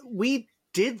 Yeah. We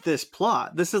did this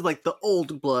plot. This is like the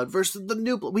old blood versus the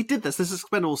new blood. We did this. This is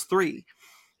Expendables 3.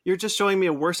 You're just showing me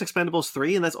a worse Expendables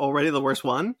 3, and that's already the worst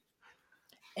one?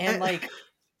 And like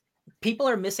people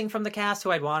are missing from the cast who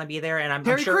I'd want to be there, and I'm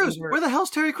Terry sure Crews. Where the hell's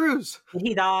Terry Crews? Did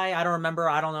he die? I don't remember.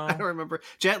 I don't know. I don't remember.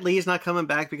 Jet Li's not coming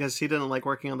back because he didn't like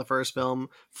working on the first film.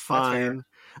 Fine.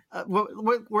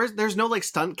 There's no like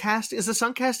stunt cast. Is the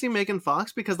stunt casting Megan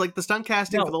Fox? Because like the stunt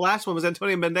casting for the last one was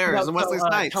Antonio Banderas and Wesley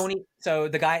Snipes. So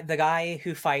the guy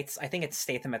who fights, I think it's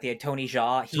Statham at the end, Tony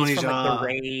Jaa. He's from like The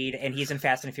Raid, and he's in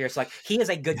Fast and Furious. Like he is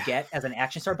a good get as an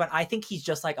action star, but I think he's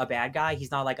just like a bad guy. He's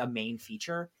not like a main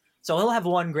feature. So he'll have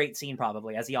one great scene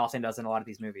probably, as he often does in a lot of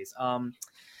these movies.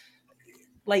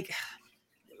 Like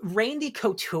Randy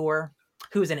Couture,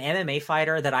 who's an MMA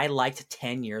fighter that I liked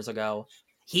 10 years ago.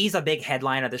 He's a big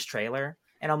headline of this trailer.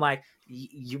 And I'm like,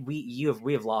 we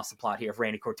have lost the plot here if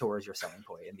Randy Couture is your selling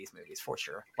point in these movies, for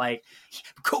sure. Like,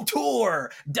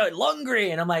 Couture,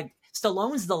 Lundgren. And I'm like,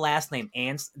 Stallone's the last name.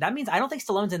 And that means I don't think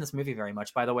Stallone's in this movie very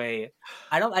much, by the way.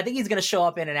 I think he's going to show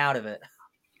up in and out of it.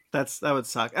 That would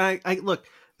suck. I look,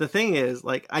 the thing is,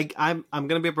 like, I'm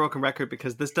gonna be a broken record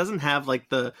because this doesn't have like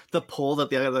the pull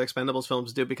that the other Expendables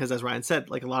films do, because as Ryan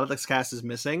said, like a lot of this cast is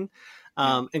missing.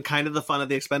 And kind of the fun of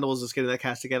the Expendables is getting that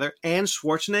cast together. And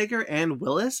Schwarzenegger and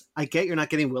Willis. I get you're not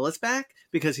getting Willis back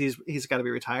because he's got to be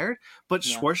retired. But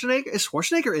is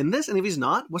Schwarzenegger in this? And if he's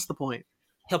not, what's the point?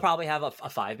 He'll probably have a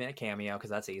 5-minute cameo because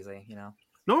that's easy,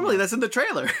 Normally that's in the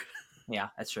trailer. Yeah,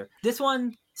 that's true. This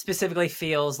one specifically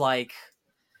feels like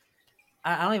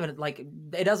I don't even like.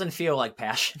 It doesn't feel like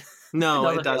passion. No,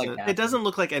 it doesn't. It doesn't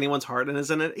look like anyone's heart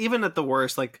is in it. Even at the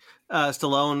worst, like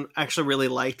Stallone actually really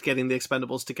liked getting the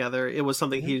Expendables together. It was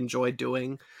something he enjoyed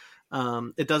doing.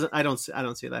 It doesn't. I don't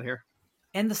see that here.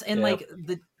 And like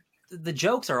the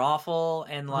jokes are awful,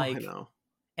 and like I know.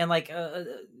 And like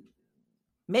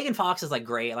Megan Fox is like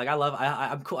great. Like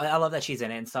I'm cool. I love that she's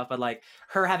in it and stuff. But like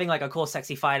her having like a cool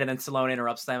sexy fight and then Stallone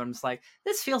interrupts them. I'm just like,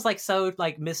 this feels like so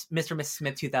like Mr. and Mrs.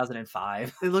 Smith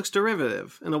 2005. It looks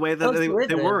derivative in a way that they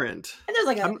weren't. And there's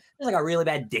like a really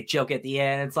bad dick joke at the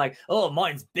end. It's like, oh,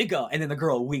 mine's bigger, and then the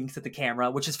girl winks at the camera,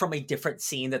 which is from a different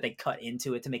scene that they cut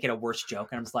into it to make it a worse joke.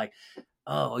 And I'm just like,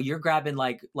 oh, you're grabbing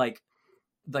like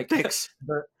dicks.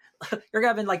 You're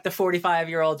grabbing like the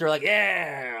 45-year-olds who are like,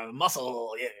 yeah,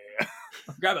 muscle, yeah.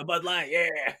 Grab a Bud Light,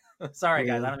 yeah. Sorry,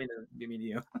 guys, I don't mean to be mean to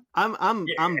you. I'm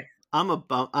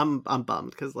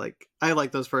bummed because like I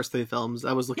like those first three films.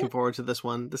 I was looking forward to this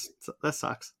one. That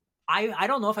sucks. I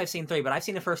don't know if I've seen 3, but I've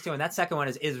seen the first 2, and that second one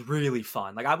is really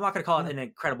fun. Like I'm not gonna call it an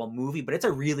incredible movie, but it's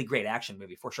a really great action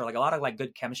movie for sure. Like a lot of like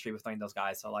good chemistry between those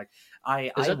guys. So like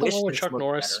is that the one with Chuck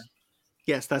Norris?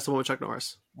 Yes, that's the one with Chuck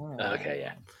Norris. Okay,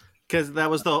 yeah. because that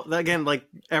was again, like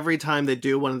every time they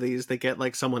do one of these, they get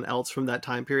like someone else from that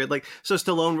time period. Like, so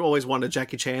Stallone always wanted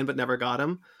Jackie Chan, but never got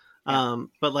him. Yeah.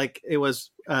 But like it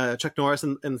was Chuck Norris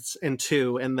in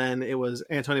 2, and then it was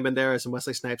Antonio Banderas and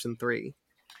Wesley Snipes in 3.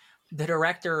 The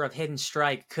director of Hidden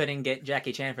Strike couldn't get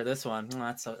Jackie Chan for this one.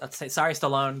 That's sorry,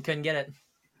 Stallone, couldn't get it.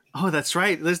 Oh, that's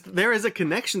right. There is a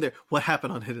connection there. What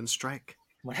happened on Hidden Strike?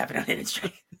 What happened on Hidden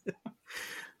Strike?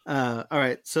 All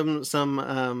right, some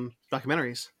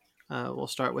documentaries. We'll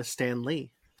start with Stan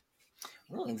Lee.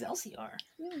 Oh, Excelsior.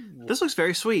 This looks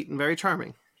very sweet and very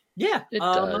charming. Yeah, It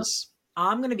does.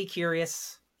 I'm gonna be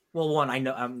curious. Well, one, I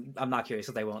know I'm not curious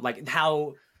because they won't like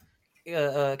how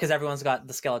because everyone's got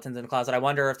the skeletons in the closet. I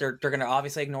wonder if they're gonna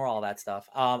obviously ignore all that stuff.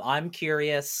 I'm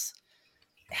curious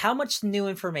how much new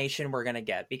information we're gonna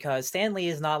get because Stan Lee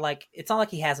is not like it's not like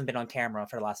he hasn't been on camera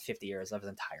for the last 50 years of his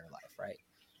entire life, right?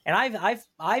 And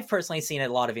I've personally seen a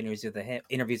lot of interviews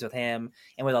with him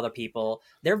and with other people.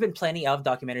 There have been plenty of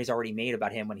documentaries already made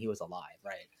about him when he was alive,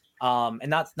 right? And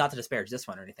not to disparage this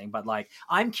one or anything, but like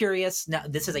I'm curious. Now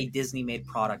this is a Disney made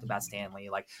product about Stan Lee.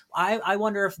 Like I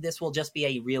wonder if this will just be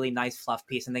a really nice fluff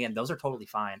piece, and again, those are totally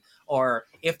fine. Or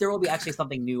if there will be actually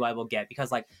something new I will get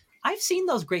because like I've seen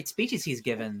those great speeches he's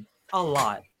given a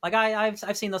lot. Like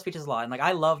I've seen those speeches a lot, and like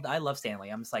I love Stan Lee.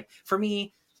 I'm just like for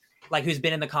me. Like who's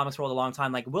been in the comics world a long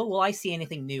time, like will I see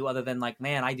anything new other than like,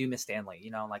 man, I do miss Stan Lee, you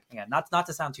know, like again, not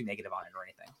to sound too negative on it or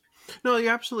anything. No,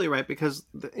 you're absolutely right because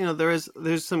you know there's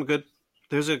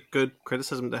a good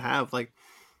criticism to have. Like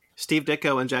Steve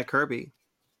Ditko and Jack Kirby,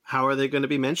 how are they going to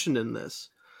be mentioned in this?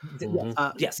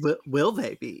 Yes. Will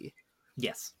they be?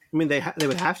 Yes. I mean, they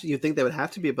would have to. You think they would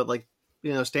have to be, but like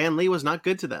you know, Stan Lee was not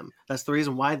good to them. That's the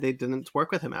reason why they didn't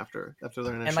work with him after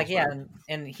their initial. And like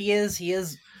and he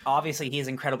is obviously he is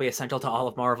incredibly essential to all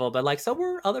of Marvel, but like so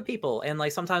were other people, and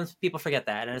like sometimes people forget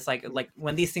that, and it's like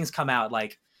when these things come out,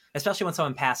 like especially when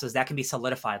someone passes, that can be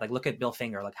solidified. Like look at Bill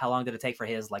Finger, like how long did it take for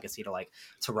his legacy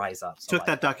to rise up? So, Took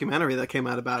that documentary that came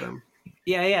out about him.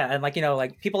 Yeah, and like you know,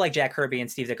 like people like Jack Kirby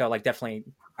and Steve Ditko, like definitely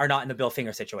are not in the Bill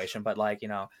Finger situation, but like you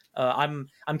know, I'm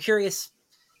curious.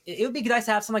 It would be nice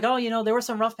to have some like, oh, you know, there were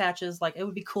some rough patches. Like it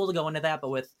would be cool to go into that, but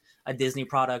with a Disney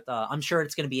product, I'm sure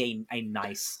it's going to be a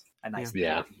nice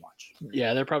yeah. to watch.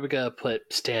 Yeah, they're probably gonna put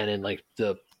Stan in like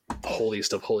the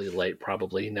holiest of holy light,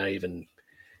 probably not even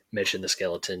mention the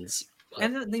skeletons.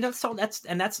 And you know, so that's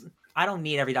I don't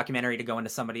need every documentary to go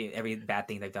into every bad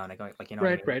thing they've done. I go like you know,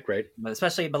 right.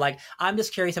 But like I'm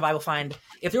just curious if I will find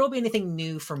if there will be anything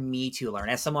new for me to learn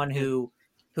as someone who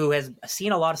has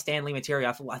seen a lot of Stan Lee material.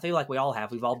 I feel like we all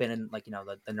have. We've all been in like you know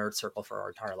the nerd circle for our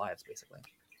entire lives, basically.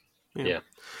 Yeah.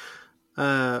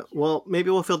 Well, maybe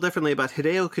we'll feel differently about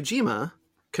Hideo Kojima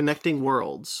connecting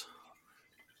worlds.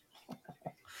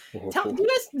 Do you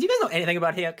guys know anything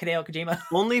about Hideo Kojima?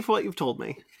 Only for what you've told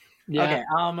me. Yeah.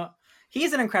 Okay.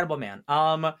 He's an incredible man.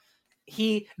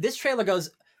 This trailer goes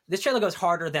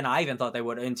harder than I even thought they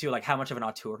would into like how much of an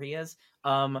auteur he is.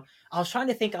 I was trying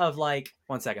to think of like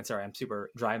 1 second. Sorry, I'm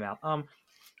super dry mouth.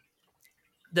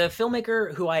 The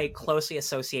filmmaker who I closely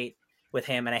associate with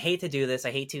him, and I hate to do this.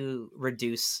 I hate to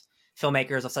reduce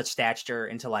filmmakers of such stature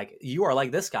into like you are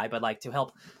like this guy, but like to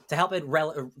help it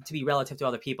to be relative to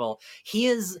other people. He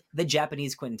is the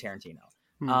Japanese Quentin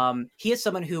Tarantino. He is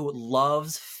someone who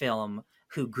loves film,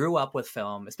 who grew up with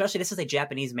film, especially this is a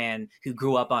Japanese man who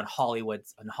grew up on Hollywood,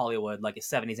 like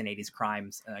 70s and 80s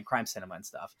crime cinema and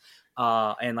stuff,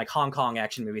 and like Hong Kong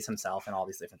action movies himself and all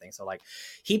these different things. So like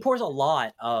he pours a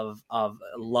lot of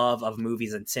love of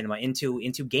movies and cinema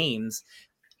into games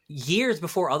years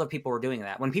before other people were doing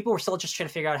that. When people were still just trying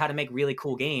to figure out how to make really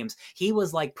cool games, he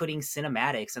was like putting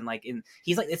cinematics and like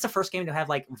he's like it's the first game to have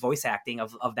like voice acting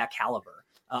of that caliber.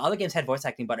 Other games had voice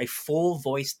acting, but a full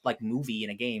voiced like movie in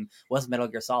a game was Metal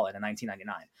Gear Solid in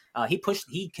 1999.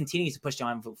 He continues to push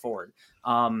John forward.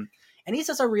 And he's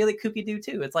just a really kooky dude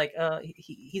too. It's like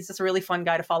he's just a really fun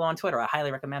guy to follow on Twitter. I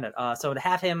highly recommend it. So to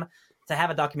have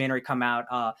a documentary come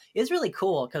out is really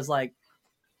cool because like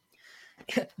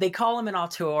they call him an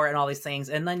auteur and all these things,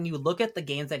 and then you look at the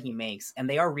games that he makes, and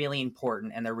they are really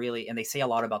important, and they say a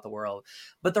lot about the world,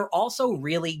 but they're also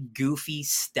really goofy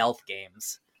stealth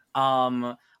games.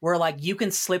 Where like you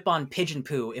can slip on pigeon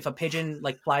poo. If a pigeon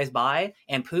like flies by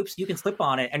and poops, you can slip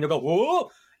on it and you'll go, whoa!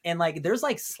 And like there's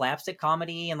like slapstick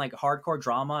comedy and like hardcore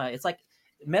drama. It's like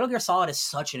Metal Gear Solid is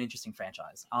such an interesting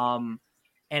franchise. And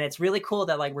it's really cool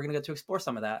that like we're gonna get to explore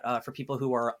some of that for people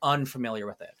who are unfamiliar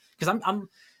with it. Because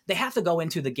they have to go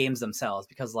into the games themselves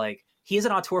because like he is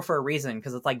an auteur for a reason.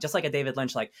 Because it's like just like a David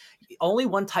Lynch, like only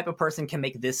one type of person can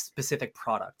make this specific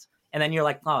product. And then you're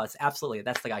like, oh, it's absolutely,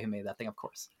 that's the guy who made that thing, of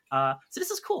course. So this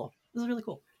is cool. This is really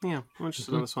cool. Yeah, I'm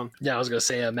interested in this one. Yeah, I was gonna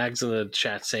say Mag's in the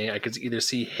chat saying I could either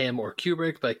see him or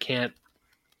Kubrick, but can't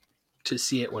to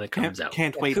see it when it comes out.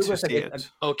 Can't wait to see it.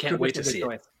 Can't wait to see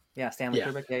it. Yeah, Stanley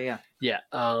Kubrick. Yeah.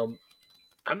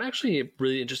 I'm actually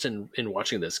really interested in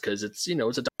watching this because it's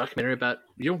it's a documentary about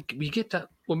we get that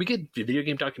when we get video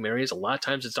game documentaries, a lot of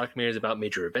times it's documentaries about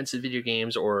major events in video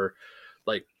games, or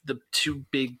like the two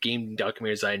big game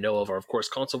documentaries I know of are of course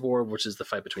Console War, which is the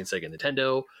fight between Sega and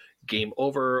Nintendo, Game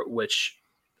Over, which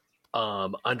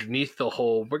underneath the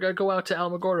whole we're gonna go out to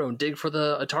Alamogordo and dig for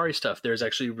the Atari stuff, there's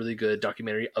actually a really good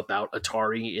documentary about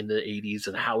Atari in the 80s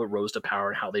and how it rose to power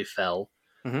and how they fell.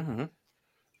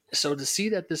 So to see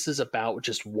that this is about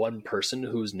just one person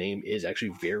whose name is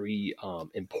actually very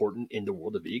important in the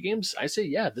world of video games, I say,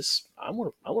 yeah, I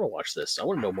want to watch this. I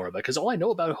want to know more about it because all I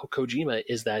know about Kojima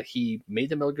is that he made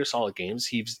the Metal Gear Solid games.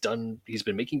 He's been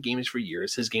making games for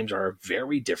years. His games are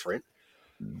very different,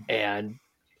 and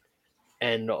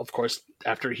of course,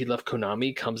 after he left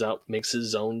Konami, comes out, makes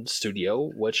his own studio,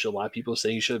 which a lot of people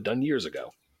say he should have done years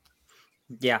ago.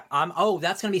 Yeah. Oh,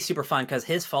 that's gonna be super fun because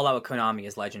his fallout with Konami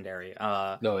is legendary.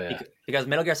 Because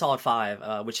Metal Gear Solid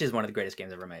 5, which is one of the greatest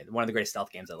games ever made, one of the greatest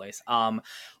stealth games at least,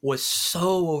 was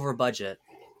so over budget.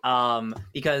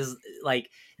 Because like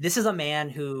this is a man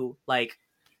who like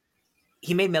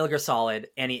he made Metal Gear Solid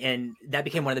and that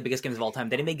became one of the biggest games of all time.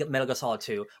 Then he made Metal Gear Solid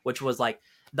 2, which was like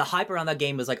the hype around that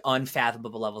game was like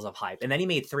unfathomable levels of hype. And then he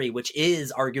made 3, which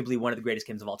is arguably one of the greatest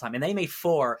games of all time. And then he made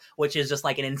 4, which is just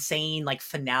like an insane like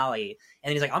finale.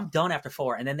 And he's like, I'm done after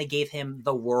 4. And then they gave him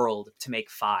the world to make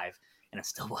 5. And it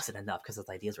still wasn't enough because his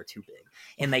ideas were too big.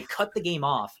 And they cut the game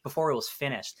off before it was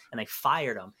finished. And they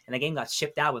fired him. And the game got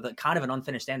shipped out with a kind of an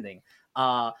unfinished ending.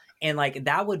 And like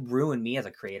that would ruin me as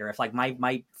a creator if like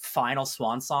my final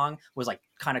swan song was like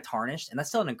kind of tarnished. And that's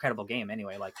still an incredible game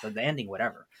anyway, like the ending,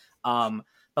 whatever.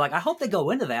 But like I hope they go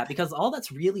into that because all that's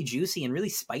really juicy and really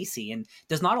spicy, and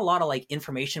there's not a lot of like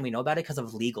information we know about it because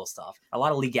of legal stuff, a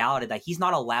lot of legality that he's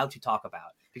not allowed to talk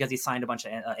about because he signed a bunch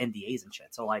of NDAs and shit.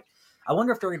 So like I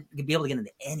wonder if they're gonna be able to get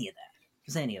into any of that.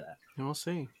 Just any of that. We'll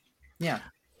see. Yeah.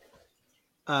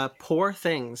 Poor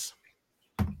Things.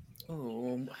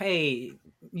 Oh, hey,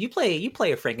 you play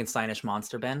a Frankensteinish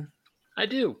monster, Ben? I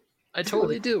do. I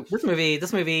totally do. This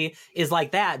movie is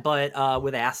like that, but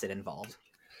with acid involved.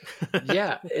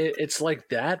 Yeah, it's like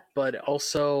that, but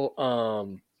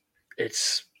also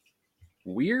it's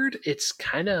weird. It's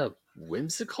kind of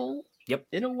whimsical. Yep.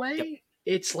 In a way. Yep.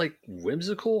 It's like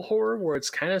whimsical horror where it's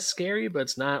kind of scary, but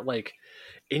it's not like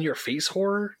in your face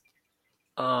horror.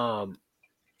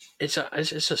 It's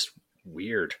just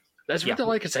weird. That's really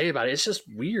all I can say about it. It's just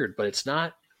weird, but it's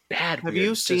not bad. Have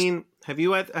you seen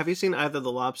either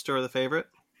The Lobster or The Favorite?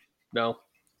 No.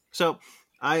 So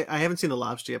I haven't seen The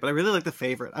Lobster yet, but I really like The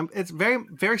Favorite. It's very,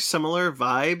 very similar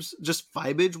vibes, just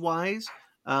vibage wise.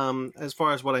 As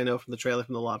far as what I know from the trailer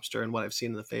from The Lobster and what I've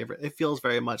seen in The Favorite, it feels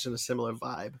very much in a similar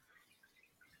vibe,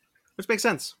 which makes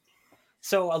sense.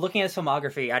 So looking at his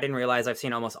filmography, I didn't realize I've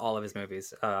seen almost all of his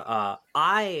movies.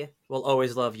 I will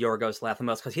always love Yorgos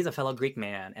Lanthimos because he's a fellow Greek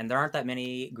man, and there aren't that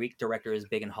many Greek directors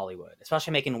big in Hollywood,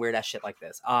 especially making weird ass shit like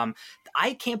this.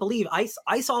 I can't believe I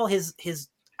saw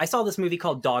I saw this movie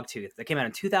called Dogtooth that came out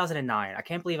in 2009. I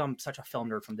can't believe I'm such a film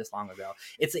nerd from this long ago.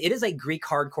 It is a Greek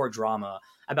hardcore drama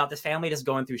about this family just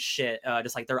going through shit,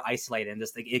 just like they're isolated and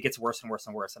just like, it gets worse and worse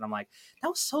and worse. And I'm like, that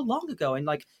was so long ago. And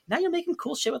like now you're making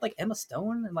cool shit with like Emma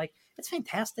Stone and like it's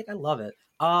fantastic. I love it.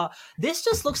 This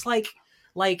just looks like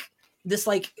this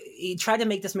like he tried to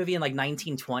make this movie in like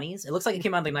 1920s. It looks like it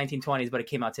came out in the 1920s, but it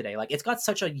came out today. Like it's got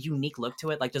such a unique look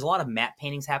to it. Like there's a lot of matte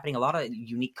paintings happening, a lot of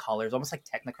unique colors, almost like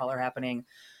Technicolor happening.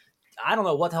 I don't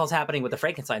know what the hell's happening with the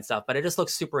Frankenstein stuff, but it just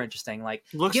looks super interesting. Like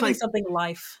looks giving like something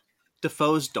life.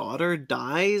 Defoe's daughter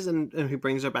dies and he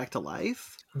brings her back to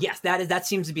life. Yes, that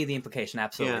seems to be the implication.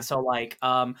 Absolutely. Yeah. So like,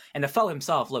 and Defoe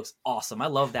himself looks awesome. I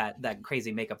love that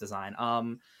crazy makeup design.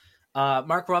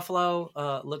 Mark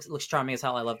Ruffalo looks charming as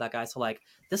hell. I love that guy. So like,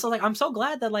 this is like, I'm so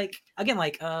glad that like again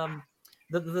like the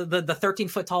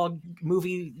 13-foot tall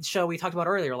movie show we talked about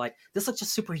earlier. Like this looks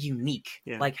just super unique.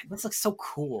 Yeah. Like this looks so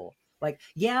cool. Like,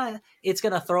 yeah, it's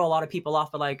going to throw a lot of people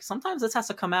off, but like sometimes this has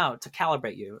to come out to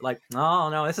calibrate you. Like, oh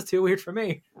no, this is too weird for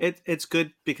me. It's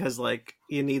good because like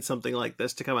you need something like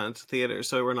this to come out into theaters,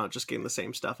 so we're not just getting the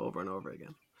same stuff over and over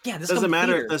again. Yeah, this doesn't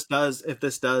matter if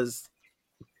this does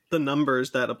the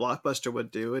numbers that a blockbuster would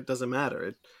do. It doesn't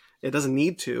matter. It doesn't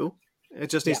need to.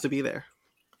 It just needs to be there.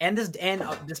 And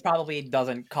this probably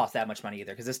doesn't cost that much money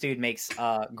either because this dude makes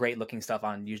great looking stuff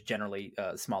on generally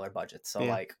smaller budgets. So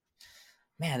like.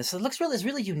 Man, this looks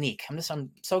really unique. I'm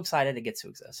so excited it gets to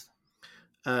exist.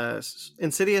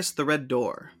 Insidious: The Red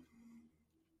Door.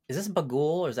 Is this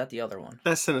Bagul or is that the other one?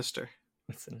 That's Sinister.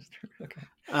 That's Sinister. Okay.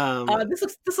 Um, This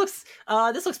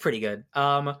looks pretty good.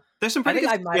 there's some pretty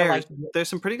I good might have scares. liked. There's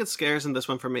some pretty good scares in this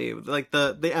one for me. Like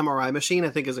the MRI machine, I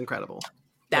think is incredible.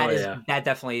 That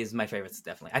definitely is my favorite.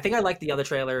 Definitely, I think I like the other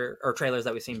trailers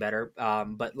that we've seen better.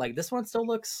 But like this one still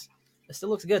looks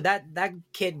good. That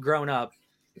kid grown up,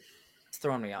 it's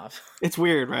throwing me off. It's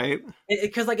weird, right?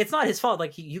 Because like it's not his fault.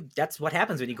 Like that's what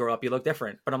happens when you grow up. You look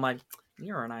different. But I'm like,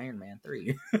 you're an Iron Man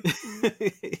 3.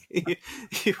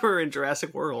 You were in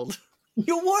Jurassic World.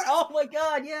 You were. Oh my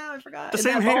god! Yeah, I forgot. The And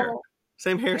same that hair, ball.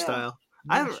 same hairstyle.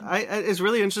 It's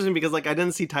really interesting because like I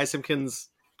didn't see Ty Simpkins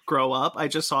grow up. I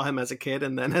just saw him as a kid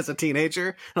and then as a teenager.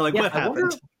 And I'm like, what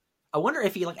happened? I wonder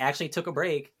if he like actually took a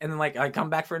break and then like I come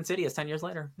back for Insidious 10 years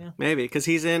later. Yeah, maybe because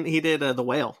he did The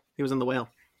Whale. He was in The Whale.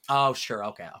 Oh sure,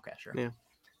 okay, sure. Yeah.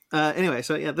 Anyway,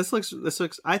 so yeah, this looks.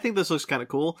 I think this looks kind of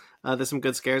cool. There's some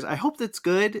good scares. I hope that's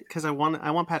good because I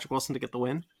want Patrick Wilson to get the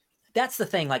win. That's the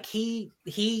thing. Like he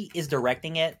is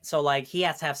directing it, so like he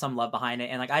has to have some love behind it.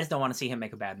 And like I just don't want to see him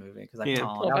make a bad movie because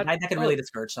that could really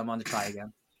discourage someone to try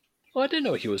again. Well, I didn't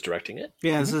know he was directing it.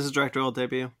 Yeah, this is his directorial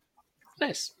debut.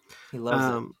 Nice. He loves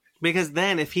it. Because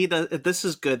then if this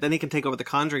is good, then he can take over the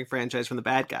Conjuring franchise from the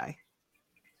bad guy.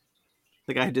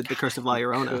 The guy who did The Curse of La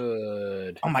Llorona.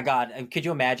 Good. Oh my god! Could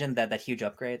you imagine that huge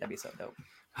upgrade? That'd be so dope.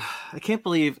 I can't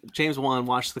believe James Wan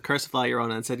watched The Curse of La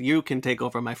Llorona and said, "You can take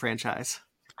over my franchise."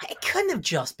 It couldn't have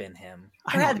just been him.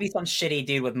 There had to be some shitty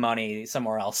dude with money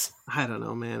somewhere else. I don't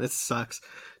know, man. It sucks.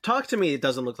 Talk to Me. It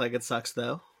doesn't look like it sucks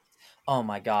though. Oh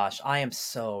my gosh, I am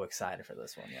so excited for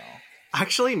this one, y'all.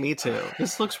 Actually, me too.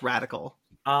 This looks radical.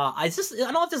 I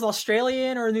don't know if this is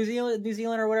Australian or New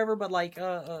Zealand or whatever, but like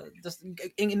just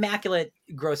immaculate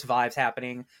gross vibes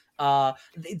happening.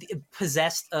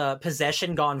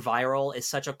 Possession gone viral is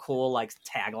such a cool like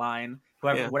tagline.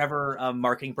 Whatever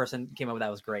marketing person came up with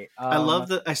that was great.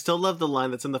 I still love the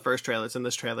line that's in the first trailer. It's in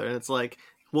this trailer, and it's like,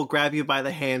 "We'll grab you by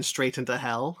the hand straight into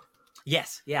hell."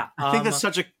 Yes, yeah. I think that's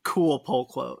such a cool poll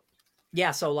quote.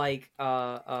 Yeah, so like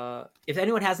if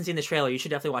anyone hasn't seen the trailer, you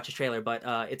should definitely watch the trailer. But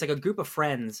it's like a group of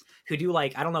friends who do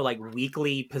like, I don't know, like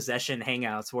weekly possession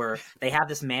hangouts where they have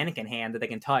this mannequin hand that they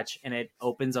can touch and it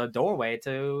opens a doorway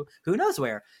to who knows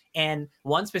where. And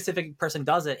one specific person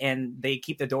does it and they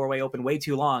keep the doorway open way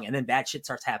too long, and then bad shit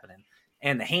starts happening.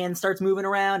 And the hand starts moving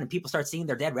around and people start seeing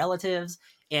their dead relatives.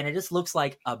 And it just looks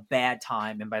like a bad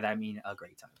time, and by that I mean a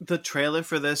great time. The trailer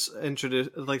for this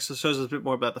shows us a bit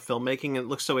more about the filmmaking, and it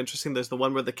looks so interesting. There's the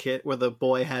one where the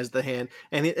boy has the hand,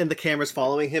 and the camera's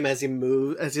following him as he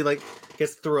moves, as he like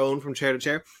gets thrown from chair to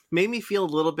chair. Made me feel a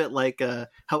little bit like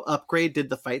how Upgrade did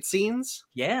the fight scenes.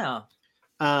 Yeah.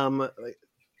 Ben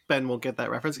won't get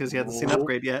that reference because he hasn't seen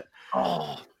Upgrade yet.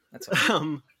 Oh, that's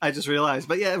I just realized,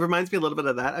 but yeah, it reminds me a little bit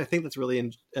of that. I think that's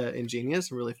really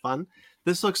ingenious and really fun.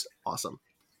 This looks awesome.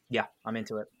 Yeah, I'm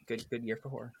into it. Good year for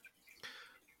horror.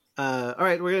 All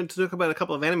right, we're going to talk about a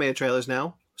couple of animated trailers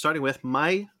now, starting with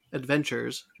My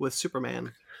Adventures with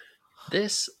Superman.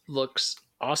 This looks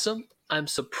awesome. I'm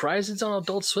surprised it's on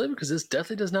Adult Swim because this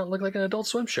definitely does not look like an Adult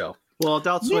Swim show. Well,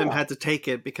 Adult Swim had to take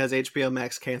it because HBO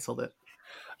Max canceled it.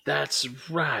 That's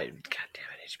right. God damn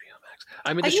it, HBO Max.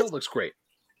 I mean, the show looks great.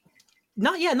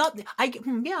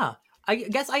 I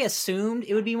guess I assumed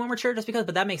it would be more mature just because,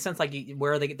 but that makes sense. Like,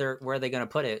 where are they going to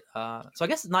put it? So I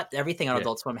guess not everything on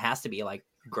Adult Swim has to be like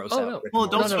gross out. No. Well,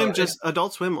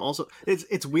 Adult Swim also.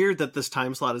 It's weird that this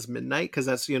time slot is midnight because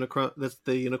that's the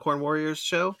Unicorn Warriors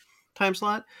show time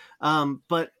slot.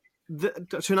 But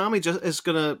Toonami just is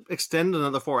going to extend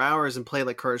another 4 hours and play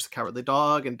like Courage the Cowardly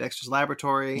Dog and Dexter's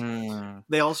Laboratory.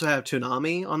 They also have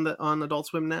Toonami on Adult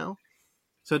Swim now.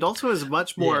 So Adult Swim is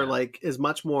much more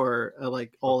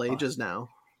like all ages now.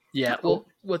 Yeah, well,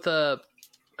 with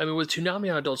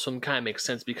Toonami on Adult Swim kind of makes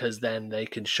sense because then they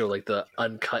can show like the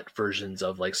uncut versions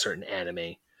of like certain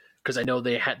anime. Because I know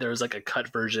there was like a cut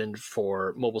version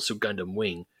for Mobile Suit Gundam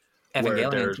Wing,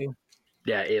 Evangelion too.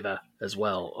 Yeah, Eva as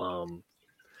well.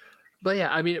 But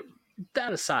yeah, I mean,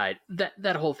 that aside,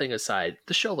 that whole thing aside,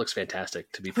 the show looks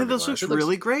fantastic. To be perfectly honest, looks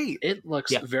really great. It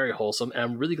looks very wholesome, and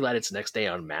I'm really glad it's next day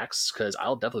on Max because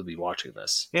I'll definitely be watching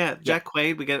this. Yeah, Jack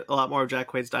Quaid. We get a lot more of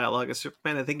Jack Quaid's dialogue as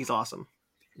Superman. I think he's awesome.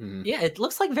 Mm-hmm. Yeah, it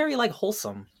looks like very like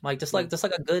wholesome, like just like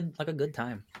a good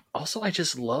time. Also, I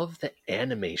just love the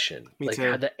animation, Me like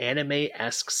too. how the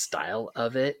anime-esque style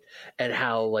of it, and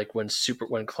how like when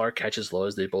Clark catches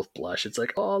Lois, they both blush. It's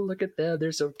like, oh, look at them,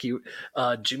 they're so cute.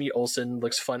 Jimmy Olsen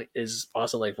looks fun, is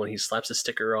awesome. Like when he slaps a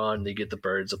sticker on, they get the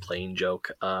birds a playing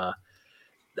joke. I'm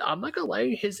not gonna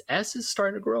lie, his S is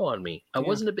starting to grow on me. I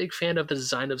wasn't a big fan of the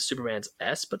design of Superman's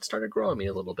S, but it started to grow on me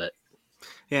a little bit.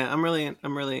 Yeah, I'm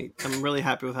really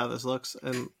happy with how this looks,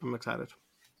 and I'm excited.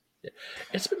 Yeah.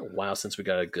 It's been a while since we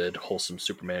got a good, wholesome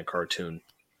Superman cartoon.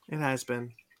 It has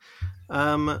been.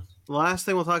 The last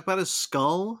thing we'll talk about is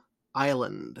Skull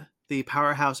Island, the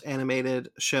powerhouse animated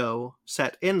show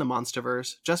set in the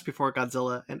MonsterVerse just before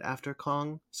Godzilla and after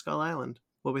Kong Skull Island.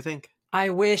 What do we think? I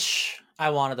wish I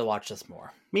wanted to watch this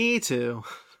more. Me too.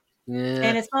 Yeah.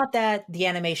 And it's not that the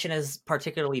animation is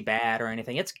particularly bad or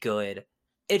anything. It's good.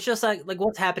 It's just like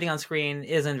what's happening on screen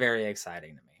isn't very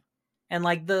exciting to me. And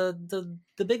like the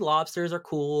big lobsters are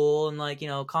cool, and like, you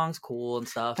know, Kong's cool and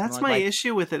stuff. That's and my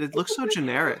issue with it. It looks so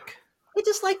generic. It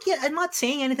just like, yeah, I'm not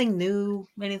seeing anything new,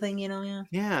 anything, you know, yeah.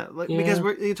 Yeah, because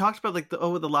you talked about like the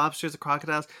lobsters, the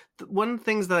crocodiles. One of the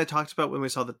things that I talked about when we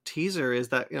saw the teaser is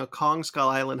that, you know, Kong Skull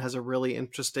Island has a really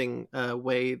interesting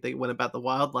way they went about the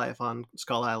wildlife on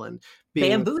Skull Island.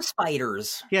 Bamboo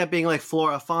spiders. Yeah, being like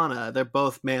flora fauna. They're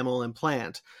both mammal and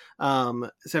plant. So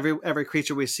every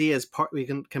creature we see is we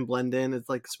can blend in. It's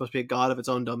like supposed to be a god of its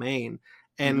own domain.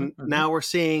 And now we're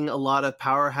seeing a lot of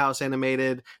powerhouse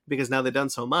animated, because now they've done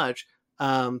so much.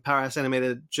 Powerhouse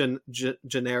animated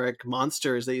generic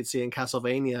monsters that you'd see in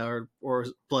Castlevania or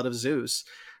Blood of Zeus.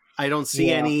 I don't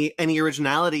see any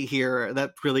originality here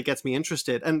that really gets me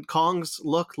interested. And Kong's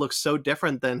look looks so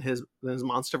different than his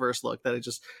MonsterVerse look that it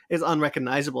just is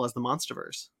unrecognizable as the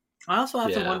MonsterVerse. I also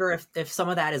have to wonder if some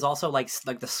of that is also like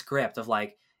the script of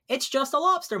like, it's just a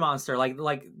lobster monster. Like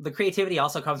the creativity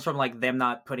also comes from like them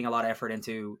not putting a lot of effort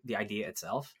into the idea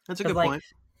itself. That's a good point.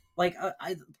 Like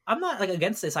I'm not like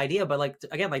against this idea, but like,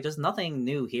 again, like there's nothing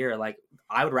new here. Like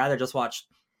I would rather just watch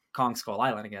Kong Skull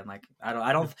Island again. Like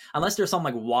I don't unless there's some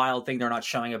like wild thing they're not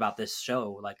showing about this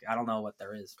show. Like I don't know what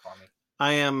there is for me.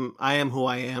 I am who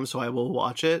I am, so I will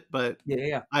watch it. But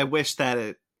yeah. I wish that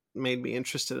it made me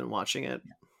interested in watching it.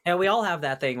 And we all have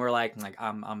that thing where like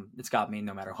it's got me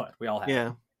no matter what. We all have.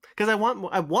 Yeah. Because I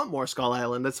want more Skull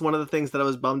Island. That's one of the things that I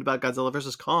was bummed about Godzilla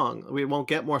vs. Kong. We won't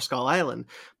get more Skull Island.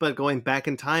 But going back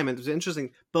in time, it was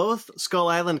interesting. Both Skull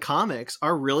Island comics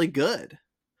are really good.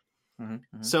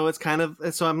 So it's kind of,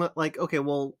 so I'm like, okay,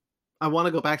 well, I want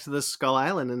to go back to this Skull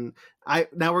Island, and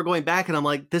now we're going back, and I'm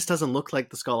like, this doesn't look like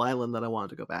the Skull Island that I wanted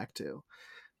to go back to.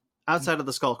 Outside of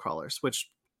the Skull Crawlers, which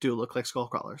do look like Skull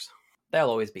Crawlers. They'll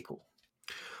always be cool.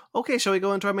 Okay, shall we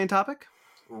go into our main topic?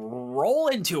 Roll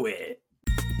into it.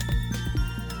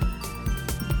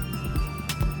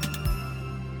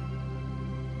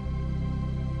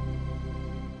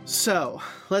 So,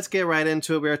 let's get right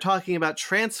into it. We are talking about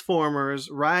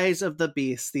Transformers Rise of the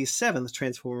Beasts, the 7th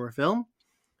Transformer film.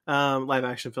 Live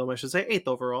action film, I should say, 8th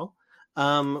overall.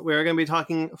 We're going to be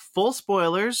talking full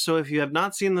spoilers, so if you have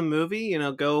not seen the movie,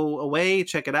 go away,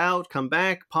 check it out, come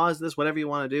back, pause this, whatever you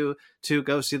want to do to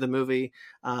go see the movie,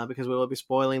 because we will be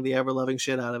spoiling the ever-loving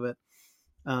shit out of it.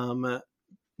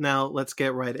 Now, let's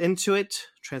get right into it.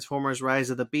 Transformers Rise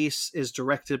of the Beasts is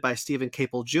directed by Stephen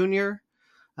Caple Jr.,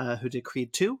 who did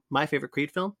Creed 2, my favorite Creed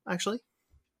film, actually,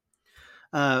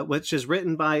 which is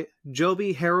written by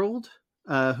Joby Harold,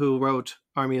 who wrote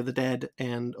Army of the Dead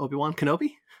and Obi-Wan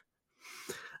Kenobi.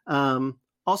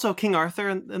 Also King Arthur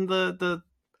and the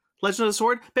Legend of the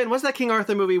Sword. Ben, what's that King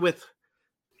Arthur movie with,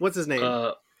 what's his name?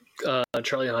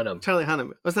 Charlie Hunnam. Charlie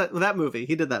Hunnam. What's that movie?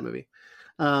 He did that movie.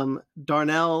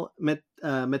 Darnell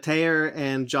Mateer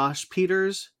and Josh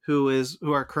Peters, who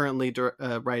are currently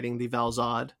writing the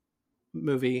Val-Zod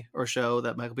movie or show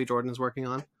that Michael B. Jordan is working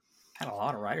on. Had a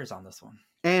lot of writers on this one.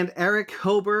 And Eric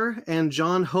Hober and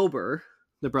John Hober,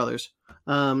 the brothers,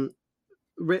 who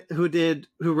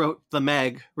wrote The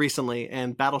Meg recently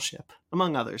and Battleship,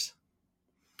 among others.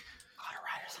 A lot of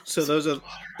writers on so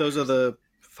those are the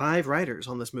 5 writers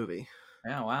on this movie.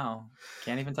 Yeah, wow.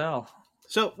 Can't even tell.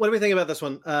 So, what do we think about this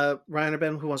one, Ryan or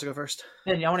Ben? Who wants to go first?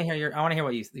 Ben, I want to hear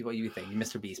what you think,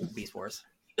 Mr. Beast Wars.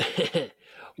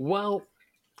 Well,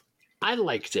 I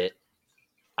liked it.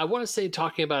 I want to say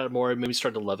talking about it more, maybe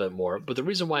start to love it more. But the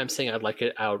reason why I'm saying I'd like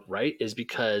it outright is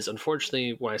because,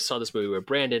 unfortunately, when I saw this movie with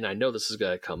Brandon, I know this is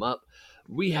going to come up.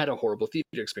 We had a horrible theater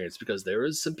experience because there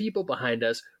was some people behind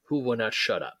us who would not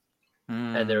shut up.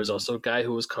 And there was also a guy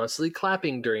who was constantly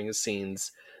clapping during the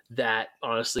scenes that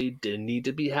honestly didn't need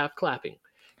to be half clapping.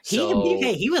 He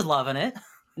was loving it.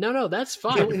 No, that's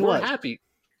fine. He We're was happy.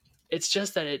 It's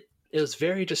just that it was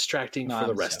very distracting for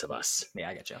the rest of us. Yeah,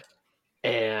 I get you.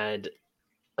 And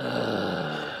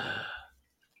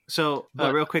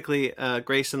real quickly,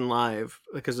 Grayson Live,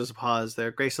 because there's a pause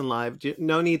there. Grayson Live,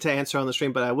 no need to answer on the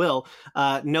stream, but I will.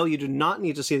 No, you do not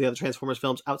need to see the other Transformers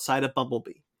films outside of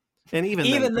Bumblebee. And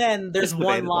even then there's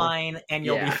one line and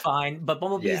you'll be fine. But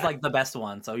Bumblebee is like the best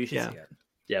one, so you should see it.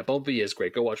 Yeah, Bumblebee is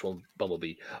great. Go watch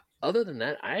Bumblebee. other than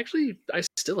that, I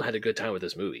still had a good time with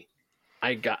this movie.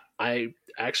 I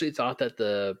actually thought that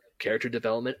the character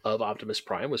development of Optimus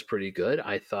Prime was pretty good.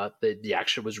 I thought that the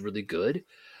action was really good.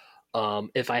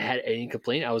 If I had any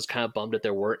complaint, I was kind of bummed that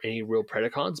there weren't any real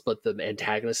Predacons, but the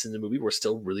antagonists in the movie were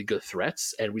still really good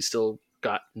threats, and we still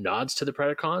got nods to the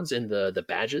Predacons in the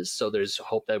badges, so there's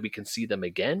hope that we can see them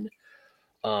again.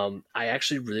 I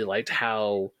actually really liked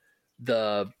how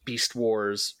the Beast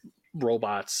Wars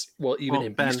robots, well, even Well,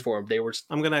 in Ben, beast form, they were.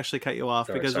 I'm going to actually cut you off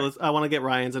Sorry, because sorry. I want to get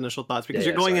Ryan's initial thoughts because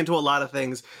Yeah, you're going sorry. into a lot of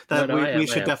things that No, I we am,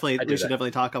 should I do that.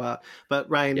 definitely talk about. But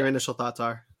Ryan, your Yeah. initial thoughts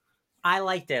are? I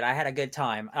liked it. I had a good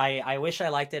time. I wish I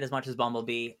liked it as much as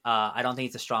Bumblebee. I don't think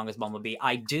it's as strong as Bumblebee.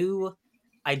 I do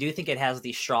think it has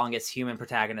the strongest human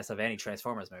protagonist of any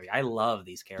Transformers movie. I love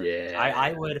these characters.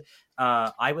 Yeah.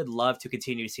 I would love to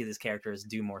continue to see these characters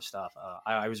do more stuff.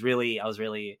 I was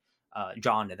really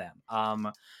drawn to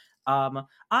them.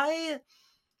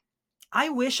 I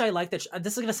wish I liked it.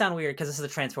 This is gonna sound weird because this is a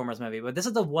Transformers movie, but this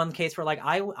is the one case where like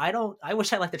I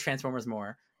wish I liked the Transformers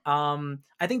more. I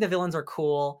think the villains are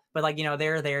cool, but like, you know,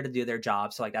 they're there to do their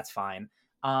job, so like that's fine.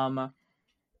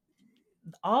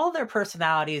 All their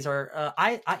personalities are.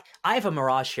 I have a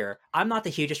Mirage here. I'm not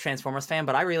the hugest Transformers fan,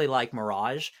 but I really like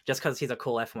Mirage just because he's a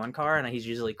cool F1 car and he's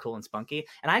usually cool and spunky.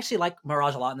 And I actually like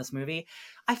Mirage a lot in this movie.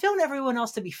 I found everyone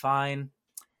else to be fine.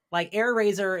 Like Air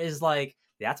Razor is like,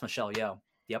 that's Michelle Yeoh.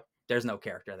 Yep, there's no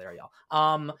character there, y'all.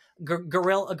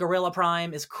 Gorilla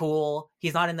Prime is cool.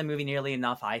 He's not in the movie nearly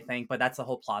enough, I think, but that's the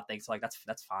whole plot thing. So like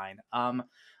that's fine.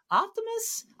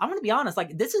 Optimus, I'm gonna be honest,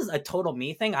 like this is a total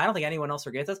me thing. I don't think anyone else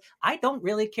forgets this. I don't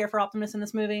really care for Optimus in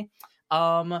this movie.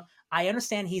 I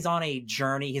understand he's on a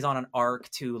journey, he's on an arc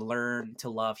to learn to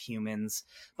love humans,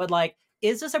 but like,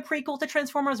 is this a prequel to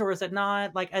Transformers or is it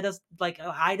not? Like,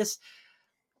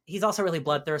 he's also really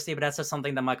bloodthirsty, but that's just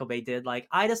something that Michael Bay did. Like,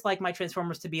 I just like my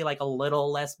Transformers to be like a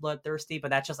little less bloodthirsty, but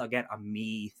that's just, again, a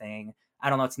me thing. I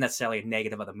don't know, it's necessarily a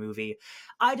negative of the movie.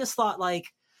 I just thought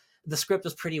like the script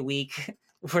was pretty weak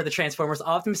for the Transformers.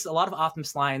 Optimus, a lot of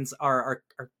Optimus lines are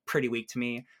pretty weak to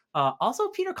me. Also,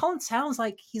 Peter Cullen sounds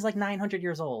like he's like 900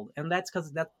 years old, and that's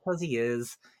because he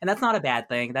is, and that's not a bad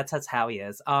thing. That's how he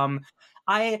is.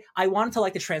 I wanted to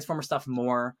like the Transformer stuff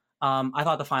more. I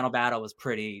thought the final battle was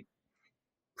pretty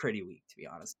weak, to be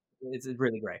honest. It's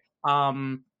really great.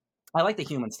 I like the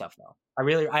human stuff though.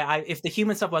 If the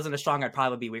human stuff wasn't as strong, I'd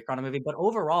probably be weaker on the movie. But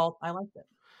overall, I liked it.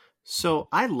 So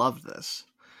I loved this.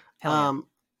 Hell yeah.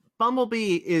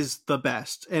 Bumblebee is the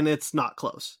best, and it's not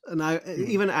close. And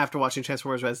even after watching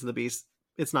Transformers: Rise of the Beast,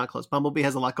 it's not close. Bumblebee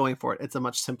has a lot going for it. It's a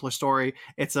much simpler story.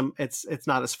 It's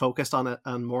not as focused on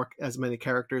as many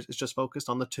characters. It's just focused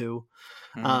on the two.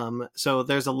 So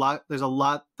there's a lot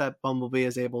that Bumblebee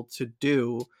is able to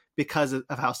do because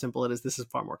of how simple it is. This is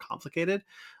far more complicated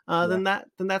than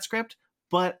that script.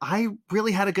 But I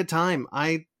really had a good time.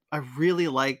 I really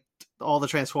liked all the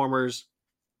Transformers.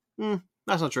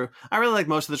 That's not true. I really like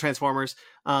most of the Transformers.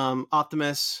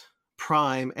 Optimus,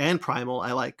 Prime, and Primal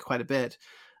I like quite a bit.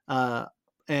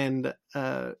 And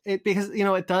because, you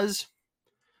know, it does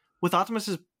with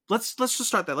Optimus's. Let's just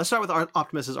start there. Let's start with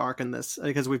Optimus's arc in this,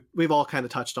 because we've all kind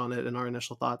of touched on it in our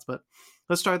initial thoughts, but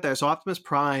let's start there. So Optimus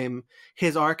Prime,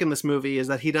 his arc in this movie is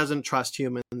that he doesn't trust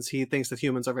humans. He thinks that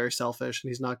humans are very selfish, and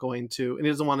he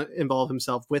doesn't want to involve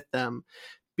himself with them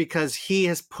because he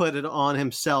has put it on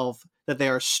himself that they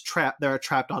are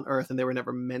trapped on Earth and they were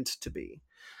never meant to be.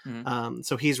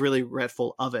 So he's really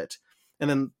regretful of it. And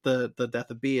then the death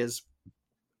of B is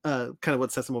kind of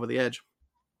what sets him over the edge.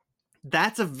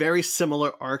 That's a very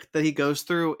similar arc that he goes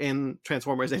through in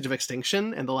Transformers: Age of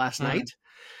Extinction and The Last Night.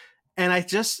 And I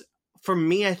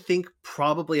think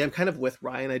probably I'm kind of with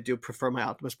Ryan. I do prefer my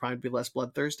Optimus Prime to be less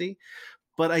bloodthirsty,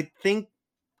 but I think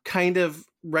kind of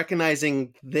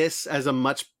recognizing this as a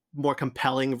much more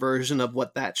compelling version of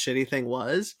what that shitty thing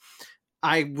was,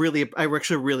 I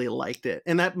actually really liked it.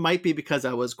 And that might be because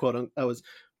I was pun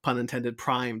intended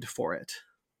primed for it.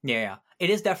 Yeah,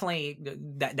 it is definitely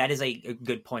that is a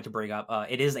good point to bring up.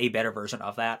 It is a better version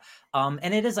of that.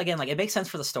 And it is, again, like, it makes sense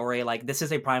for the story. Like, this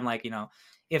is a Prime, like, you know,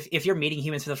 if you're meeting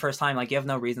humans for the first time, like, you have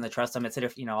no reason to trust them. It's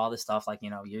if, you know, all this stuff, like,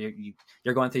 you know,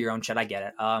 you're going through your own shit. I get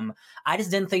it. I just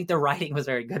didn't think the writing was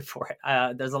very good for it.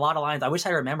 There's a lot of lines. I wish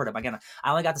I remembered them. Again, I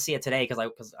only got to see it today because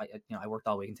I worked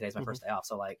all week and today's my first day off.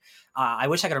 So like, I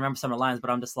wish I could remember some of the lines,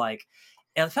 but I'm just like,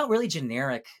 it felt really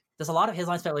generic. There's a lot of his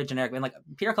lines felt really generic. I mean, like,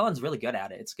 Peter Cullen's really good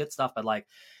at it. It's good stuff. But like,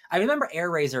 I remember Air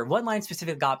Razor. One line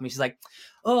specifically got me. She's like,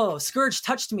 "Oh, Scourge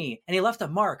touched me and he left a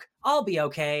mark. I'll be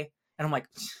okay." And I'm like,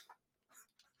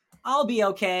 "I'll be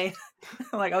okay."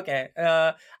 I'm like, okay.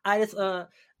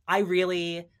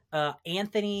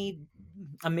 Anthony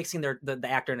I'm mixing the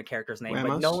actor and the character's name, Ramos?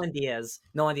 but Nolan Diaz,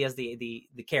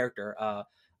 the character.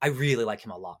 I really like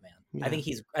him a lot, man. Yeah. I think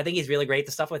he's really great.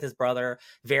 The stuff with his brother,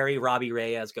 very Robbie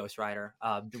Reyes Ghost Rider.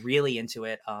 Really into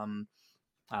it.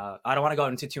 I don't want to go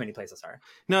into too many places. Sorry.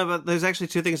 No, but there's actually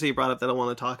two things that you brought up that I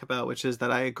want to talk about, which is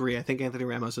that I agree. I think Anthony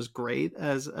Ramos is great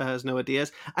as Noah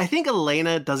Diaz. I think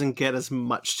Elena doesn't get as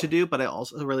much to do, but I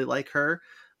also really like her.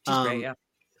 She's great,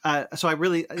 yeah. So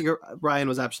Ryan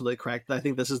was absolutely correct. I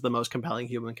think this is the most compelling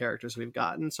human characters we've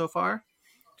gotten so far.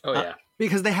 Oh yeah.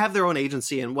 Because they have their own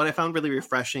agency, and what I found really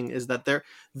refreshing is that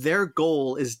their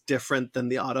goal is different than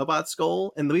the Autobots'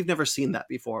 goal, and we've never seen that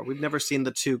before. We've never seen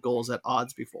the two goals at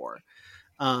odds before.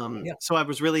 So I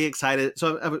was really excited.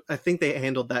 So I think they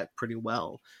handled that pretty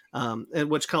well, and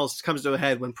which comes to a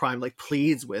head when Prime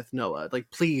pleads with Noah,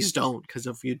 please don't, because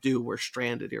if you do, we're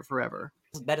stranded here forever.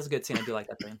 That is a good scene. I do like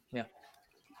that scene. Yeah.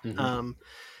 Mm-hmm.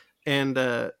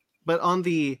 But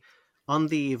on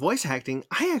the voice acting,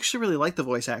 I actually really like the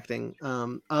voice acting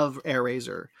of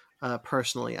AirRaiser.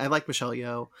 Personally, I like Michelle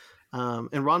Yeoh,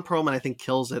 and Ron Perlman I think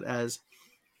kills it as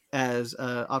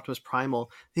Optimus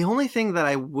Primal. The only thing that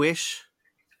I wish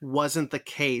wasn't the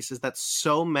case is that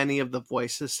so many of the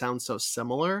voices sound so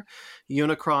similar.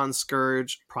 Unicron,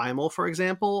 Scourge, Primal, for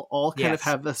example, all kind of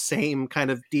have the same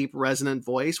kind of deep resonant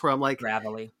voice where I'm like,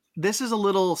 gravelly. This is a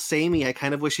little samey. I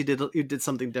kind of wish you did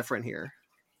something different here.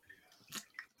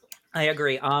 I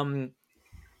agree.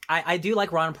 I do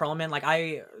like Ron Perlman.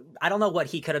 I don't know what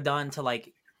he could have done to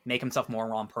make himself more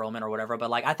Ron Perlman or whatever,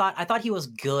 but I thought he was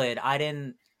good. I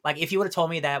didn't if you would have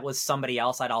told me that was somebody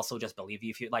else, I'd also just believe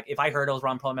you. If I heard it was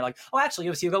Ron Perlman, oh, actually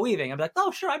it was Hugo Weaving, I'd be like, oh,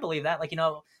 sure, I believe that.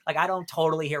 I don't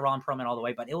totally hear Ron Perlman all the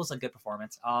way, but it was a good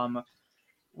performance.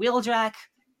 Wheeljack,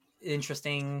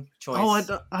 interesting choice.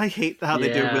 Oh, I hate how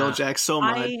they do Wheeljack so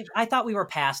much. I thought we were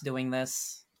past doing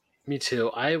this. Me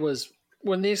too.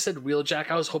 When they said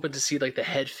Wheeljack, I was hoping to see the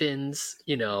head fins,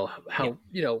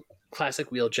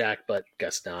 classic Wheeljack, but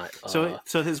guess not.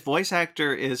 So his voice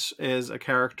actor is a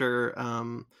character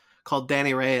called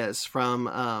Danny Rojas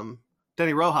from Ted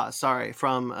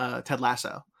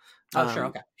Lasso. Oh, sure,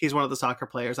 okay. He's one of the soccer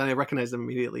players, and I recognize him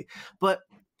immediately. But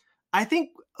I think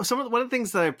one of the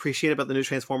things that I appreciate about the new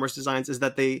Transformers designs is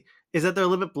that they're a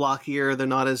little bit blockier. They're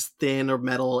not as thin or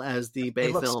metal as the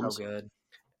Bay films. So good.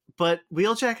 But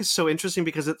Wheeljack is so interesting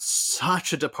because it's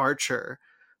such a departure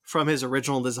from his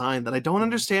original design that I don't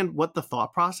understand what the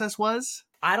thought process was.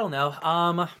 I don't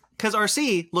know. Because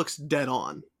RC looks dead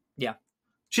on. Yeah.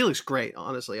 She looks great,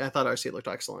 honestly. I thought RC looked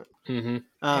excellent. Mm-hmm.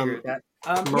 I agree with that.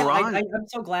 I'm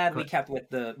so glad we kept with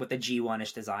the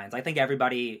G1-ish designs. I think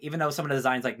everybody, even though some of the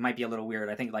designs might be a little weird,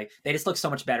 I think they just look so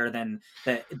much better than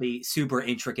the super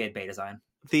intricate Bay design.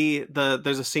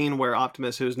 There's a scene where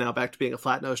Optimus, who's now back to being a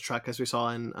flat nose truck, as we saw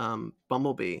in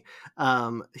Bumblebee,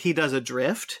 he does a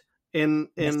drift in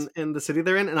the city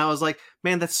they're in, and I was like,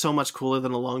 man, that's so much cooler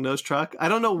than a long nose truck. I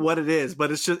don't know what it is,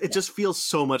 but it just feels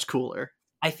so much cooler.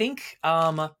 I think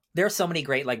there are so many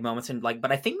great moments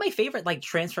but I think my favorite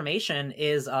transformation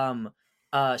is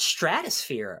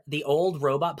Stratosphere, the old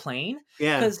robot plane.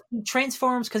 Yeah, because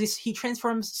he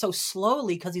transforms so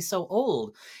slowly because he's so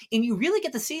old, and you really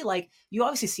get to see you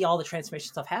obviously see all the transformation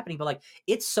stuff happening, but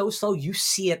it's so slow you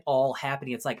see it all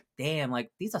happening. It's damn,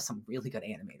 these are some really good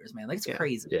animators, man. It's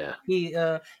crazy. Yeah, he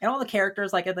and all the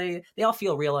characters they all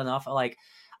feel real enough.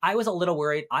 I was a little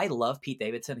worried. I love Pete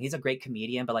Davidson. He's a great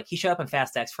comedian, but he showed up in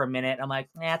Fast X for a minute. I'm like,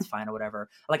 it's fine or whatever.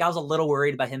 I was a little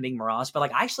worried about him being Mirage,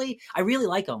 but actually, I really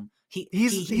like him.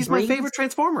 He's my favorite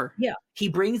Transformer. Yeah, he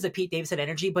brings the Pete Davidson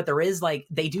energy, but there is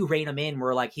they do rein him in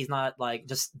where he's not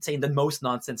just saying the most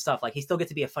nonsense stuff. He still gets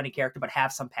to be a funny character, but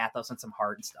have some pathos and some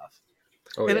heart and stuff.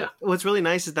 Oh, and what's really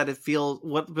nice is that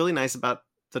what's really nice about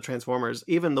the Transformers,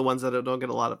 even the ones that don't get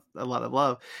a lot of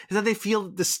love, is that they feel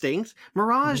distinct.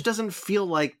 Mirage doesn't feel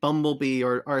like Bumblebee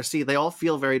or RC. They all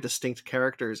feel very distinct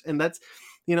characters, and that's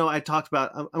I'm going to talk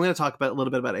about a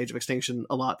little bit about Age of Extinction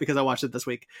a lot because I watched it this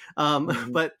week.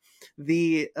 But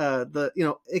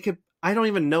I don't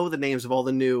even know the names of all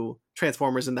the new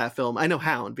Transformers in that film. I know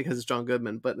Hound because it's John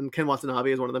Goodman, and Ken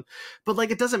Watanabe is one of them. But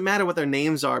it doesn't matter what their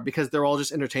names are because they're all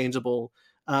just interchangeable,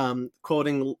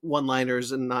 quoting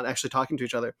one-liners and not actually talking to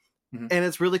each other. Mm-hmm. And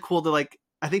it's really cool to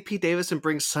I think Pete Davidson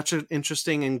brings such an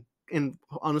interesting and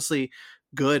honestly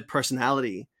good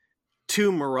personality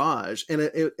to Mirage,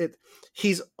 and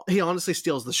he honestly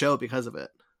steals the show because of it.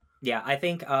 Yeah, I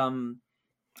think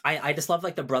I just love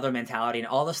the brother mentality and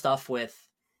all the stuff with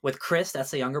Chris.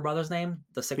 That's the younger brother's name,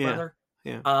 the sick brother.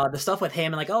 Yeah. The stuff with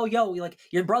him and like, oh, yo, like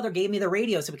your brother gave me the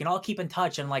radio so we can all keep in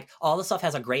touch, and like all the stuff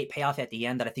has a great payoff at the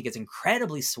end that I think is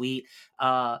incredibly sweet.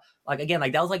 Like again,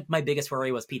 like that was like my biggest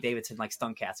worry was Pete Davidson like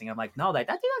stunt casting. I'm like, no, that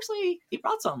dude actually he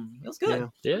brought something. It was good.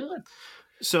 Yeah.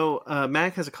 So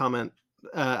Mac has a comment.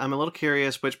 I'm a little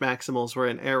curious which Maximals were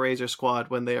in Air Razor Squad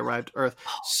when they arrived to Earth.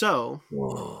 So,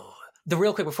 the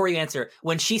real quick before you answer,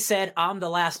 when she said I'm the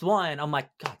last one, I'm like,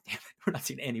 God damn it, we're not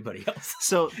seeing anybody else.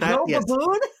 So that no yes,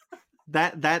 baboon.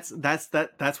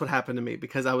 That's what happened to me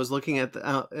because I was looking at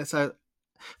the.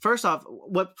 First off,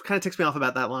 what kind of ticks me off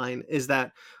about that line is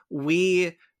that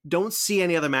we don't see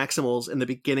any other Maximals in the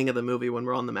beginning of the movie when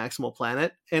we're on the Maximal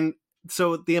planet, and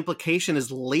so the implication is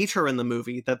later in the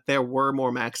movie that there were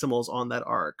more Maximals on that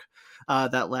arc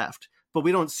that left, but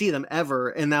we don't see them ever,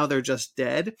 and now they're just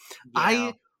dead. Yeah.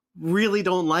 I really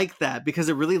don't like that because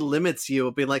it really limits you.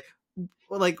 It'd be like,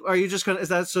 are you just gonna? Is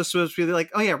that supposed to be like,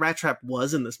 oh yeah, Rat Trap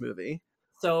was in this movie?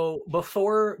 So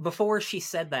before she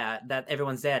said that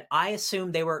everyone's dead, I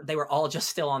assumed they were all just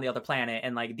still on the other planet,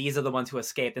 and like these are the ones who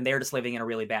escaped, and they're just living in a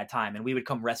really bad time, and we would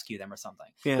come rescue them or something.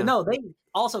 Yeah. But no, they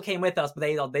also came with us, but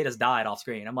they just died off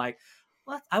screen. I'm like,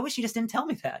 what? I wish you just didn't tell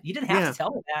me that. You didn't have to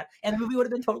tell me that, and the movie would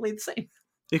have been totally the same.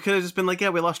 You could have just been like, yeah,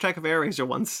 we lost track of Air Razor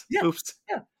once. Yeah. Oops.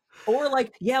 Yeah. Or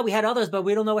like, yeah, we had others, but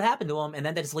we don't know what happened to them, and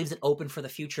then that just leaves it open for the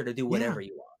future to do whatever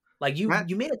you want. Like you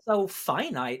made it so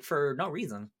finite for no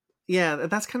reason. Yeah,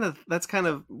 that's kind of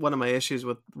one of my issues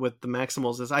with the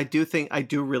Maximals is I do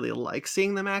really like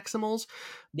seeing the Maximals.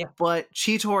 Yeah. But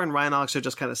Cheetor and Rhinox are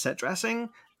just kind of set dressing,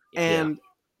 and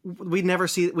we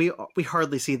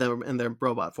hardly see them in their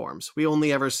robot forms. We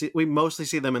mostly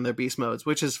see them in their beast modes,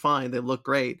 which is fine. They look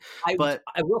great. But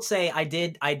I will say I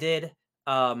didn't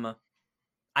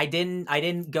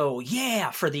go,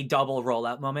 yeah, for the double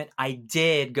rollout moment. I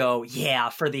did go, yeah,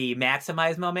 for the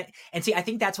maximize moment. And see, I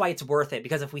think that's why it's worth it,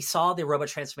 because if we saw the robot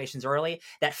transformations early,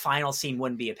 that final scene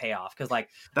wouldn't be a payoff. Because like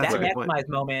that's that maximize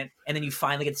moment, and then you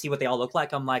finally get to see what they all look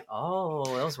like. I'm like, oh,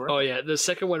 that was worth it. Oh yeah, the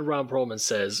second one Ron Perlman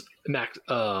says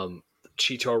Cheetor,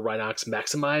 Rhinox,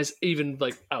 maximize. Even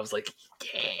like I was like,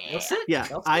 yeah, that's it. Yeah,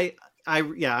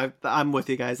 I'm with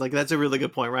you guys. Like that's a really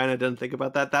good point, Ryan. I didn't think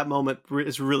about that. That moment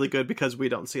is really good because we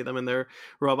don't see them in their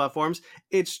robot forms.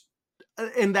 It's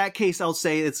in that case, I'll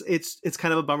say it's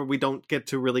kind of a bummer we don't get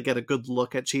to really get a good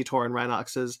look at Cheetor and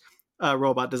Rhinox's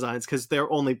robot designs because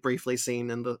they're only briefly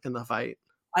seen in the fight.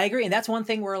 I agree, and that's one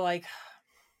thing where like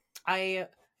I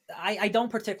don't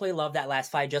particularly love that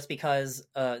last fight just because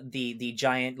the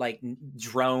giant like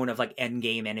drone of like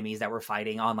endgame enemies that we're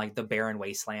fighting on like the barren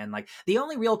wasteland. Like the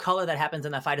only real color that happens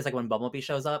in that fight is like when Bumblebee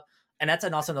shows up. And that's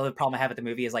also another problem I have with the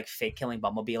movie is like fake killing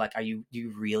Bumblebee. Like, do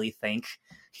you really think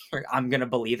I'm going to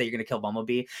believe that you're going to kill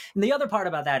Bumblebee? And the other part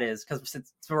about that is, because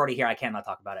since we're already here, I cannot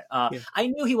talk about it. I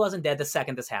knew he wasn't dead the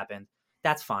second this happened.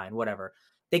 That's fine, whatever.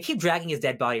 They keep dragging his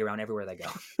dead body around everywhere they go.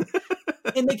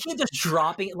 And they keep just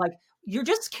dropping it. Like, you're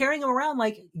just carrying him around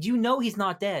like, you know he's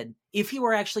not dead. If he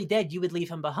were actually dead, you would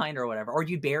leave him behind or whatever, or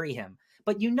you'd bury him.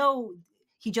 But you know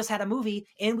he just had a movie,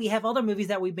 and we have other movies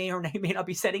that we may or may not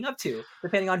be setting up to,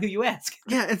 depending on who you ask.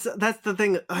 Yeah, that's the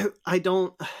thing. I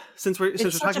don't. Since we're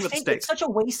talking about the stakes, it's such a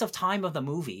waste of time of the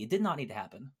movie. It did not need to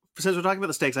happen. Since we're talking about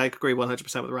the stakes, I agree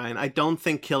 100% with Ryan. I don't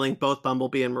think killing both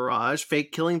Bumblebee and Mirage,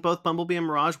 fake killing both Bumblebee and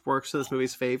Mirage, works to this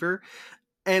movie's favor.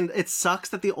 And it sucks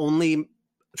that the only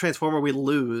Transformer we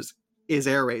lose is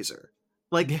Air Razor.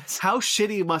 Like, yes. How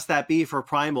shitty must that be for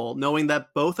Primal, knowing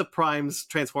that both of Prime's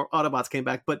Transform Autobots came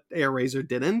back, but Air Razor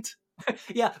didn't?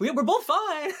 Yeah, we're both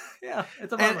fine. Yeah,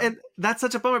 it's a bummer. And that's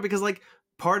such a bummer because, like,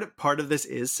 part of this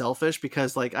is selfish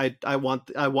because, like, I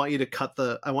want you to cut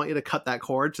that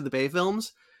cord to the Bay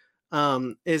films,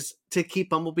 is to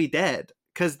keep Bumblebee dead,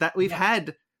 because that we've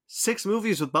had 6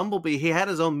 movies with Bumblebee. He had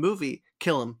his own movie.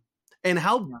 Kill him. And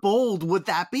how bold would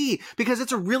that be? Because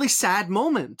it's a really sad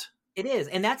moment. It is,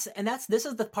 and this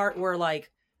is the part where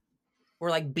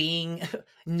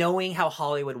knowing how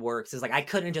Hollywood works is like I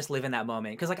couldn't just live in that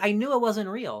moment because like I knew it wasn't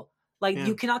real. Like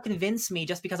you cannot convince me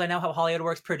just because I know how Hollywood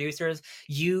works.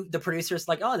 The producers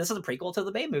like, oh, this is a prequel to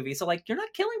the Bay movie, so like you're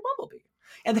not killing Bumblebee.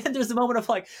 And then there's the moment of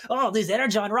like, oh, these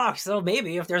Energon rocks, so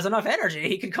maybe if there's enough energy,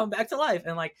 he could come back to life.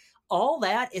 And like all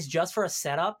that is just for a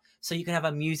setup, so you can have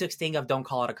a music sting of "Don't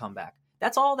Call It a Comeback."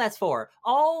 That's all that's for.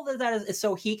 All that is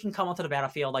so he can come onto the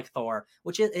battlefield like Thor,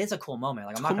 which is a cool moment.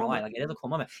 Like I'm not gonna lie, like it is a cool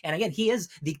moment. And again, he is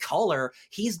the color.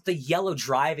 He's the yellow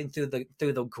driving through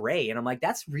the gray, and I'm like,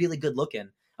 that's really good looking.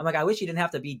 I'm like, I wish you didn't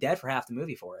have to be dead for half the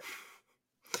movie for it.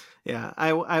 Yeah,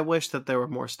 I wish that there were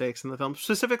more stakes in the film.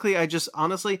 Specifically, I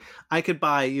could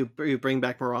buy you bring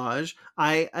back Mirage.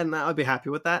 I would be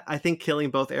happy with that. I think killing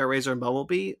both Air Razor and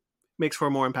Bumblebee makes for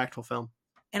a more impactful film.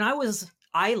 And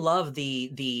I love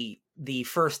the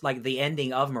first, like, the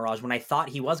ending of Mirage. When I thought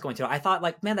he was going to, I thought,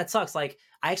 like, man, that sucks. Like,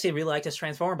 I actually really liked his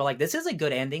Transformer, but like, this is a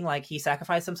good ending. Like, he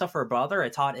sacrificed himself for a brother.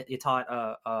 It taught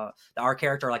our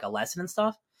character like a lesson and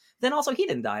stuff. Then also he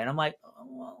didn't die, and I'm like, oh,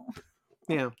 well,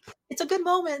 Yeah, it's a good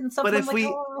moment and stuff. but I'm like,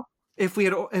 oh. if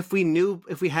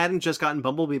we hadn't just gotten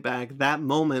Bumblebee back, that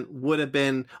moment would have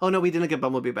been, oh no, we didn't get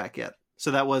Bumblebee back yet.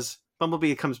 So that was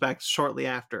Bumblebee comes back shortly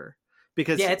after,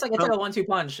 because Yeah, it's like a 1-2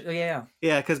 punch. Yeah.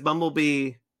 Yeah, because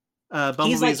Bumblebee's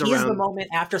He's around. the moment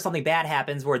after something bad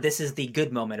happens where this is the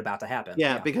good moment about to happen.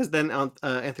 Yeah, because then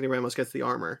Anthony Ramos gets the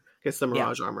armor, gets the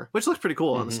Mirage armor, which looks pretty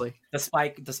cool, honestly. The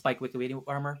Spike Wikibidi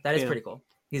armor, that is pretty cool.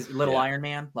 He's little Iron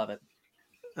Man, love it.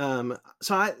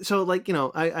 So like, you know,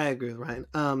 I agree with Ryan.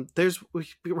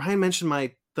 Ryan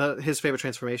mentioned his favorite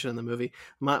transformation in the movie.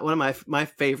 One of my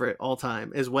favorite all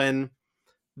time is when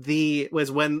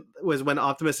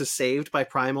Optimus is saved by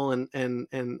Primal and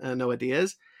Noah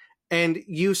Diaz, and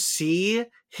you see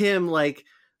him like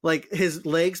his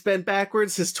legs bent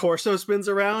backwards, his torso spins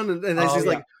around, and as he's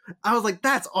like, I was like,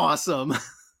 that's awesome.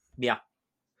 Yeah.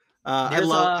 I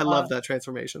love that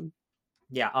transformation.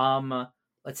 Yeah.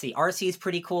 Let's see. RC is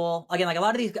pretty cool. Again, like, a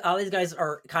lot of these guys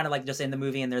are kind of like just in the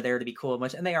movie and they're there to be cool,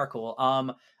 and they are cool.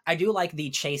 I do like the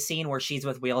chase scene where she's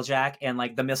with Wheeljack and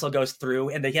like the missile goes through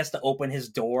and then he has to open his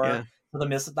door for the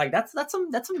missile. Like, that's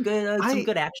some good some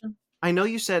good action. I know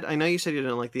you said you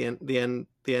didn't like the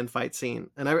end fight scene,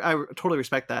 and I totally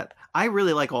respect that. I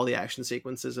really like all the action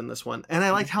sequences in this one, and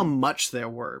I liked how much there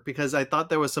were, because I thought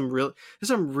there's some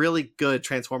really good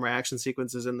Transformer action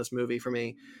sequences in this movie for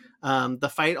me.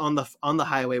 The fight on the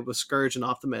highway with Scourge and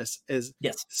Optimus is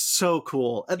so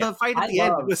cool. The fight at the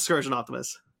end with Scourge and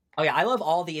Optimus. Oh yeah, I love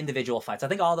all the individual fights. I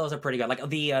think all those are pretty good. Like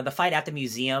the fight at the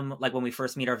museum, like when we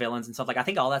first meet our villains and stuff. Like, I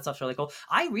think all that stuff's really cool.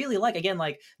 I really like, again,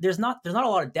 like, there's not a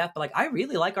lot of depth, but like, I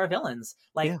really like our villains.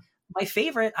 Like, my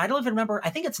favorite, I don't even remember.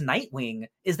 I think it's Nightwing.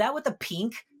 Is that with the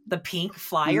pink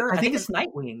flyer? I think it's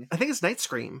Nightwing. I think it's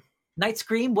Nightscream.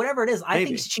 Nightscream, whatever it is. I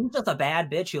think she's just a bad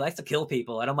bitch who likes to kill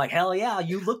people, and I'm like, hell yeah,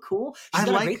 you look cool. She's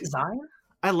got a great design.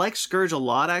 I like Scourge a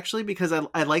lot, actually, because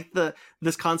I like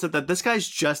this concept that this guy's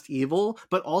just evil,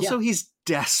 but also he's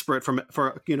desperate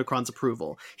for Unicron's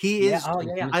approval. He is.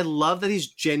 I love that he's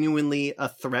genuinely a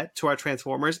threat to our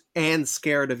Transformers and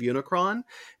scared of Unicron,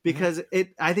 because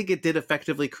I think it did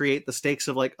effectively create the stakes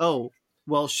of like, oh,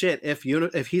 well, shit, if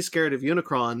he's scared of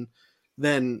Unicron,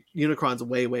 then Unicron's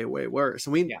way, way, way worse.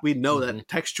 And we know that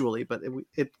textually, but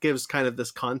it gives kind of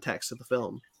this context to the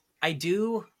film. I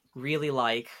do really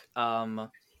like, I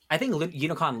think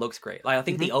Unicron looks great. Like, I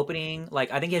think the opening, like,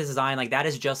 I think his design, like, that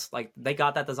is just like, they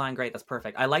got that design great. That's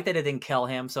perfect. I like that it didn't kill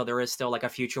him, so there is still like a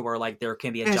future where like there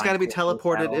can be he's got to be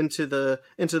teleported into the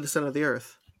center of the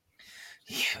earth.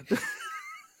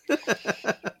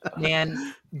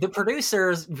 Man, the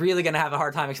producer's really gonna have a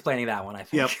hard time explaining that one, I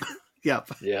think. Yep.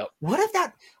 What if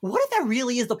that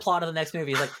really is the plot of the next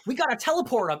movie? It's like, we gotta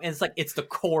teleport him, and it's like, it's the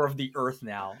core of the Earth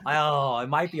now. Oh, I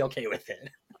might be okay with it.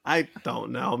 I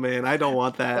don't know, man. I don't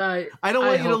want that. I don't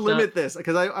want you to limit this,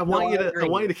 because I want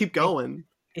you to keep going.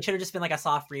 It should have just been like a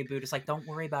soft reboot. It's like, don't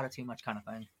worry about it too much, kind of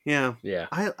thing. Yeah.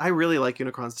 I really like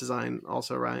Unicron's design,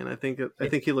 also, Ryan. I think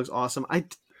he looks awesome.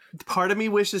 Part of me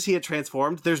wishes he had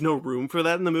transformed. There's no room for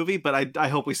that in the movie, but I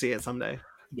hope we see it someday.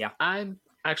 Yeah, I'm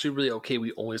actually really okay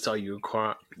we only saw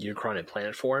Unicron in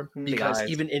planet form, because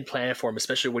even in planet form,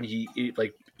 especially when he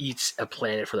eats a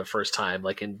planet for the first time,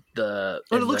 like in the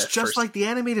it looks just like the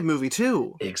animated movie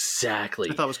too. Exactly.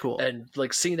 I thought it was cool, and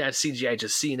like seeing that CGI,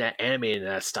 just seeing that animated in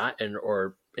that style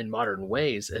or in modern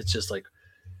ways, it's just like,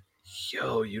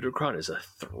 yo, Unicron is a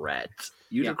threat.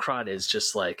 Unicron is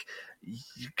just like,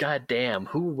 goddamn,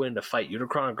 who would win the fight,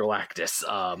 Unicron or Galactus?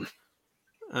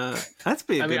 That's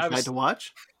be a good fight to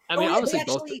watch. I mean, obviously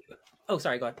both. Oh,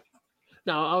 sorry, go ahead.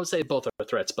 No, I would say both are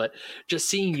threats, but just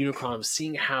seeing Unicron,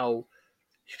 seeing how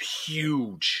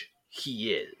huge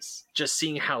he is, just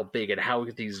seeing how big and how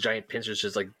these giant pincers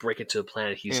just like break into a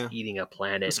planet. He's eating a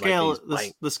planet.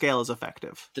 The scale is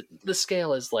effective. The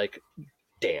scale is like,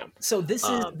 damn. So this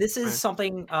is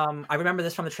something. I remember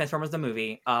this from the Transformers the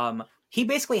movie. He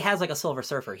basically has like a Silver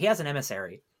Surfer. He has an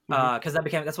emissary. Because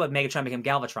that's what Megatron became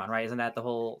Galvatron, right? Isn't that the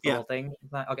whole thing?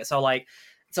 Okay, so like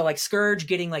Scourge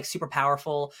getting like super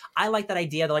powerful. I like that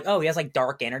idea that like, oh, he has like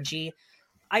dark energy.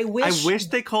 I wish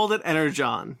they called it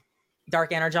Energon.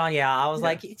 Dark Energon, yeah. I was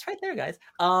like, it's right there, guys.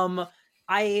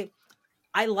 I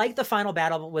like the final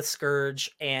battle with Scourge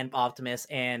and Optimus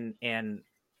and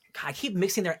I keep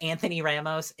mixing their Anthony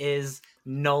Ramos is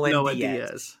Noah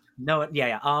Diaz. No,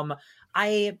 yeah.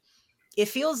 It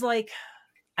feels like,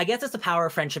 I guess it's the power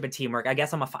of friendship and teamwork. I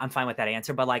guess I'm fine with that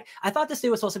answer. But like, I thought this dude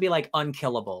was supposed to be like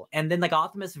unkillable, and then like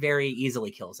Optimus very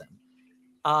easily kills him.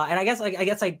 And I guess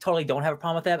I totally don't have a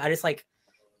problem with that. I just like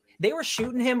they were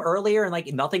shooting him earlier and like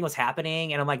nothing was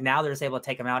happening, and I'm like now they're just able to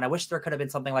take him out. And I wish there could have been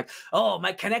something like, oh,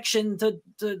 my connection to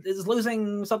is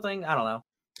losing something. I don't know.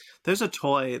 There's a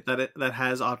toy that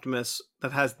has Optimus,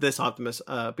 that has this Optimus,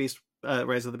 Beast,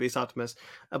 Rise of the Beast Optimus,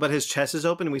 but his chest is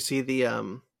open and we see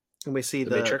the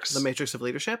Matrix of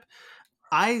Leadership.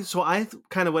 I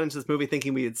kind of went into this movie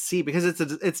thinking we would see, because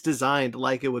it's designed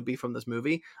like it would be from this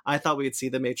movie. I thought we would see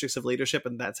the Matrix of Leadership,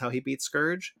 and that's how he beats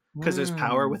Scourge, because there's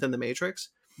power within the Matrix.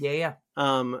 Yeah.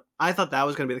 I thought that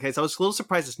was going to be the case. I was a little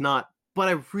surprised it's not, but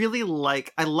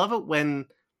I love it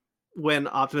when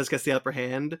Optimus gets the upper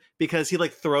hand, because he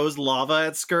like throws lava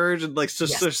at Scourge and like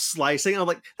just slicing. I'm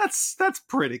like, that's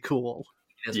pretty cool.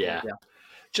 Yeah.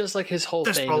 Just like his whole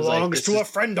this thing belongs is like, to a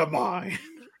friend of mine.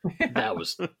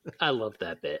 I love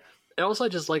that bit. And also I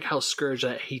just like how Scourge,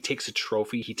 he takes a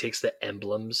trophy, he takes the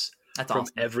emblems from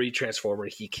every Transformer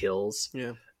he kills.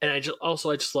 Yeah. And I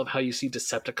just love how you see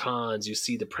Decepticons, you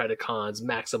see the Predacons,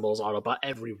 Maximals, Autobot,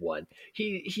 everyone.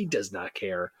 He does not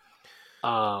care.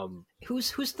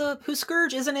 Who's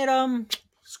Scourge? Isn't it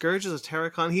Scourge is a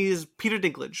Terracon. He is Peter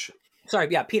Dinklage. Sorry,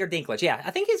 yeah, Peter Dinklage. Yeah,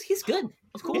 I think he's good.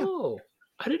 It's cool. Oh,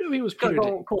 I didn't know he was Peter.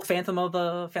 Cool Phantom of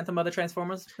the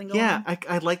Transformers thing going on.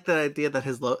 I like the idea that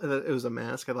that it was a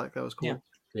mask. I like that was cool.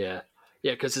 Yeah,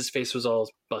 because his face was all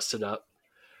busted up.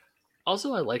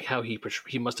 Also, I like how he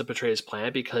must have betrayed his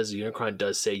planet, because Unicron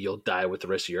does say you'll die with the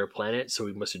rest of your planet, so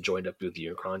he must have joined up with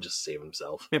Unicron just to save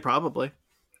himself. Yeah, probably.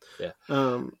 Yeah.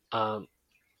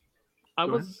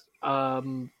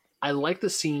 I like the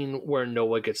scene where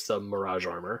Noah gets the Mirage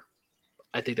armor.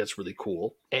 I think that's really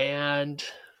cool. And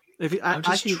if I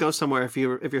can go somewhere if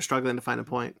you're struggling to find a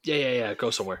point. Yeah.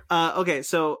 Go somewhere. Okay,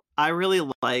 so I really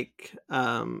like.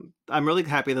 I'm really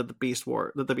happy that the Beast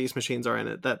machines are in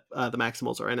it. That the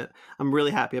Maximals are in it. I'm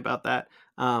really happy about that,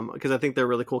 because I think they're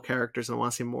really cool characters and I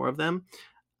want to see more of them.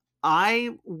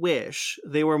 I wish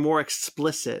they were more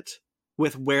explicit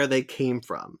with where they came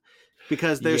from,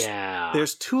 because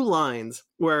there's two lines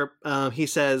where he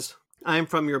says, "I'm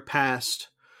from your past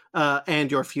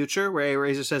and your future," where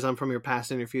Razor says, "I'm from your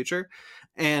past and your future,"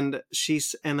 and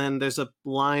then there's a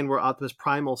line where Optimus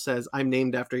Primal says, "I'm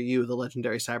named after you, the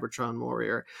legendary Cybertron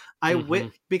warrior."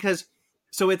 Because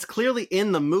so it's clearly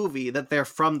in the movie that they're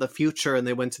from the future and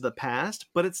they went to the past,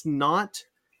 but it's not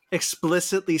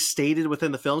explicitly stated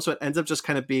within the film, so it ends up just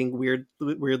kind of being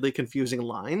weirdly confusing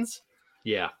lines.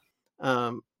 Yeah.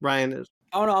 Ryan is.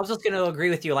 Oh no, I was just going to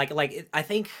agree with you. Like I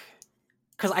think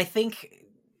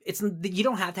it's, you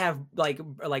don't have to have like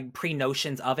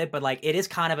pre-notions of it, but like it is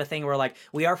kind of a thing where like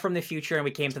we are from the future and we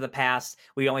came to the past.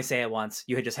 We only say it once.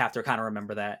 You just have to kind of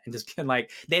remember that, and just like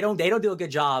they don't do a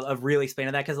good job of really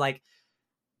explaining that, because like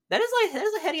that is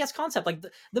a heady ass concept. Like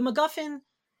the MacGuffin.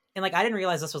 And like I didn't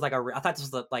realize this was like I thought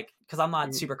this was because I'm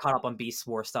not super caught up on Beast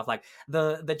Wars stuff, like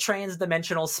the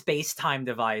trans-dimensional space-time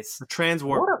device, the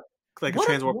transwarp, a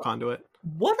transwarp conduit.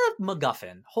 What a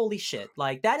MacGuffin! Holy shit!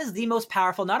 Like that is the most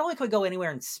powerful. Not only can we go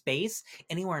anywhere in space,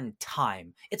 anywhere in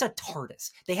time. It's a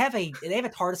TARDIS. They have a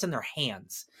TARDIS in their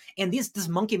hands, and this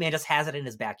monkey man just has it in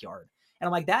his backyard. And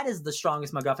I'm like, that is the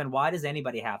strongest MacGuffin. Why does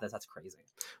anybody have this? That's crazy.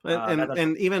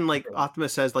 And even like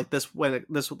Optimus says, like this went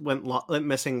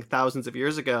missing thousands of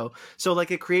years ago. So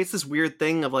like it creates this weird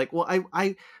thing of like, well,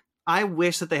 I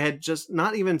wish that they had just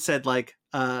not even said like,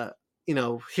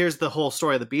 here's the whole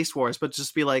story of the Beast Wars, but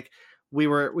just be like,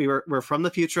 we're from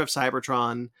the future of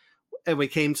Cybertron, and we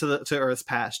came to Earth's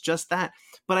past. Just that.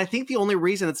 But I think the only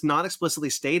reason it's not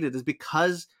explicitly stated is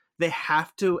because they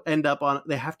have to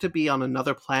be on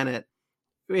another planet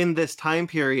in this time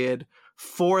period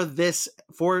for them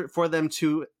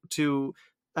to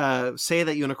say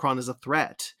that Unicron is a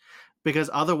threat, because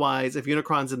otherwise, if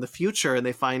Unicron's in the future and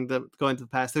they find them going to the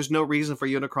past, there's no reason for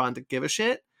Unicron to give a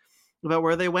shit about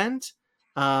where they went.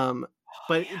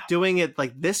 Doing it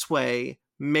like this way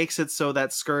makes it so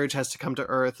that Scourge has to come to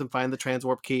Earth and find the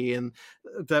transwarp key, and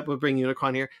that would bring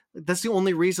Unicron here. That's the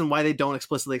only reason why they don't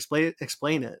explicitly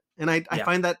explain it, and I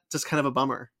find that just kind of a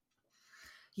bummer.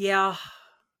 Yeah.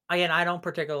 Again, I don't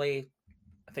particularly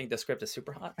think the script is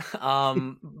super hot.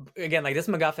 Again, like this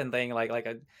MacGuffin thing,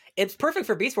 it's perfect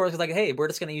for Beast Wars, because like, hey, we're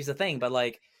just gonna use the thing, but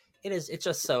like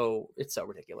it's so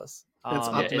ridiculous.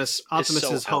 It's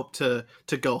Optimus's hope to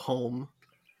go home.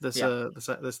 This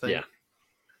thing.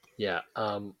 Yeah.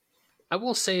 I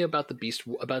will say about the Beast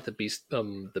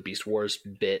Wars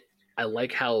bit. I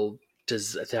like how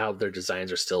their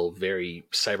designs are still very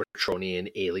Cybertronian,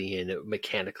 alien,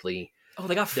 mechanically. Oh,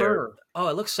 they got fur. Oh,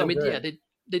 it looks so good. Yeah,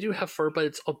 They do have fur,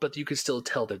 but you can still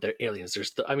tell that they're aliens.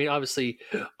 I mean, obviously,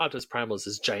 Optimus Primal is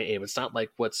this giant ape. It's not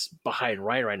like what's behind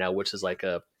Ryan right now, which is like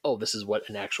this is what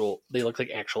they look like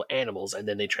actual animals, and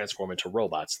then they transform into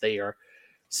robots. They are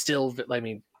still, I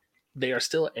mean, they are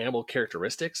still animal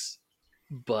characteristics,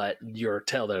 but you're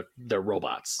tell they're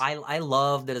robots. I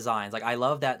love the designs. Like I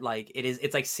love that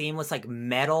it's like seamless like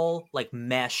metal like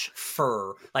mesh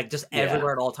fur like just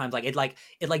everywhere at all times. Like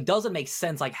it doesn't make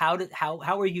sense. Like how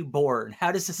are you born?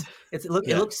 How does this it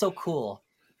looks so cool.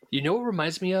 You know what it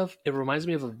reminds me of? It reminds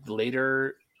me of a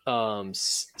later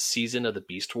season of the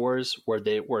Beast Wars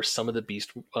where some of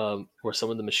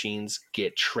the machines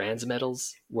get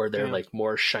transmetals where they're like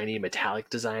more shiny metallic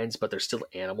designs, but they're still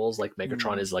animals. Like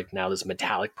Megatron is like now this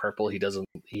metallic purple.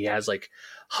 He has like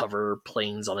hover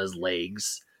planes on his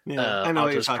legs. I know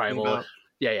what you're talking about.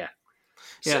 Yeah.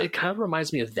 So it kind of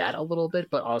reminds me of that a little bit,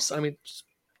 but also, I mean,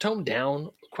 toned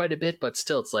down quite a bit, but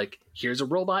still, it's like, here's a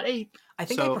robot ape. I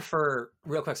think I prefer,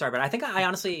 real quick, sorry, but I think I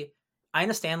honestly, I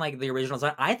understand like the original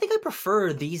design. I think I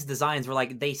prefer these designs where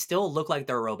like they still look like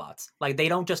they're robots. Like they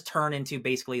don't just turn into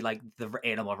basically like the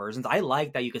animal versions. I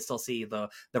like that you can still see the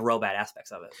robot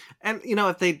aspects of it. And you know,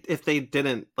 if they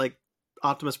didn't, like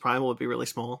Optimus Primal would be really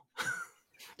small.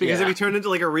 Because if he turned into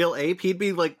like a real ape, he'd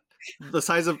be like the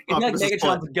size of Optimus. Like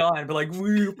Megatron's gun, but like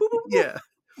yeah.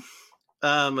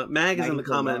 Mag is in the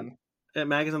comment.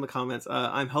 Mag is in the comments.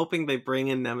 I'm hoping they bring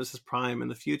in Nemesis Prime in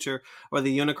the future, or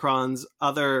the Unicron's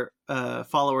other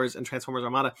followers in Transformers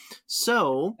Armada.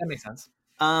 So that makes sense.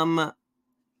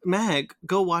 Mag,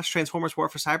 go watch Transformers War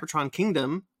for Cybertron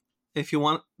Kingdom if you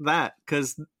want that,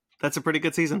 because that's a pretty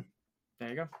good season. There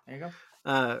you go.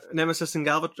 Nemesis and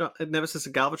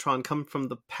Galvatron come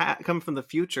from the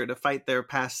future to fight their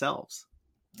past selves.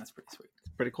 That's pretty sweet.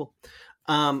 It's pretty cool.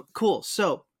 Cool.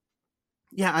 So,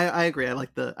 yeah, I agree. I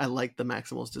like the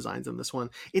Maximals designs in this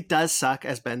one. It does suck,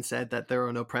 as Ben said, that there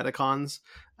are no Predacons,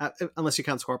 unless you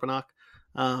count Scorponok.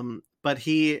 But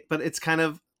it's kind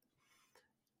of.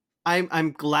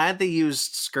 I'm glad they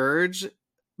used Scourge.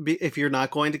 If you're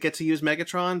not going to get to use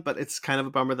Megatron, but it's kind of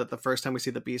a bummer that the first time we see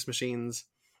the Beast Machines,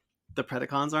 the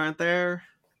Predacons aren't there.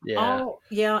 Yeah. Oh,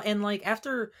 yeah, and like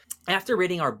after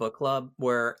reading our book club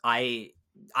where I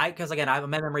because again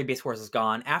my memory Beast Wars is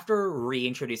gone. After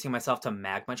reintroducing myself to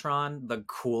Magmatron, the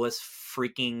coolest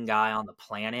freaking guy on the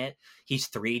planet, he's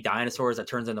 3 dinosaurs that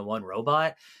turns into 1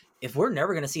 robot. If we're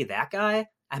never gonna see that guy,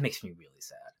 that makes me really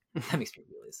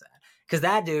sad. Because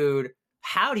that dude,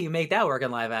 how do you make that work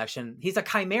in live action? He's a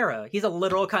chimera. He's a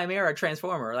literal chimera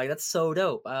transformer. Like that's so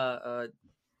dope.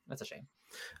 That's a shame.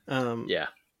 Yeah.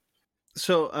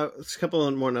 So a couple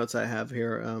of more notes I have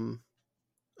here.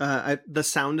 The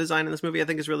sound design in this movie I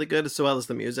think is really good, as well as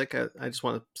the music. I just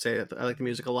want to say I like the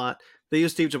music a lot. They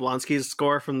used Steve Jablonsky's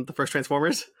score from the first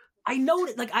Transformers. I know,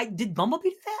 did Bumblebee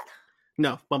do that?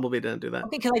 No, Bumblebee didn't do that.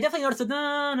 Okay, because I definitely noticed the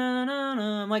na na na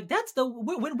na. I'm like, that's the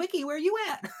Wiki. Where are you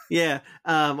at? Yeah,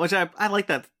 which I like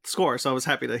that score, so I was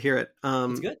happy to hear it.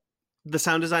 It's good. The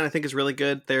sound design I think is really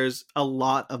good. There's a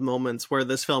lot of moments where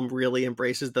this film really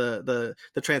embraces the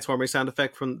transforming sound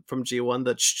effect from G1.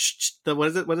 The what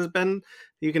is it? What is it, Ben?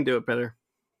 You can do it better.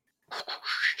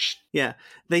 Yeah,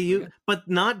 but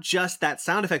not just that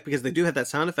sound effect, because they do have that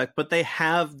sound effect, but they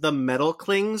have the metal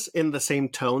clings in the same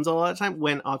tones a lot of the time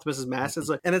when Optimus's mask is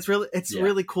like, and it's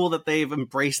really cool that they've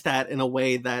embraced that in a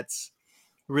way that's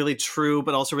really true,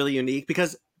 but also really unique,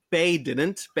 because Bay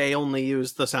didn't. Bay only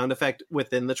used the sound effect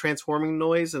within the transforming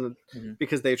noise, and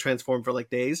because they transformed for like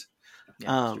days.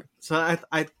 Yeah, so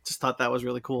I just thought that was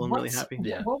really cool and really happy.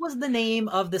 Yeah. What was the name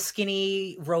of the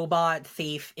skinny robot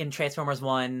thief in Transformers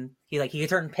 1? He could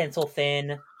turn pencil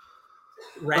thin.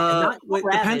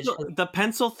 The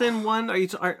pencil thin one.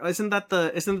 Isn't that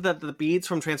the beads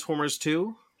from Transformers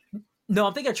 2? No,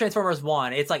 I'm thinking of Transformers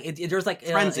 1. It's like there's like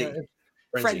Frenzy.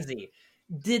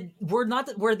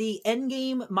 Were the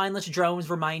Endgame mindless drones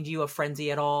remind you of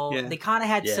Frenzy at all? Yeah. They kind of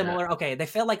had similar. Okay, they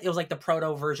felt like it was like the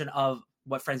proto version of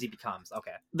what Frenzy becomes.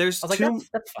 Okay, that's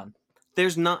fun.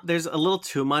 There's a little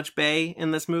too much Bay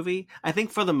in this movie. I think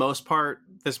for the most part,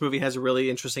 this movie has a really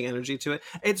interesting energy to it.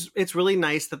 It's really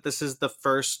nice that this is the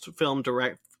first film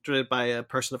directed by a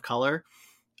person of color.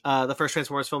 The first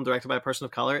Transformers film directed by a person of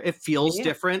color. It feels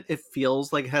different. It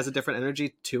feels like it has a different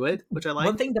energy to it, which I like.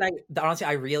 One thing that honestly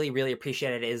I really, really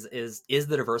appreciated is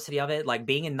the diversity of it. Like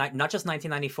being in not just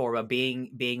 1994, but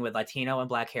being with Latino and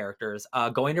Black characters.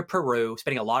 Going to Peru,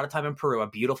 spending a lot of time in Peru, a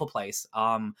beautiful place.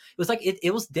 It was like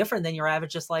it was different than your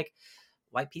average just like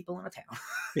white people in a town.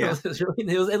 Yeah,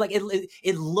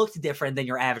 it looked different than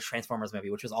your average Transformers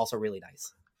movie, which was also really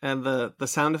nice. And the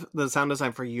sound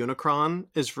design for Unicron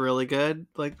is really good,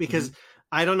 like because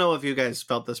I don't know if you guys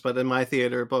felt this, but in my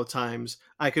theater, both times,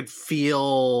 I could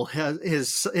feel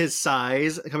his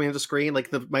size coming into the screen.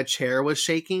 Like my chair was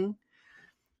shaking.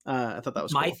 I thought that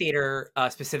was my cool. theater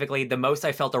specifically. The most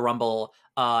I felt a rumble.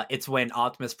 It's when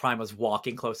Optimus Prime was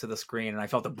walking close to the screen, and I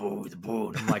felt the boo.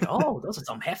 And I'm like, oh, those are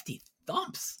some hefty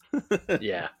thumps.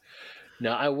 Yeah.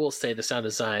 Now, I will say the sound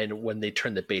design, when they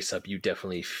turn the bass up, you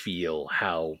definitely feel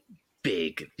how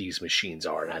big these machines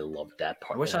are, and I love that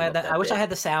part. I wish I had that. I wish I had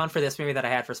the sound for this movie that I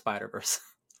had for Spider-Verse.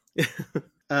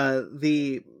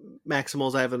 The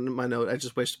Maximals I have in my note. I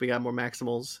just wish we got more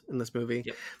Maximals in this movie.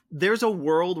 Yep. There's a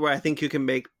world where I think we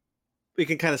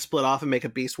can kind of split off and make a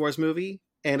Beast Wars movie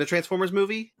and a Transformers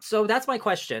movie. So that's my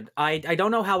question. I don't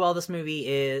know how well this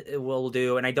movie will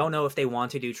do, and I don't know if they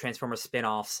want to do Transformers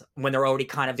spin-offs when they're already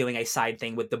kind of doing a side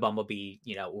thing with the Bumblebee,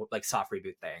 like soft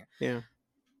reboot thing. Yeah.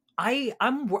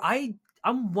 I'm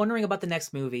wondering about the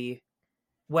next movie,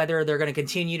 whether they're going to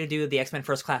continue to do the X-Men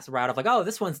First Class route of like, oh,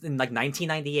 this one's in like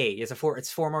 1998. It's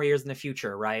 4 more years in the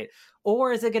future, right?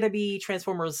 Or is it going to be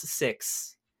Transformers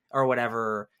 6 or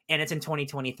whatever, and it's in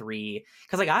 2023?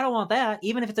 Because like, I don't want that.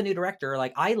 Even if it's a new director,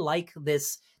 like I like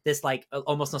this like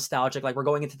almost nostalgic, like we're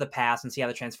going into the past and see how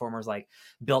the Transformers like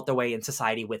built their way in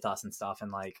society with us and stuff,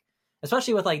 and like.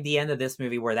 Especially with like the end of this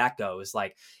movie where that goes,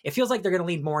 like it feels like they're going to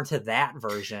lean more into that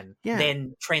version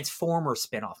than Transformers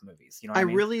spin-off movies. You know what I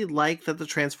mean? Really like that the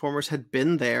Transformers had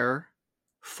been there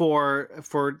for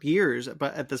years,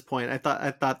 but at this point, I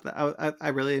thought that I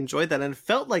really enjoyed that, and it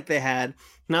felt like they had,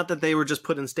 not that they were just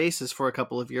put in stasis for a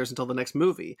couple of years until the next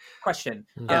movie. Question: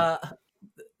 the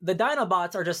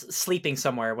Dinobots are just sleeping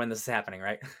somewhere when this is happening,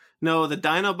 right? No, the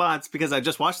Dinobots, because I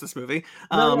just watched this movie.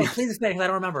 Please explain, because I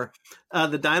don't remember.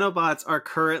 The Dinobots are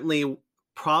currently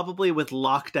probably with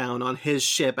Lockdown on his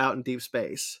ship out in deep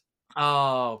space.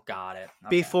 Oh, got it. Okay.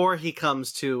 Before he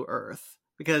comes to Earth,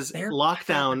 because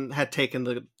Lockdown had taken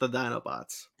the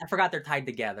Dinobots. I forgot they're tied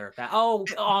together. On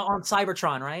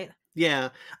Cybertron, right? Yeah,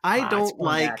 I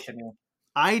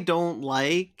don't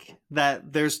like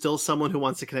that there's still someone who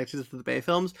wants to connect it to the Bay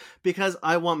films, because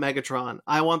I want Megatron.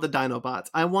 I want the Dinobots.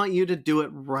 I want you to do it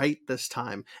right this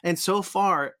time. And so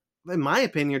far, in my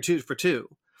opinion, you're 2 for 2.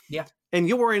 Yeah. And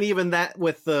you weren't even that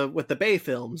with the Bay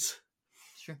films.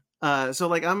 Sure. So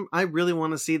like I really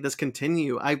want to see this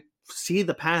continue. I see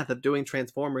the path of doing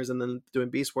Transformers and then doing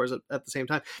Beast Wars at the same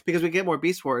time, because we get more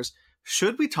Beast Wars.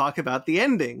 Should we talk about the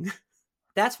ending?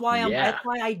 That's why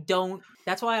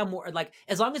I'm more like,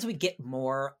 as long as we get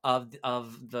more of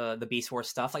the Beast Wars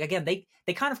stuff. Like again, they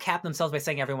kind of cap themselves by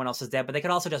saying everyone else is dead, but they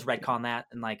could also just retcon that,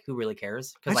 and like, who really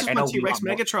cares? Because like, I know T-Rex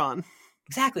Megatron.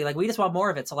 Exactly, like we just want more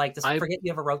of it. So like, just forget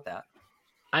you ever wrote that.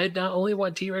 I not only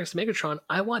want T-Rex Megatron,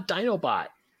 I want Dinobot.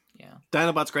 Yeah,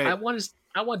 Dinobot's great. I want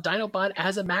Dinobot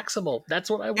as a Maximal. That's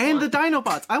what I want. And the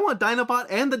Dinobots. I want Dinobot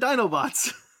and the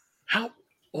Dinobots. How?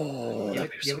 Oh,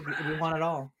 we want it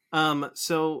all.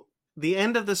 So the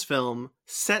end of this film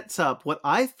sets up what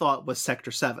I thought was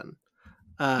Sector 7.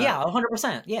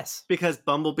 100%. Yes. Because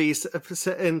Bumblebee says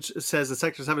that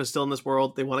Sector 7 is still in this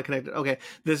world. They want to connect it. Okay,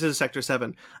 this is Sector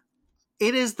 7.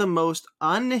 It is the most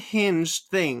unhinged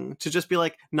thing to just be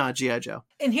like, nah, G.I. Joe.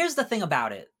 And here's the thing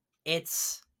about it.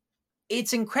 It's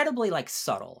incredibly like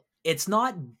subtle. It's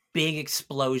not big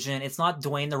explosion. It's not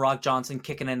Dwayne "The Rock" Johnson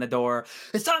kicking in the door.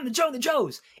 It's time to join the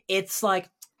Joes. It's like,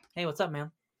 hey, what's up,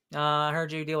 man? I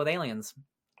heard you deal with aliens.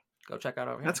 Go check out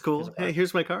over here. That's cool.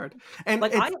 Here's my card. And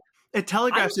like, it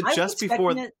telegraphs it just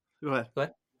before. Go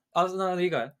ahead. Oh, no, you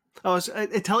go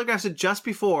ahead. It telegraphs it just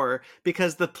before,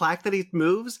 because the plaque that he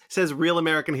moves says "Real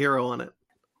American Hero" on it.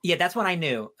 Yeah, that's when I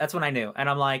knew. And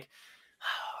I'm like,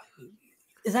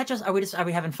 is that just? Are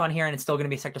we having fun here? And it's still going to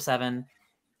be Sector 7.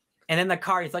 And then the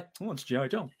car, he's like, oh, it's G.I.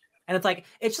 Joe. And it's like,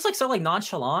 it's just like so like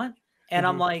nonchalant. And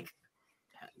I'm like,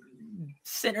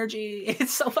 synergy.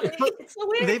 It's so funny. It's so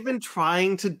weird. They've been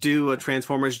trying to do a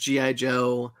Transformers G.I.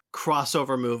 Joe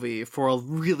crossover movie for a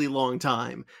really long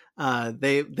time.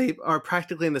 They are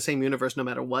practically in the same universe no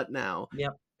matter what now.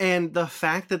 Yep. And the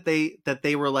fact that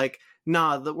they were like,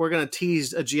 nah, that we're gonna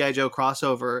tease a G.I. Joe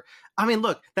crossover. I mean,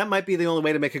 look, that might be the only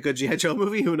way to make a good G.I. Joe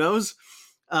movie. Who knows?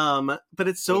 But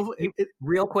it's so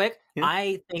real quick. Yeah.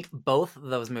 I think both of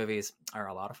those movies are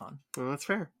a lot of fun. Well, that's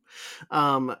fair.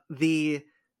 But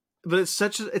it's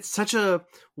such a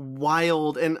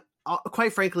wild, and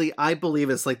quite frankly, I believe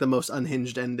it's like the most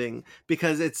unhinged ending,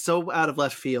 because it's so out of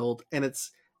left field, and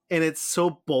it's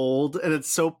so bold, and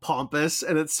it's so pompous,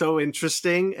 and it's so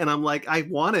interesting, and I'm like, I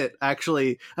want it.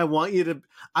 Actually, I want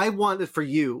it for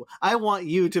you. I want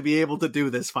you to be able to do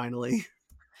this finally.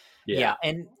 Yeah,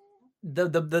 and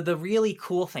the really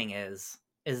cool thing is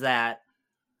that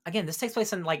again, this takes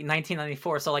place in like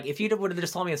 1994. So like, if you would have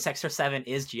just told me that Sector 7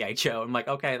 is G.I. Joe, I'm like,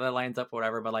 okay, that lines up,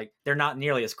 whatever. But like, they're not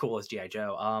nearly as cool as G.I.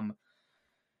 Joe.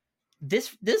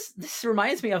 This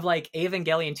reminds me of like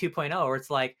Evangelion 2.0, where it's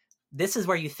like, this is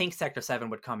where you think Sector 7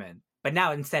 would come in, but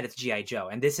now instead it's G.I. Joe,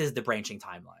 and this is the branching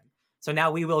timeline. So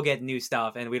now we will get new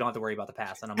stuff, and we don't have to worry about the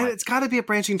past. And it's got to be a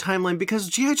branching timeline because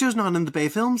G.I. Joe's not in the Bay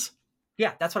films.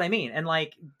 Yeah, that's what I mean. And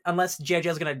like, unless G.I.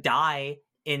 Joe's gonna die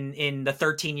in the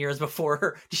 13 years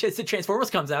before the Transformers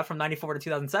comes out from 94 to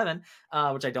 2007,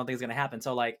 which I don't think is gonna happen.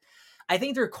 So like, I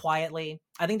think they're quietly.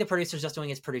 I think the producer's just doing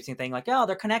his producing thing, like, oh,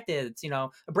 they're connected. It's, a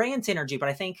brand synergy. But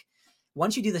I think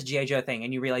once you do this G.I. Joe thing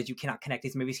and you realize you cannot connect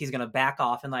these movies, he's gonna back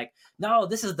off and like, no,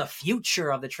 this is the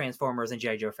future of the Transformers and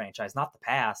G.I. Joe franchise, not the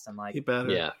past. And like, he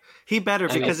better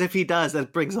because if he does,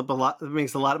 that brings up a lot. That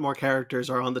means a lot more characters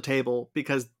are on the table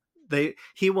because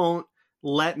he won't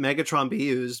let Megatron be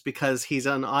used because he's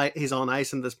on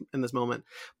ice in this moment.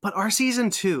 But RC's in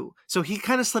 2, so he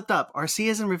kind of slipped up. RC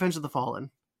is in Revenge of the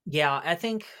Fallen. Yeah, I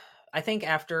think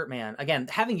after, man, again,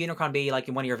 having Unicron be like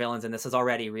one of your villains in this is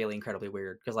already really incredibly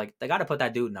weird because like they got to put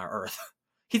that dude in our Earth.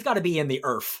 He's got to be in the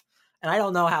Earth, and I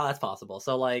don't know how that's possible.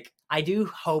 So like, I do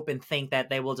hope and think that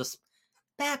they will just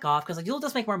back off because like you'll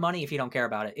just make more money if you don't care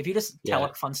about it. If you just tell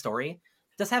a fun story.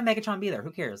 Just have Megatron be there. Who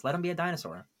cares? Let him be a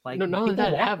dinosaur. Like, not only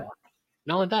that,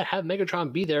 have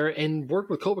Megatron be there and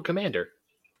work with Cobra Commander.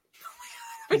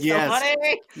 Yes.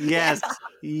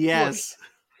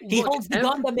 He holds the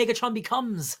gun that Megatron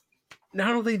becomes.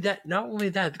 Not only that,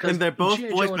 because and they're both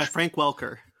voiced by Frank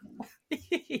Welker.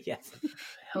 Yes.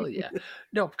 Hell yeah.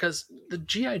 No, because the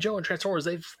G.I. Joe and Transformers,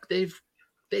 they've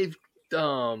the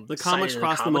comics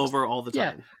cross them over all the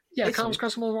time. Yeah, comics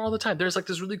cross them over all the time. There's like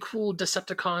this really cool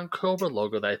Decepticon Cobra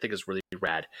logo that I think is really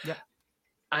rad. Yeah.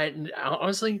 I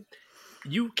honestly,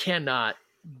 you cannot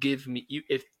give me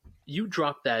if you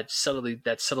drop that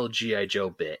subtle G.I. Joe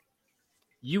bit,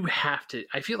 you have to.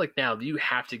 I feel like now you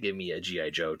have to give me a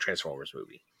G.I. Joe Transformers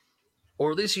movie,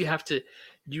 or at least you have to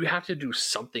do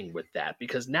something with that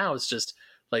because now it's just.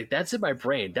 Like, that's in my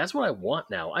brain. That's what I want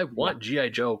now. I want G.I.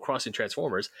 Joe crossing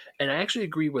Transformers. And I actually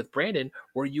agree with Brandon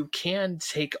where you can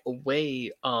take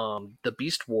away the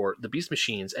Beast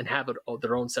Machines and have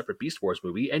their own separate Beast Wars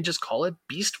movie and just call it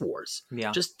Beast Wars.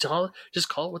 Yeah. Just call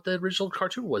it what the original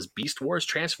cartoon was. Beast Wars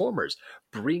Transformers.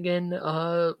 Bring in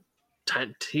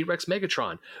T-Rex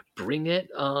Megatron. Bring in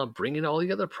all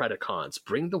the other Predacons.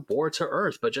 Bring the war to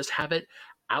Earth, but just have it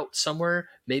out somewhere,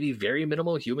 maybe very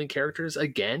minimal human characters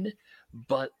again.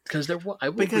 But because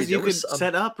you could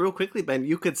set up real quickly, Ben.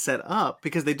 You could set up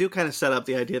because they do kind of set up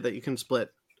the idea that you can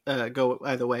split, go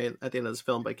either way at the end of this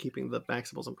film by keeping the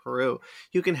Maximals in Peru.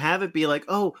 You can have it be like,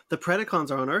 oh, the Predacons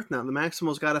are on Earth now. The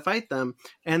Maximals got to fight them,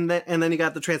 and then you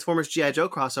got the Transformers G.I. Joe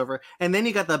crossover, and then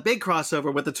you got the big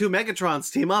crossover with the two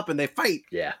Megatrons team up and they fight.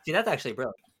 Yeah, see, that's actually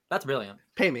brilliant. That's brilliant.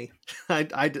 Pay me. I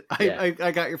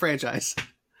got your franchise.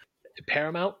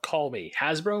 Paramount, call me.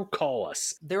 Hasbro, call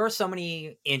us. There are so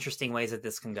many interesting ways that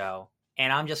this can go.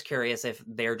 And I'm just curious if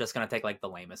they're just going to take like the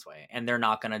lamest way and they're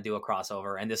not going to do a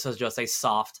crossover. And this is just a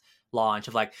soft launch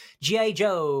of like G.I.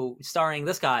 Joe starring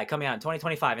this guy coming out in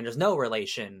 2025. And there's no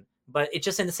relation, but it's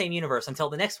just in the same universe until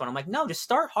the next one. I'm like, no, just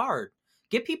start hard.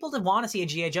 Get people to want to see a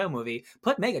G.I. Joe movie.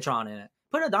 Put Megatron in it.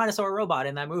 Put a dinosaur robot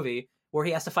in that movie. Where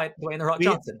he has to fight Dwayne "The Rock"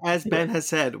 Johnson. As Ben has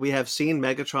said, we have seen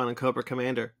Megatron and Cobra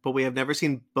Commander, but we have never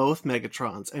seen both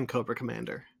Megatrons and Cobra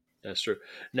Commander. That's true.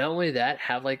 Not only that,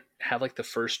 have the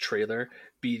first trailer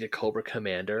be the Cobra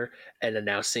Commander and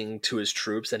announcing to his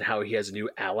troops and how he has a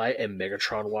new ally, and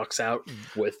Megatron walks out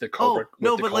with the Cobra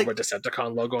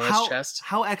Decepticon logo on his chest.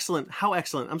 How excellent!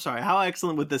 I'm sorry. How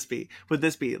excellent would this be?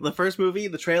 The first movie,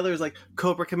 the trailer is like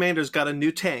Cobra Commander's got a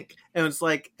new tank, and it's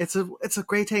like it's a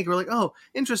great tank. We're like, oh,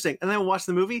 interesting, and then we'll watch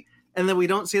the movie. And then we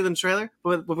don't see it in the trailer,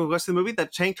 but when we watch the movie,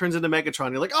 that tank turns into Megatron.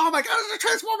 You're like, oh my god, it's a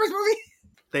Transformers movie!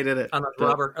 They did it.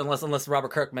 Unless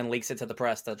Robert Kirkman leaks it to the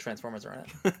press that Transformers are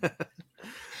in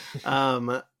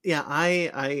it. Yeah,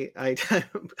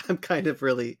 I'm kind of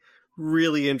really,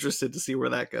 really interested to see where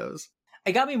that goes.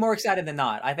 It got me more excited than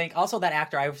not. I think also that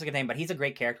actor, I forget his name, but he's a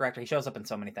great character actor. He shows up in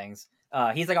so many things.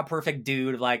 He's like a perfect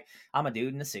dude. Like, I'm a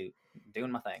dude in a suit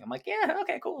doing my thing. I'm like, yeah,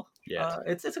 okay, cool. Yeah,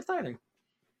 it's exciting.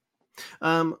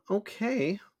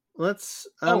 Okay. Let's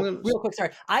real quick,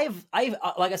 sorry. I've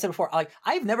like I said before, like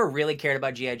I've never really cared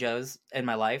about G.I. Joes in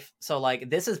my life. So like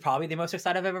this is probably the most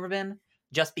excited I've ever been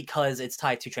just because it's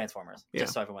tied to Transformers. Yeah.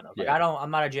 Just so everyone knows. Like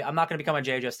I'm not gonna become a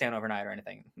G.I. Joe stan overnight or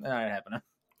anything. That ain't happening.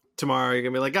 Tomorrow you're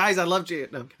gonna be like, guys, I love G.I.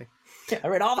 No, I'm kidding. Yeah, I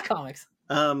read all the comics.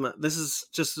 This is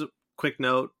just a quick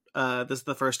note. This is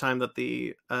the first time that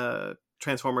the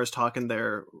Transformers talk in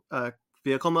their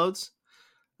vehicle modes.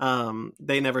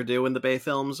 They never do in the Bay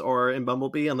films or in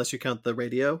Bumblebee, unless you count the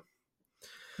radio.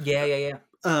 Yeah.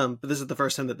 But this is the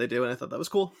first time that they do, and I thought that was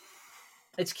cool.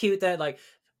 It's cute that like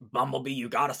Bumblebee, you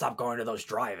gotta stop going to those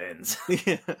drive-ins.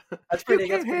 Yeah, That's pretty. You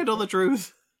can't handle the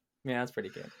truth. Yeah, that's pretty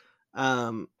good.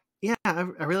 Yeah, I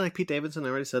really like Pete Davidson. I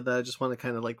already said that. I just want to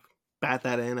kind of like bat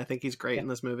that in. I think he's great in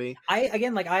this movie.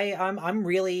 I'm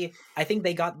really. I think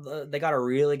they got a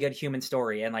really good human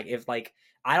story, and like if like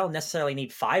I don't necessarily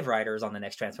need 5 writers on the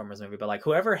next Transformers movie, but like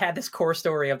whoever had this core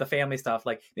story of the family stuff,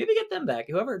 like maybe get them back.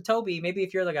 Whoever, Toby, maybe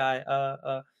if you're the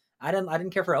guy. I didn't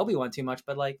care for Obi-Wan too much,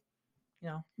 but like, you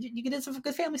know, you did some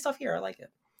good family stuff here. I like it.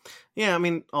 Yeah, I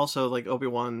mean, also like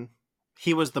Obi-Wan,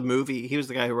 he was the movie. He was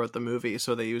the guy who wrote the movie,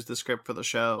 so they used the script for the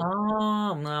show.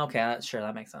 Oh, no, okay, sure,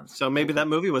 that makes sense. So maybe that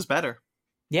movie was better.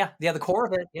 Yeah, the core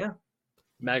of it, yeah.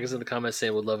 Mag is in the comments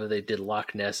saying would love if they did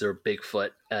Loch Ness or Bigfoot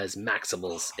as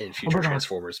Maximals in future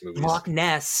Transformers movies. Loch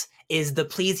Ness is the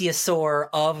plesiosaur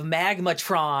of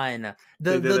Magmatron.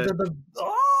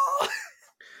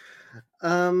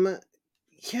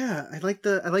 Yeah, I like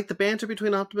the banter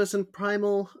between Optimus and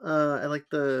Primal. I like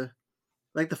the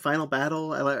final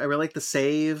battle. I really like the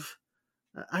save.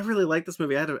 I really like this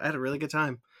movie. I had a really good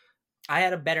time. I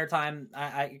had a better time.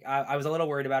 I was a little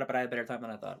worried about it, but I had a better time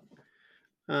than I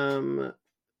thought.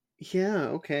 Yeah,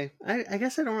 okay. I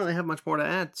guess I don't really have much more to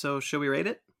add. So should we rate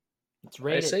it? Let's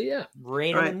rate it. I say yeah.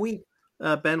 Rate it and we.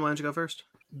 Ben, why don't you go first?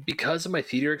 Because of my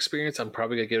theater experience, I'm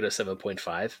probably gonna give it a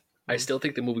 7.5. I still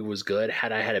think the movie was good.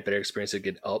 Had I had a better experience to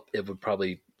get up, it would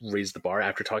probably raise the bar.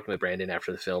 After talking with Brandon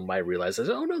after the film, I realized,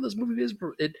 oh no, this movie is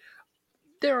it.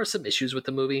 There are some issues with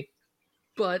the movie,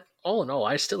 but all in all,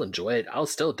 I still enjoy it. I'll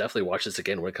still definitely watch this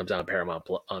again when it comes out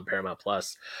on Paramount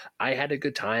Plus. I had a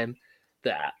good time.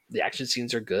 The action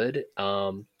scenes are good.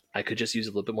 I could just use a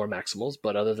little bit more Maximals,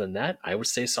 but other than that, I would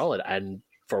say solid. And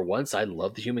for once, I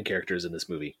love the human characters in this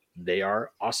movie. They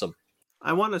are awesome.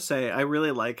 I want to say I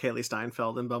really like Haley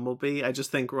Steinfeld in Bumblebee. I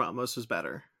just think Ramos was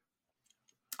better.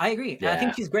 I agree. Yeah. I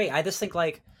think she's great. I just think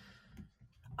like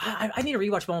I need to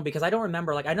rewatch Bumblebee because I don't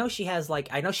remember. Like I know she has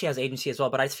agency as well,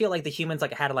 but I feel like the humans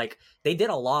like had like they did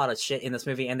a lot of shit in this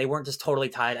movie, and they weren't just totally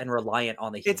tied and reliant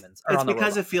on the humans. It's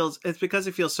because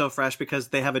it feels so fresh because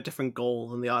they have a different goal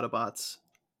than the Autobots.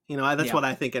 You know, that's what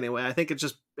I think anyway. I think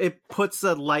it puts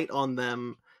a light on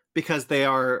them because they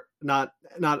are not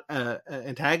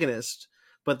antagonists,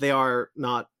 but they are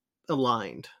not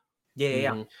aligned.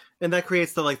 Yeah. And that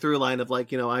creates the like through line of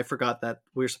like, you know, I forgot that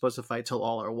we're supposed to fight till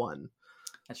all are one.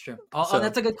 That's true.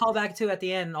 That's a good callback too at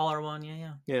the end. All are one.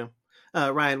 Yeah.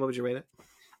 Ryan, what would you rate it?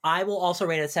 I will also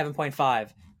rate it 7.5.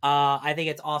 I think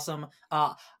it's awesome.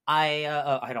 I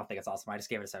don't think it's awesome. I just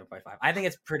gave it a 7.5. I think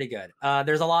it's pretty good. I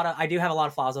do have a lot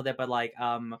of flaws with it, but like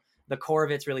the core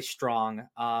of it's really strong.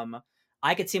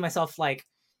 I could see myself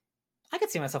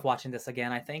watching this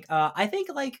again. I think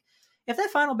like if that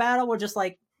final battle were just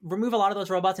like remove a lot of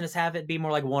those robots and just have it be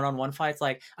more like one-on-one fights.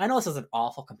 Like I know this is an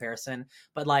awful comparison,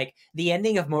 but like the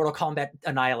ending of Mortal Kombat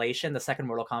Annihilation, the second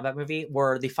Mortal Kombat movie,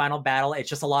 where the final battle it's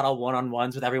just a lot of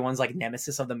one-on-ones with everyone's like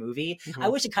nemesis of the movie. I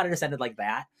wish it kind of just ended like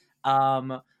that.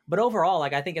 But overall,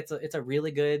 like I think it's a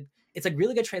really good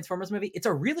Transformers movie. It's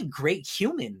a really great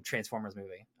human Transformers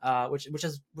movie,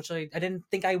 which I didn't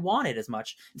think I wanted as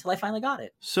much until I finally got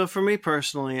it. So for me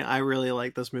personally, I really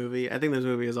like this movie. I think this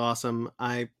movie is awesome.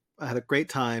 I had a great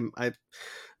time. I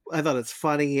thought it's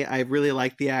funny. I really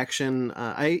like the action.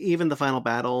 Even the final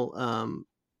battle.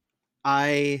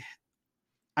 I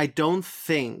don't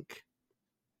think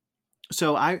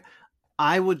so.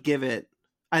 I would give it.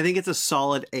 I think it's a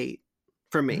solid 8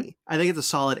 for me. Mm-hmm. I think it's a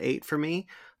solid 8 for me.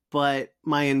 But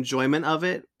my enjoyment of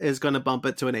it is going to bump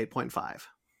it to an 8.5.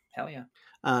 Hell yeah!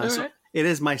 So right. It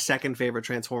is my second favorite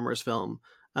Transformers film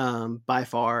by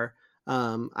far.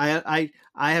 I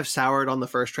have soured on the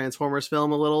first Transformers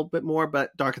film a little bit more,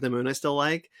 but Dark of the Moon I still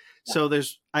like. Yeah. So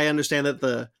I understand that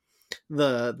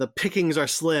the pickings are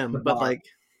slim, but like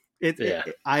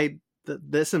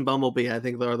this and Bumblebee I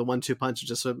think are the 1-2 punch of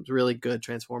just some really good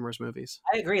Transformers movies.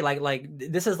 I agree. Like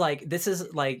this is like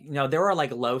you know there are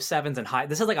like low 7s and high.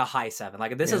 This is like a high 7.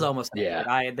 Like this is almost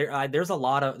there's a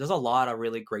lot of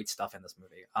really great stuff in this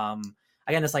movie.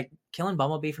 Again, it's like killing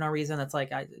Bumblebee for no reason. It's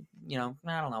like I don't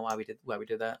know why we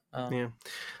did that.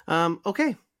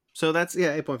 Okay, so that's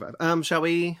 8.5. Shall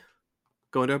we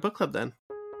go into our book club then?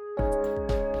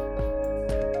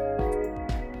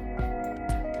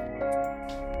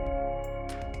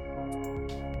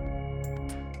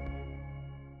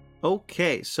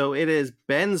 Okay, so it is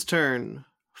Ben's turn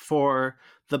for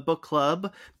the book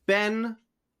club. Ben,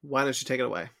 why don't you take it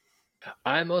away?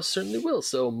 I most certainly will.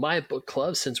 So my book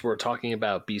club, since we're talking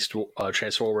about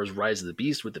Transformers Rise of the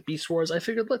Beast with the Beast Wars, I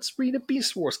figured let's read a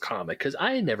Beast Wars comic, because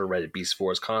I had never read a Beast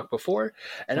Wars comic before,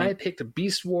 and I picked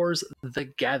Beast Wars The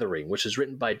Gathering, which is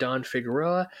written by Don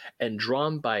Figueroa and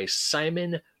drawn by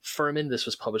Simon Furman. This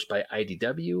was published by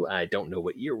IDW. I don't know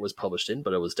what year it was published in,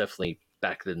 but it was definitely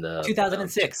back in the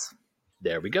 2006.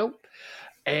 There we go.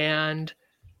 And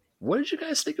what did you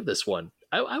guys think of this one?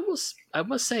 I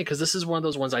must say, because this is one of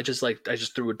those ones I just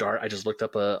threw a dart. I just looked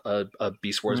up a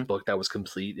Beast Wars book that was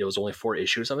complete. It was only 4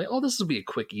 issues. I'm like, oh, this will be a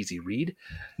quick, easy read.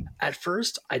 At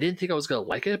first, I didn't think I was going to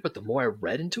like it, but the more I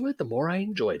read into it, the more I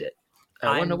enjoyed it. I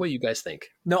want to know what you guys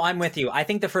think. No, I'm with you. I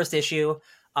think the first issue,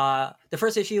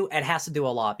 it has to do a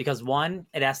lot because one,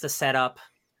 it has to set up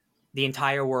the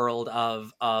entire world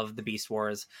of the Beast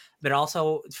Wars, but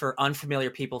also for unfamiliar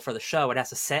people for the show, it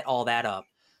has to set all that up.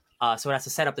 So it has to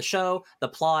set up the show, the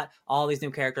plot, all these new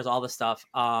characters, all this stuff.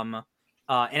 And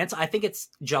I think it's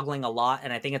juggling a lot,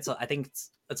 and I think it's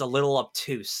a little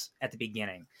obtuse at the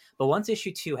beginning. But once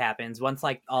issue 2 happens, once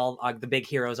like all the big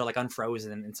heroes are like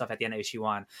unfrozen and stuff at the end of issue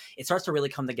 1, it starts to really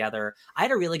come together. I had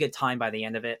a really good time by the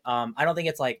end of it. I don't think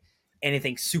it's like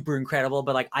anything super incredible,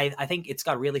 but like I think it's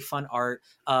got really fun art.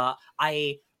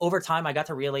 Over time, I got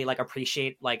to really like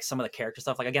appreciate like some of the character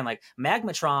stuff. Like again, like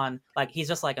Magmatron, like he's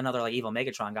just like another like evil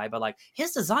Megatron guy, but like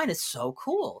his design is so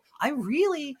cool. I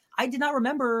did not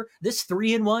remember this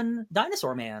 3-in-1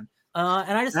 dinosaur man,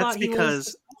 and I just thought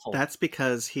that's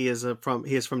because he is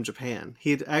from Japan.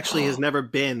 He actually has never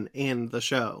been in the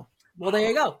show. Well, there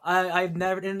you go. I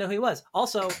didn't know who he was.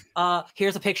 Also,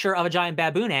 here's a picture of a giant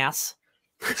baboon ass.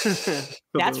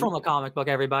 That's from a comic book,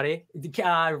 everybody.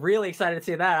 Really excited to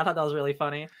see that. I thought that was really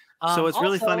funny. So it's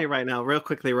really funny right now, real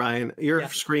quickly, Ryan, your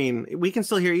screen, we can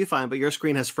still hear you fine, but your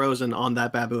screen has frozen on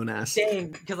that baboon ass.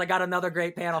 Dang, because I got another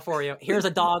great panel for you. Here's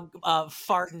a dog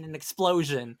farting an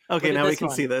explosion. Okay, now we can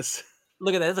see this.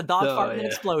 Look at that. There's a dog farting an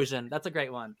explosion. That's a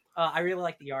great one. I really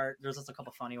like the art. There's just a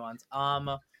couple funny ones.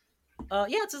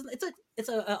 It's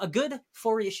a good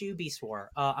 4-issue Beast War.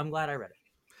 I'm glad I read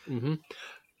it. Mm-hmm.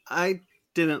 I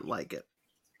didn't like it.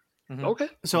 Mm-hmm. Okay.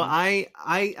 So I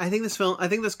think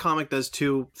this comic does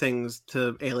 2 things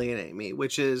to alienate me,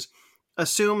 which is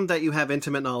assume that you have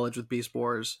intimate knowledge with Beast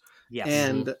Wars,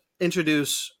 and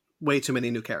introduce way too many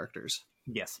new characters.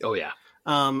 Yes. Oh yeah.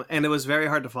 And it was very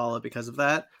hard to follow because of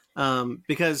that.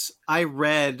 Because I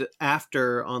read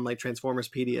after on like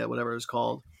Transformerspedia, whatever it was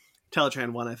called,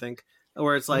 Teletran 1, I think,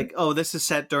 where it's like, oh, this is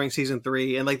set during season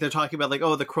 3, and like they're talking about like,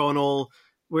 oh, the chronal,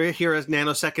 we're here a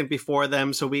nanosecond before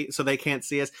them, so they can't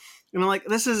see us. And I'm like,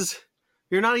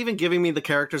 you're not even giving me the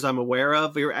characters I'm aware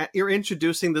of. You're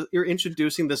introducing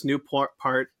this new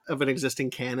part of an existing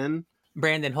canon.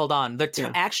 Brandon, hold on.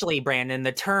 Actually, Brandon,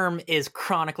 the term is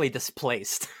chronically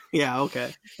displaced. Yeah,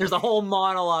 okay. There's a whole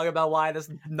monologue about why this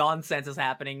nonsense is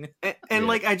happening. And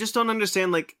like, I just don't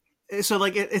understand, like, so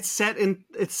like it's set in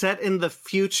the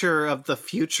future of the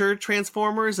future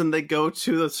Transformers, and they go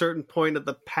to a certain point of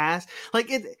the past. Like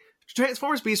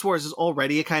Transformers Beast Wars is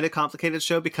already a kind of complicated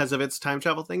show because of its time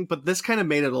travel thing, but this kind of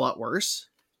made it a lot worse.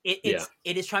 It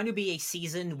is trying to be a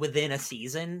season within a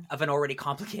season of an already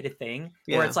complicated thing,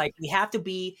 where it's like we have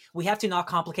to not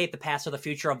complicate the past or the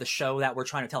future of the show that we're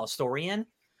trying to tell a story in,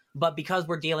 but because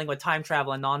we're dealing with time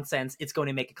travel and nonsense, it's going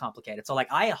to make it complicated. So like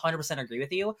I 100% agree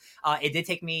with you. It did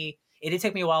take me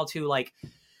a while to like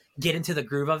get into the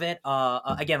groove of it.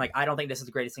 Again, like I don't think this is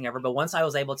the greatest thing ever, but once I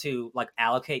was able to like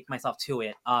allocate myself to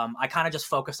it, I kind of just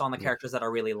focused on the characters that I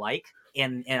really like,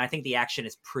 and I think the action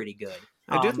is pretty good.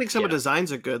 I do think some of the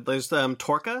designs are good. There's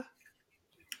Torka.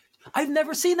 I've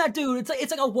never seen that dude.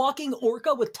 It's like a walking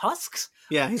orca with tusks.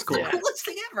 Yeah, he's cool. It's the coolest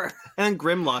thing ever. And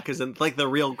Grimlock isn't like the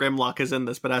real Grimlock is in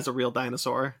this, but as a real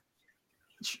dinosaur.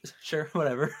 Sure,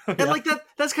 whatever. And like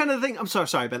that's kind of the thing. I'm so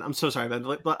sorry, Ben.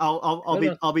 But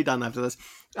I'll be done after this.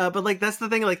 But like that's the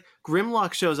thing. Like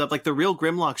Grimlock shows up. Like the real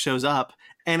Grimlock shows up,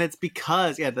 and it's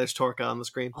because there's Torka on the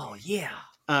screen. Oh yeah.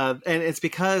 And it's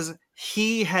because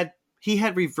he had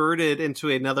reverted into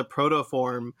another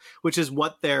protoform, which is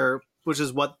what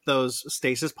those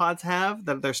stasis pods have,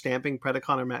 that they're stamping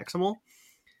Predacon or Maximal.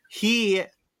 He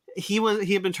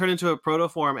had been turned into a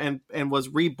protoform and was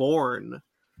reborn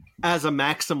as a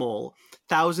Maximal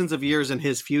thousands of years in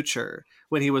his future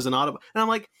when he was an Autobot. And I'm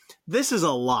like, this is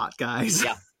a lot, guys.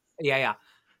 Yeah.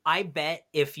 I bet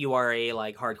if you are a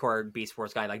like hardcore Beast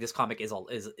Wars guy, like this comic is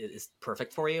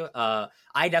perfect for you. I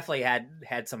definitely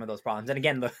had some of those problems, and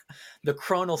again, the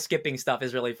chronal skipping stuff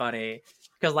is really funny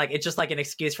because like it's just like an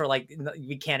excuse for like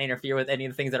we can't interfere with any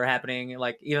of the things that are happening.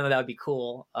 Like even though that would be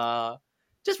cool,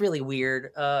 just really weird.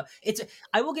 I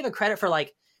will give it credit for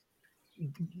like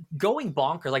going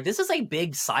bonkers. Like, this is a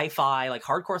big sci-fi, like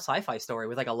hardcore sci-fi story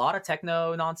with like a lot of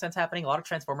techno nonsense happening, a lot of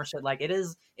Transformer shit. Like, it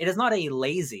is not a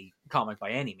lazy comic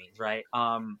by any means, right?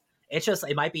 It's just,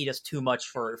 it might be just too much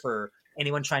for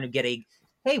anyone trying to get a,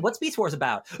 hey, what's Beast Wars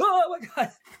about? Oh my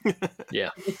god. Yeah.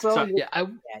 It's so yeah,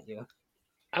 at you.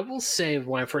 I will say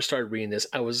when I first started reading this,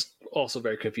 I was also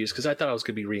very confused because I thought I was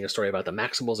going to be reading a story about the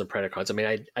Maximals and Predacons. I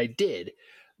mean, I did,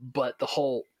 but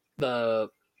the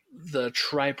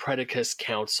Tripredacus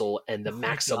Council and the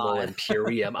Maximal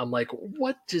Imperium, I'm like,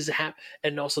 what does happen?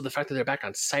 And also the fact that they're back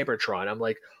on Cybertron, I'm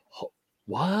like,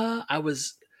 what? I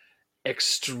was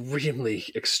extremely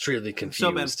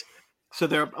confused. So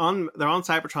they're on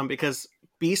Cybertron because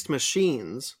Beast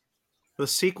Machines, the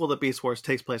sequel to Beast Wars,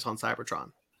 takes place on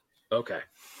Cybertron. Okay.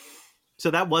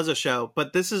 So that was a show,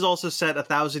 but this is also set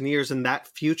 1,000 years in that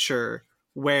future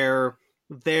where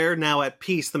they're now at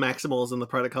peace, the Maximals and the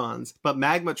Predacons, but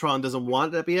Magmatron doesn't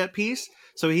want to be at peace,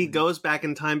 so he goes back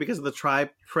in time because of the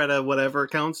Tri-Preda whatever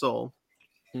council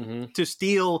to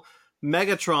steal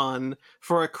Megatron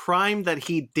for a crime that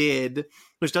he did,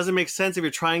 which doesn't make sense if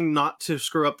you're trying not to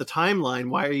screw up the timeline.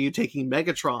 Why are you taking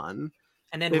Megatron?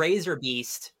 And then Razor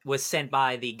Beast was sent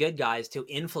by the good guys to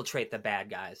infiltrate the bad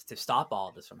guys to stop all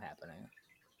of this from happening.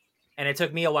 And it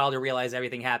took me a while to realize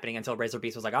everything happening until Razor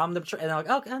Beast was like, "I'm the," and I'm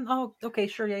like, "Oh, okay,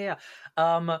 sure, yeah."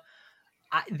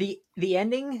 The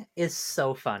ending is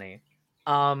so funny.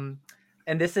 And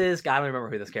this is, I don't remember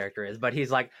who this character is, but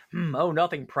he's like, "Oh,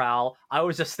 nothing, Prowl. I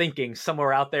was just thinking,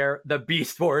 somewhere out there, the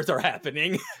Beast Wars are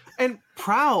happening." And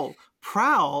Prowl,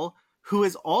 who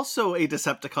is also a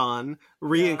Decepticon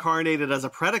reincarnated as a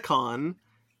Predacon,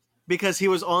 because he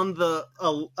was on the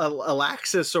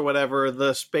Alaxis or whatever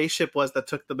the spaceship was that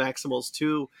took the Maximals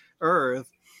to Earth.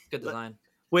 Good design.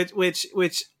 Which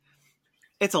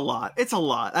it's a lot. It's a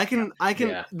lot. I can.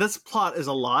 This plot is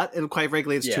a lot, and quite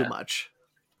frankly, it's too much.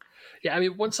 Yeah, I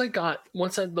mean,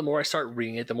 the more I started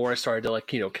reading it, the more I started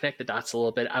to connect the dots a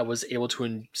little bit. I was able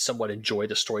to somewhat enjoy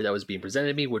the story that was being presented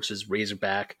to me, which is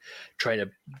Razorback trying to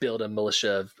build a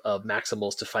militia of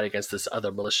Maximals to fight against this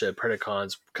other militia of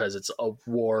Predacons, because it's a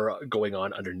war going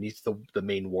on underneath the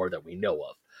main war that we know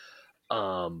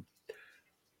of.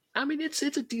 I mean, it's a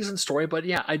decent story, but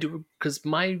yeah, I do, because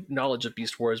my knowledge of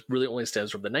Beast Wars really only stems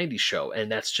from the 90s show,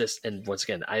 and once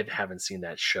again, I haven't seen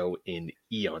that show in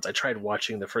eons. I tried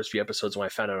watching the first few episodes when I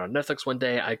found it on Netflix one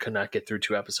day. I could not get through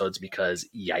 2 episodes because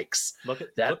yikes. Look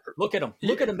at him.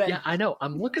 Look at him, Ben. Yeah, I know.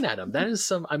 I'm looking at him. That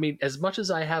is I mean, as much as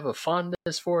I have a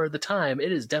fondness for the time,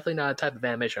 it is definitely not a type of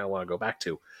animation I want to go back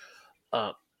to.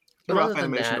 But rough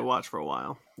animation to watch for a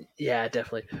while. Yeah,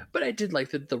 definitely. But I did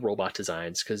like the robot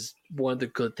designs, because one of the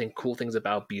cool things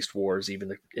about Beast Wars,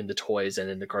 even in the toys and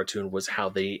in the cartoon, was how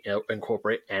they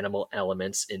incorporate animal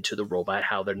elements into the robot.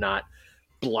 How they're not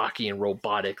blocky and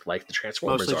robotic like the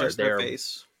Transformers mostly are. Just their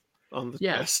face on the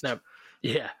chest.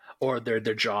 Or their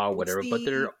jaw, or whatever. But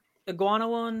they're iguana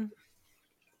one.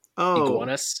 Oh,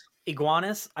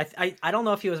 Iguanus. I don't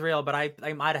know if he was real, but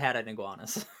I might have had an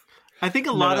Iguanus. I think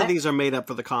a lot of these are made up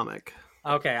for the comic.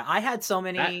 Okay, I had so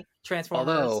many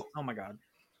Transformers. Oh my god.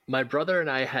 My brother and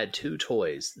I had 2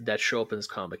 toys that show up in this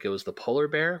comic. It was the polar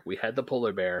bear. We had the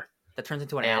polar bear. That turns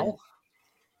into an owl?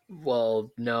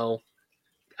 Well, no.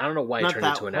 I don't know why it turned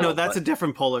into an owl. No, that's a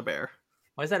different polar bear.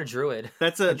 Why is that a druid?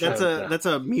 That's a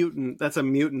mutant. That's a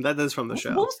mutant. That is from the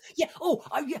show. I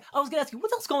was gonna ask you,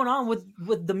 what else going on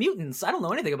with the mutants? I don't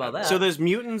know anything about that. So there's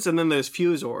mutants, and then there's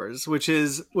Fusors, which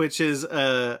is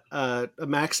a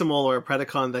Maximal or a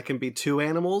Predacon that can be 2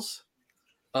 animals.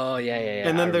 Oh yeah.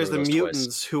 And then there's the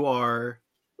mutants who are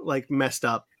like messed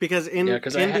up, because in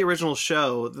the original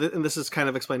show, and this is kind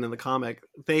of explained in the comic,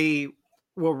 they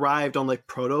arrived on like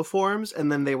proto forms, and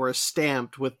then they were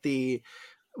stamped with the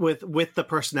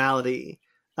personality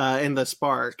and the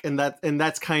spark, and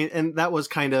that was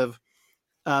kind of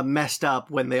messed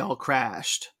up when they all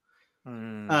crashed.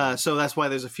 So that's why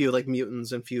there's a few like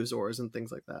mutants and Fusors and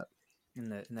things like that.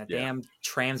 And that damn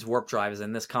trans warp drive is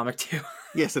in this comic too.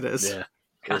 Yes, it is. Yeah,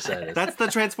 that's the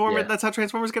Transformer. Yeah. That's how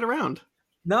Transformers get around.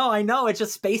 No, I know, it's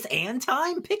just space and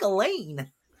time. Pick a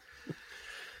lane.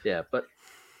 Yeah, but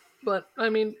I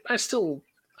mean, I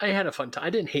had a fun time. I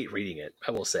didn't hate reading it,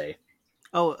 I will say.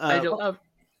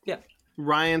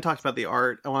 Ryan talked about the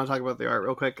art. I want to talk about the art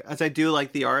real quick. As I do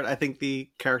like the art, I think the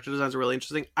character designs are really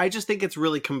interesting. I just think it's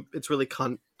really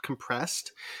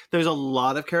compressed. There's a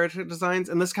lot of character designs,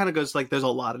 and this kind of goes like there's a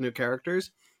lot of new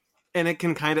characters, and it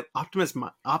can kind of Optimus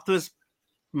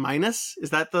Minus. Is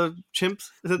that the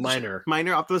chimps? Is it Minor?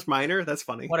 Optimus Minor. That's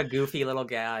funny. What a goofy little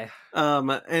guy.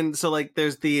 And so like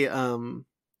there's the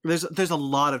there's a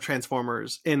lot of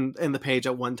Transformers in the page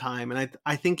at one time, and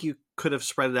I think you could have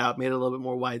spread it out, made it a little bit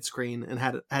more widescreen, and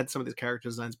had some of these character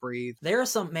designs breathe. There are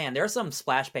some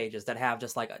splash pages that have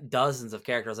just like dozens of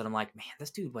characters, and I'm like, man,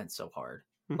 this dude went so hard.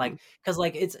 Mhm. Like, because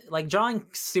like it's like drawing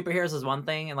superheroes is one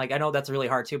thing, and like I know that's really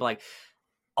hard too, but like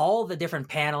all the different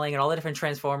paneling and all the different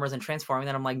transformers and transforming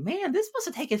that, I'm like, man, this must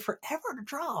have taken forever to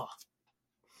draw.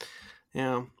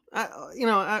 Yeah,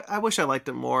 I wish I liked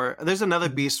it more. There's another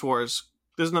Beast Wars.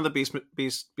 There's another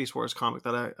Beast Wars comic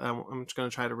that I'm just going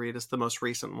to try to read. It's the most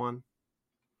recent one.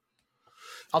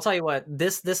 I'll tell you what,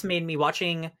 this made me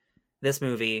watching this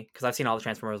movie, because I've seen all the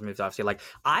Transformers movies, obviously. Like,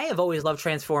 I have always loved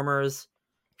Transformers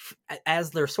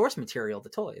as their source material, the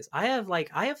toys. I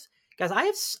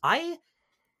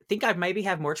think I maybe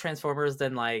have more Transformers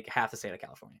than like half the state of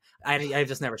California. I've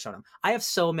just never shown them. I have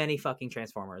so many fucking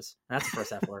Transformers. And that's the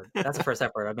first F word. That's the first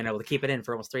F word. I've been able to keep it in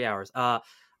for almost 3 hours.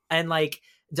 And like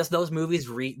just those movies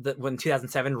when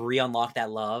 2007 re-unlocked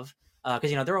that love.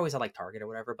 Because they're always at like Target or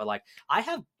whatever. But like I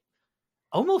have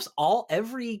almost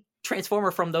every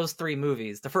Transformer from those 3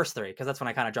 movies, the first 3, because that's when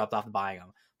I kind of dropped off buying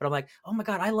them. But I'm like, oh my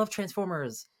god, I love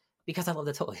Transformers because I love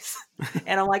the toys.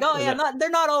 And I'm like, oh yeah, they're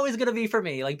not always gonna be for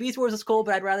me. Like Beast Wars is cool,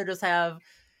 but I'd rather just have.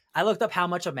 I looked up how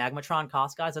much a Magmatron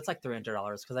costs, guys. It's like $300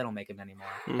 because I don't make them anymore.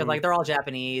 Because like they're all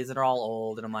Japanese and they're all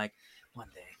old, and I'm like, one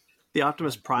day. The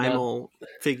Optimus Primal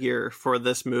figure for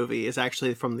this movie is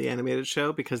actually from the animated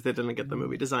show because they didn't get the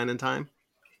movie design in time.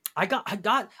 I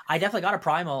definitely got a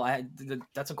Primal.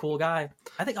 That's a cool guy.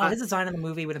 I think his design in the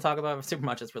movie we didn't talk about super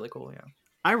much. It's really cool. Yeah.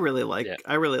 I really like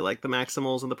the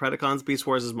Maximals and the Predacons. Beast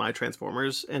Wars is my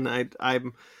Transformers, and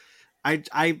I'm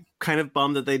kind of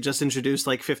bummed that they just introduced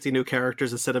like 50 new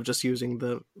characters instead of just using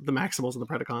the Maximals and the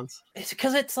Predacons. It's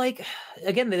because it's like,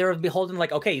 again, they're beholden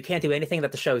like, okay, you can't do anything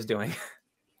that the show's doing.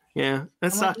 Yeah,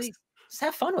 that sucks. Like, just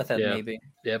have fun with it, maybe.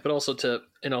 Yeah, but also to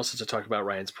talk about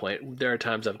Ryan's point, there are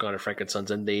times I've gone to Frank and Sons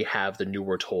and they have the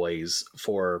newer toys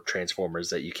for Transformers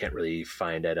that you can't really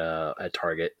find at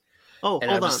Target. Oh,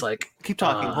 and hold I'm on. just like, keep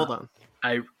talking. Hold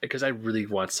on. Because I really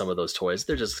want some of those toys.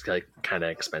 They're just like kind of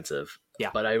expensive.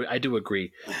 Yeah, but I do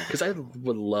agree because I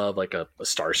would love like a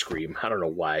Starscream. I don't know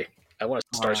why. I want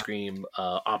a Starscream,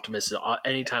 Optimus.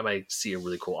 Anytime I see a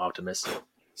really cool Optimus.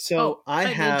 So I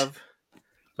have.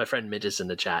 My friend Midge is in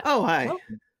the chat. Oh, hi.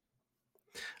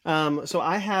 So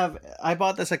I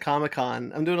bought this at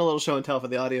Comic-Con. I'm doing a little show and tell for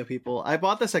the audio people. I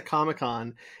bought this at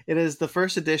Comic-Con. It is the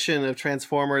first edition of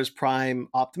Transformers Prime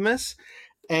Optimus,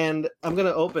 and I'm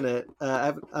gonna open it.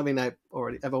 I've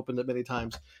opened it many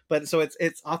times, but so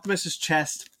it's Optimus's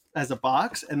chest as a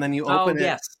box, and then you open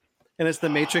it, and it's the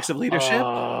Matrix of Leadership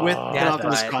with an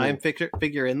Optimus Prime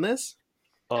figure in this.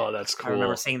 Oh, that's cool. I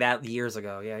remember seeing that years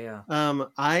ago. Yeah.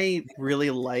 I really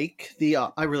like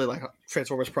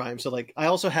Transformers Prime. So like, I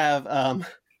also have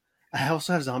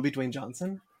Zombie Dwayne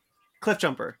Johnson, Cliff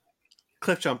Jumper.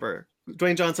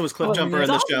 Dwayne Johnson was Cliff Jumper in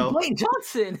the show. Dwayne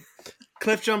Johnson.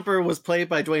 Cliff Jumper was played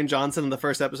by Dwayne Johnson in the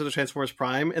first episode of Transformers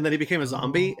Prime, and then he became a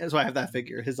zombie. So I have that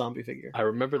figure, his zombie figure. I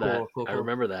remember that. Cool. I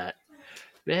remember that.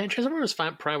 Man, Transformers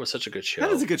Prime was such a good show.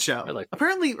 That is a good show.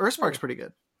 Apparently, Earthspark's pretty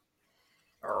good.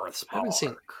 I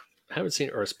haven't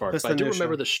seen Earthspark, but I do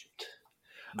remember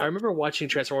I remember watching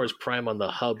Transformers Prime on the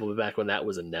Hub back when that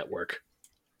was a network.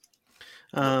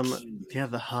 Yeah,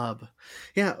 the Hub.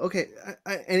 Yeah, okay.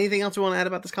 Anything else we want to add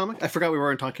about this comic? I forgot we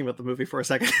weren't talking about the movie for a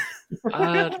second.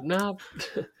 No.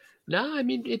 I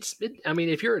mean,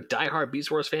 if you're a diehard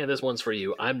Beast Wars fan, this one's for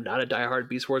you. I'm not a diehard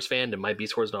Beast Wars fan, and my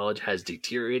Beast Wars knowledge has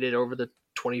deteriorated over the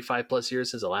 25 plus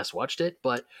years since I last watched it,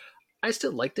 but I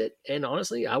still liked it, and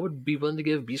honestly, I would be willing to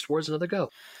give Beast Wars another go.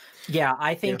 Yeah,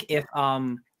 I think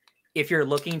if you're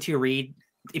looking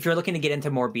to get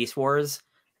into more Beast Wars,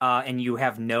 and you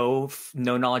have no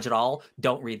knowledge at all,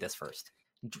 don't read this first.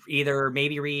 Either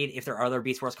maybe read if there are other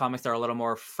Beast Wars comics that are a little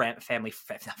more family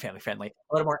friendly,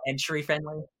 a little more entry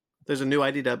friendly. There's a new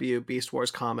IDW Beast Wars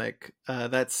comic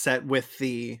that's set with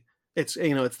it's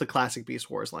the classic Beast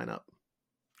Wars lineup.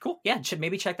 Cool. Yeah, should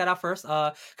maybe check that out first.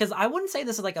 Because I wouldn't say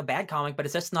this is like a bad comic, but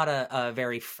it's just not a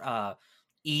very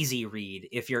easy read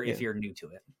if you're new to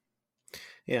it.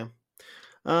 Yeah.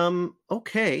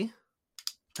 Okay.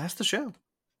 That's the show,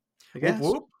 I guess.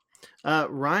 Whoop, whoop.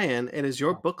 Ryan, it is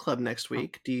your book club next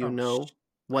week. Do you know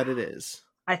what it is?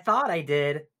 I thought I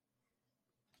did.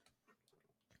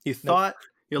 You thought?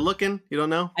 You're looking? You don't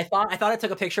know? I thought I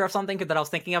took a picture of something that I was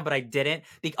thinking of, but I didn't.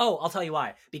 I'll tell you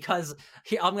why. Because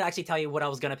I'm gonna actually tell you what I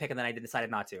was gonna pick, and then I decided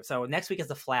not to. So next week is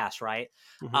the Flash, right?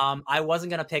 Mm-hmm. I wasn't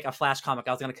gonna pick a Flash comic.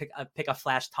 I was gonna pick a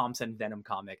Flash Thompson Venom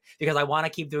comic because I want to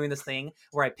keep doing this thing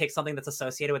where I pick something that's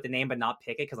associated with the name, but not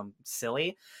pick it because I'm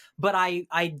silly. But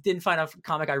I didn't find a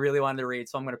comic I really wanted to read,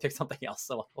 so I'm gonna pick something else.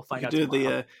 So we'll find out. Do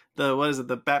the what is it?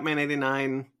 The Batman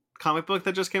 '89 comic book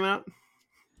that just came out?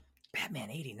 Batman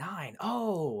 89.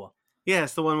 Oh. Yeah,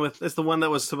 it's the one that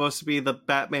was supposed to be the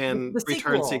Batman The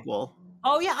Return sequel. sequel.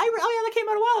 Oh yeah, yeah, that came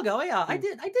out a while ago. Oh, yeah, I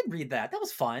did read that. That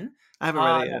was fun. I haven't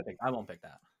read it yet. I won't pick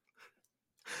that.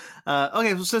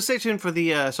 Okay, so stay tuned for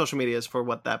the social medias for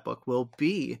what that book will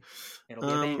be. It'll be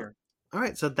a banger. All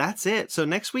right, so that's it. So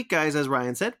next week, guys, as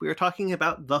Ryan said, we are talking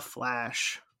about The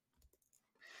Flash.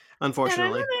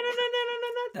 Unfortunately.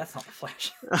 That's not the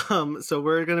Flash. So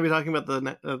we're going to be talking about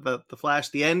the Flash,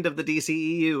 the end of the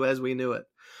DCEU as we knew it.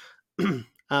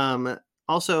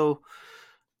 Also,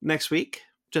 next week,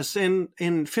 just in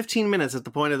 15 minutes at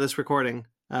the point of this recording,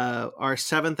 our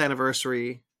 7th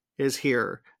anniversary is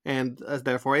here, and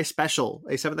therefore a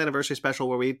 7th anniversary special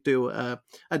where we do a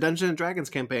Dungeons and Dragons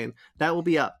campaign that will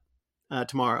be up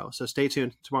tomorrow. So stay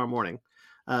tuned tomorrow morning.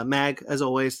 Mag, as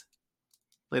always,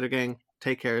 later, gang.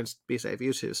 Take care and be safe.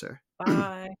 You too, sir.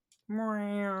 Bye.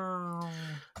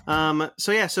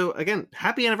 So again,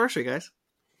 happy anniversary, guys.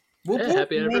 Yeah,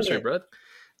 happy anniversary, bro.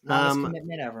 Longest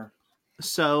commitment ever.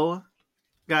 So,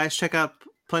 guys, check out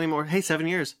plenty more. Hey, 7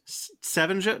 years,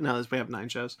 7 shows. No, we have 9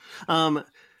 shows.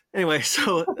 Anyway,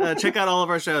 so check out all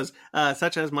of our shows,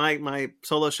 such as my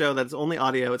solo show that's only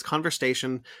audio. It's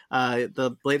Conversation.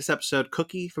 The latest episode,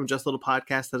 Cookie from Just a Little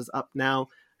Podcast, that is up now.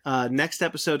 Next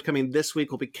episode coming this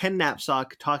week will be Ken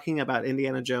Knapsack talking about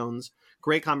Indiana Jones.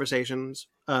 Great conversations,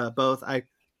 both. I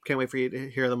can't wait for you to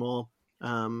hear them all.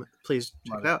 Please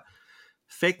check it out.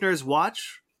 Fake Nerds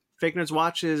Watch. Fake Nerds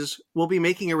Watch will be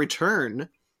making a return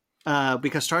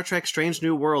because Star Trek Strange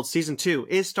New Worlds Season 2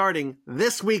 is starting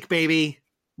this week, baby.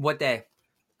 What day?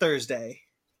 Thursday.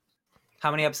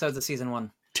 How many episodes of Season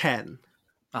 1? 10.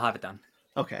 I'll have it done.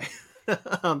 Okay.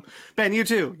 Ben, you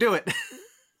too. Do it.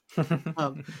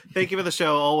 Thank you for the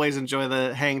show. Always enjoy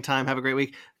the hang time. Have a great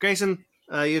week. Grayson,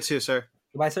 you too, sir.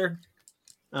 Goodbye, sir.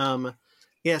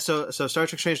 Yeah, so Star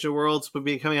Trek Strange New Worlds will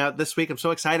be coming out this week. I'm so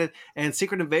excited. And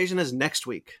Secret Invasion is next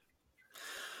week.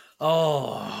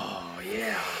 Oh,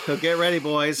 yeah. So get ready,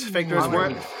 boys. Fake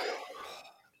Nerds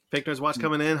Watch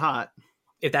coming in hot.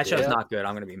 If that show's not good,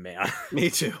 I'm going to be mad. Me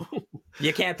too.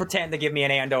 You can't pretend to give me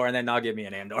an Andor and then not give me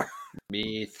an Andor.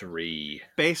 Me 3.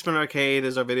 Basement Arcade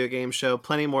is our video game show.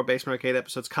 Plenty more Basement Arcade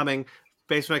episodes coming.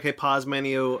 Basement Arcade Pause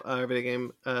Menu, our video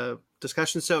game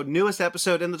discussion. So newest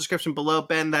episode in the description below.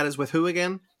 Ben, that is with who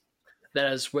again?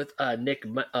 That is with Nick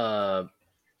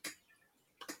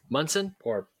Munson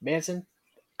or Manson.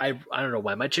 I don't know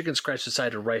why my chicken scratch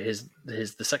decided to write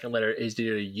the second letter is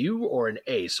either a U or an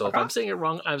A. So if I'm saying it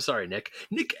wrong, I'm sorry, Nick.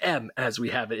 Nick M, as we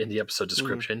have it in the episode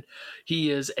description. He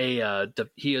is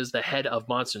the head of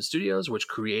Monster Studios, which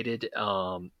created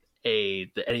the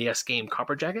NES game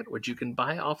Copper Jacket, which you can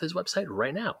buy off his website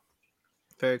right now.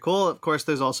 Very cool. Of course,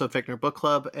 there's also Fickner Book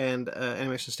Club and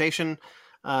Animation Station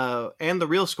and the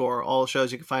Real Score. All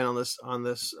shows you can find on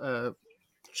this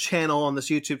channel, on this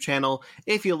YouTube channel.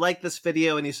 If you like this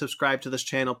video and you subscribe to this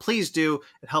channel, please do.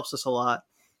 It helps us a lot.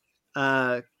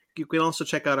 You can also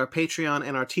check out our Patreon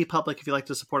and our TeePublic if you'd like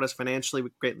to support us financially. We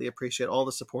greatly appreciate all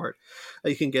the support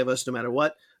you can give us no matter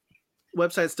what.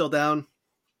 Website's still down.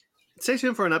 Stay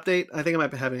tuned for an update. I think I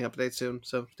might be having an update soon,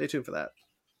 so stay tuned for that.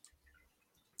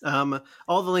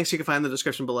 All the links you can find in the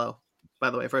description below,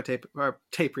 by the way, for our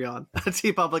Patreon,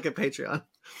 TeePublic and Patreon.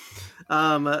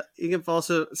 You can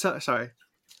also,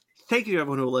 thank you to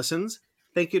everyone who listens.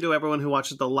 Thank you to everyone who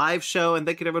watches the live show, and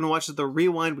thank you to everyone who watches the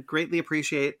rewind. We greatly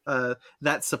appreciate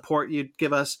that support you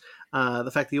give us.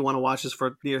 The fact that you want to watch us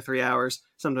for near 3 hours,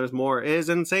 sometimes more, is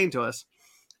insane to us.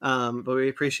 But we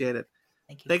appreciate it.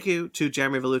 Thank you to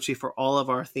Jeremy Vellucci for all of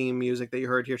our theme music that you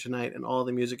heard here tonight and all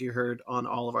the music you heard on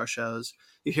all of our shows.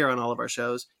 You hear on all of our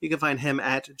shows. You can find him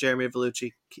at Jeremy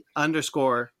Vellucci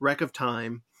 _ Wreck of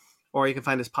Time, or you can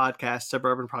find his podcast,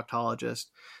 Suburban Proctologist,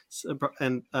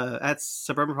 and at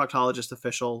Suburban Proctologist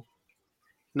Official.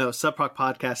 No, Subproc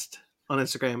Podcast on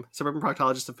Instagram, Suburban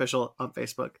Proctologist Official on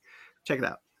Facebook. Check it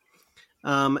out.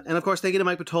 And of course, thank you to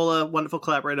Mike Patola, wonderful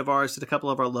collaborator of ours, did a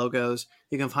couple of our logos.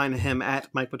 You can find him at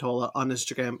Mike Patola on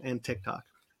Instagram and TikTok.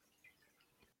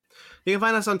 You can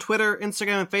find us on Twitter,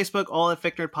 Instagram, and Facebook, all at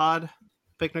FickNerdPod,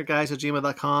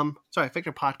 FickNerdGuys@gmail.com. Sorry,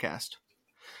 FickNerdPodcast.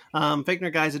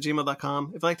 FakeNerdGuys@gmail.com.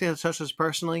 If you'd like to touch us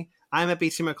personally, I'm at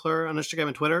BC McClure on Instagram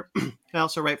and Twitter. I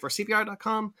also write for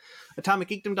CPR.com,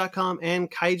 AtomicGeekdom.com, and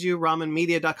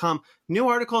KaijuRamenMedia.com. New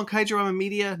article on Kaiju Ramen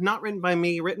Media, not written by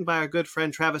me, written by our good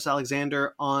friend Travis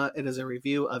Alexander. It is a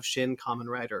review of Shin Kamen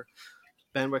Rider.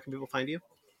 Ben, where can people find you?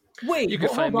 Wait, you can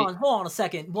hold on a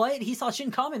second. What? He saw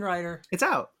Shin Kamen Rider. It's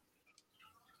out.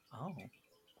 Oh.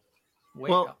 Wait,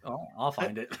 Well, I'll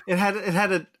find it. It had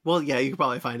a well, yeah, you could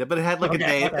probably find it, but it had like a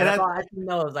day. Okay, I didn't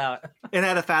know it was out. It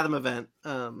had a Fathom event.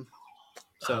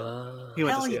 So he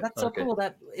went to Hell see yeah, it. that's so cool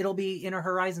that it'll be in a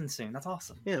Horizon soon. That's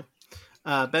awesome. Yeah.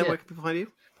 Ben, where can people find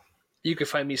you? You can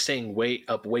find me staying way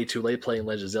too late playing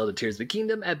Legend of Zelda Tears of the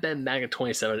Kingdom at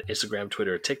BenMaga27 on Instagram,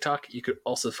 Twitter, TikTok. You could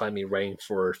also find me writing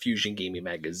for Fusion Gaming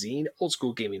Magazine, Old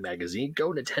School Gaming Magazine,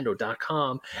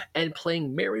 GoNintendo.com, and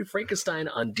playing Mary Frankenstein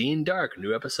on Dean Dark.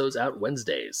 New episodes out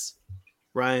Wednesdays.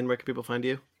 Ryan, where can people find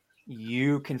you?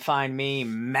 You can find me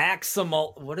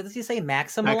what did he say?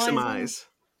 Maximize.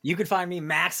 You could find me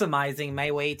maximizing my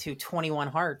way to 21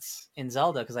 hearts in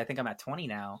Zelda because I think I'm at 20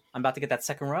 now. I'm about to get that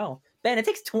second row. Ben, it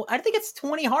takes I think it's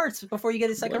 20 hearts before you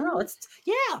get a second row.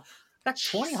 Got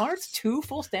 20 hearts, 2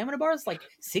 full stamina bars, like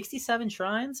 67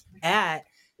 shrines at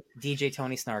DJ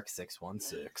Tony Snark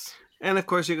 616. And of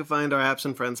course, you can find our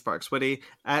absent friend Sparks Witty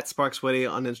at Sparks Witty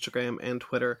on Instagram and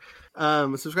Twitter.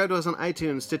 Subscribe to us on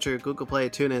iTunes, Stitcher, Google Play,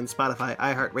 TuneIn, Spotify,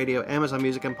 iHeartRadio, Amazon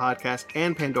Music and Podcast,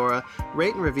 and Pandora.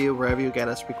 Rate and review wherever you get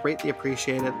us. We greatly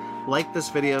appreciate it. Like this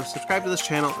video, subscribe to this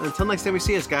channel. And until next time we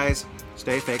see us, guys,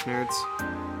 stay fake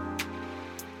nerds.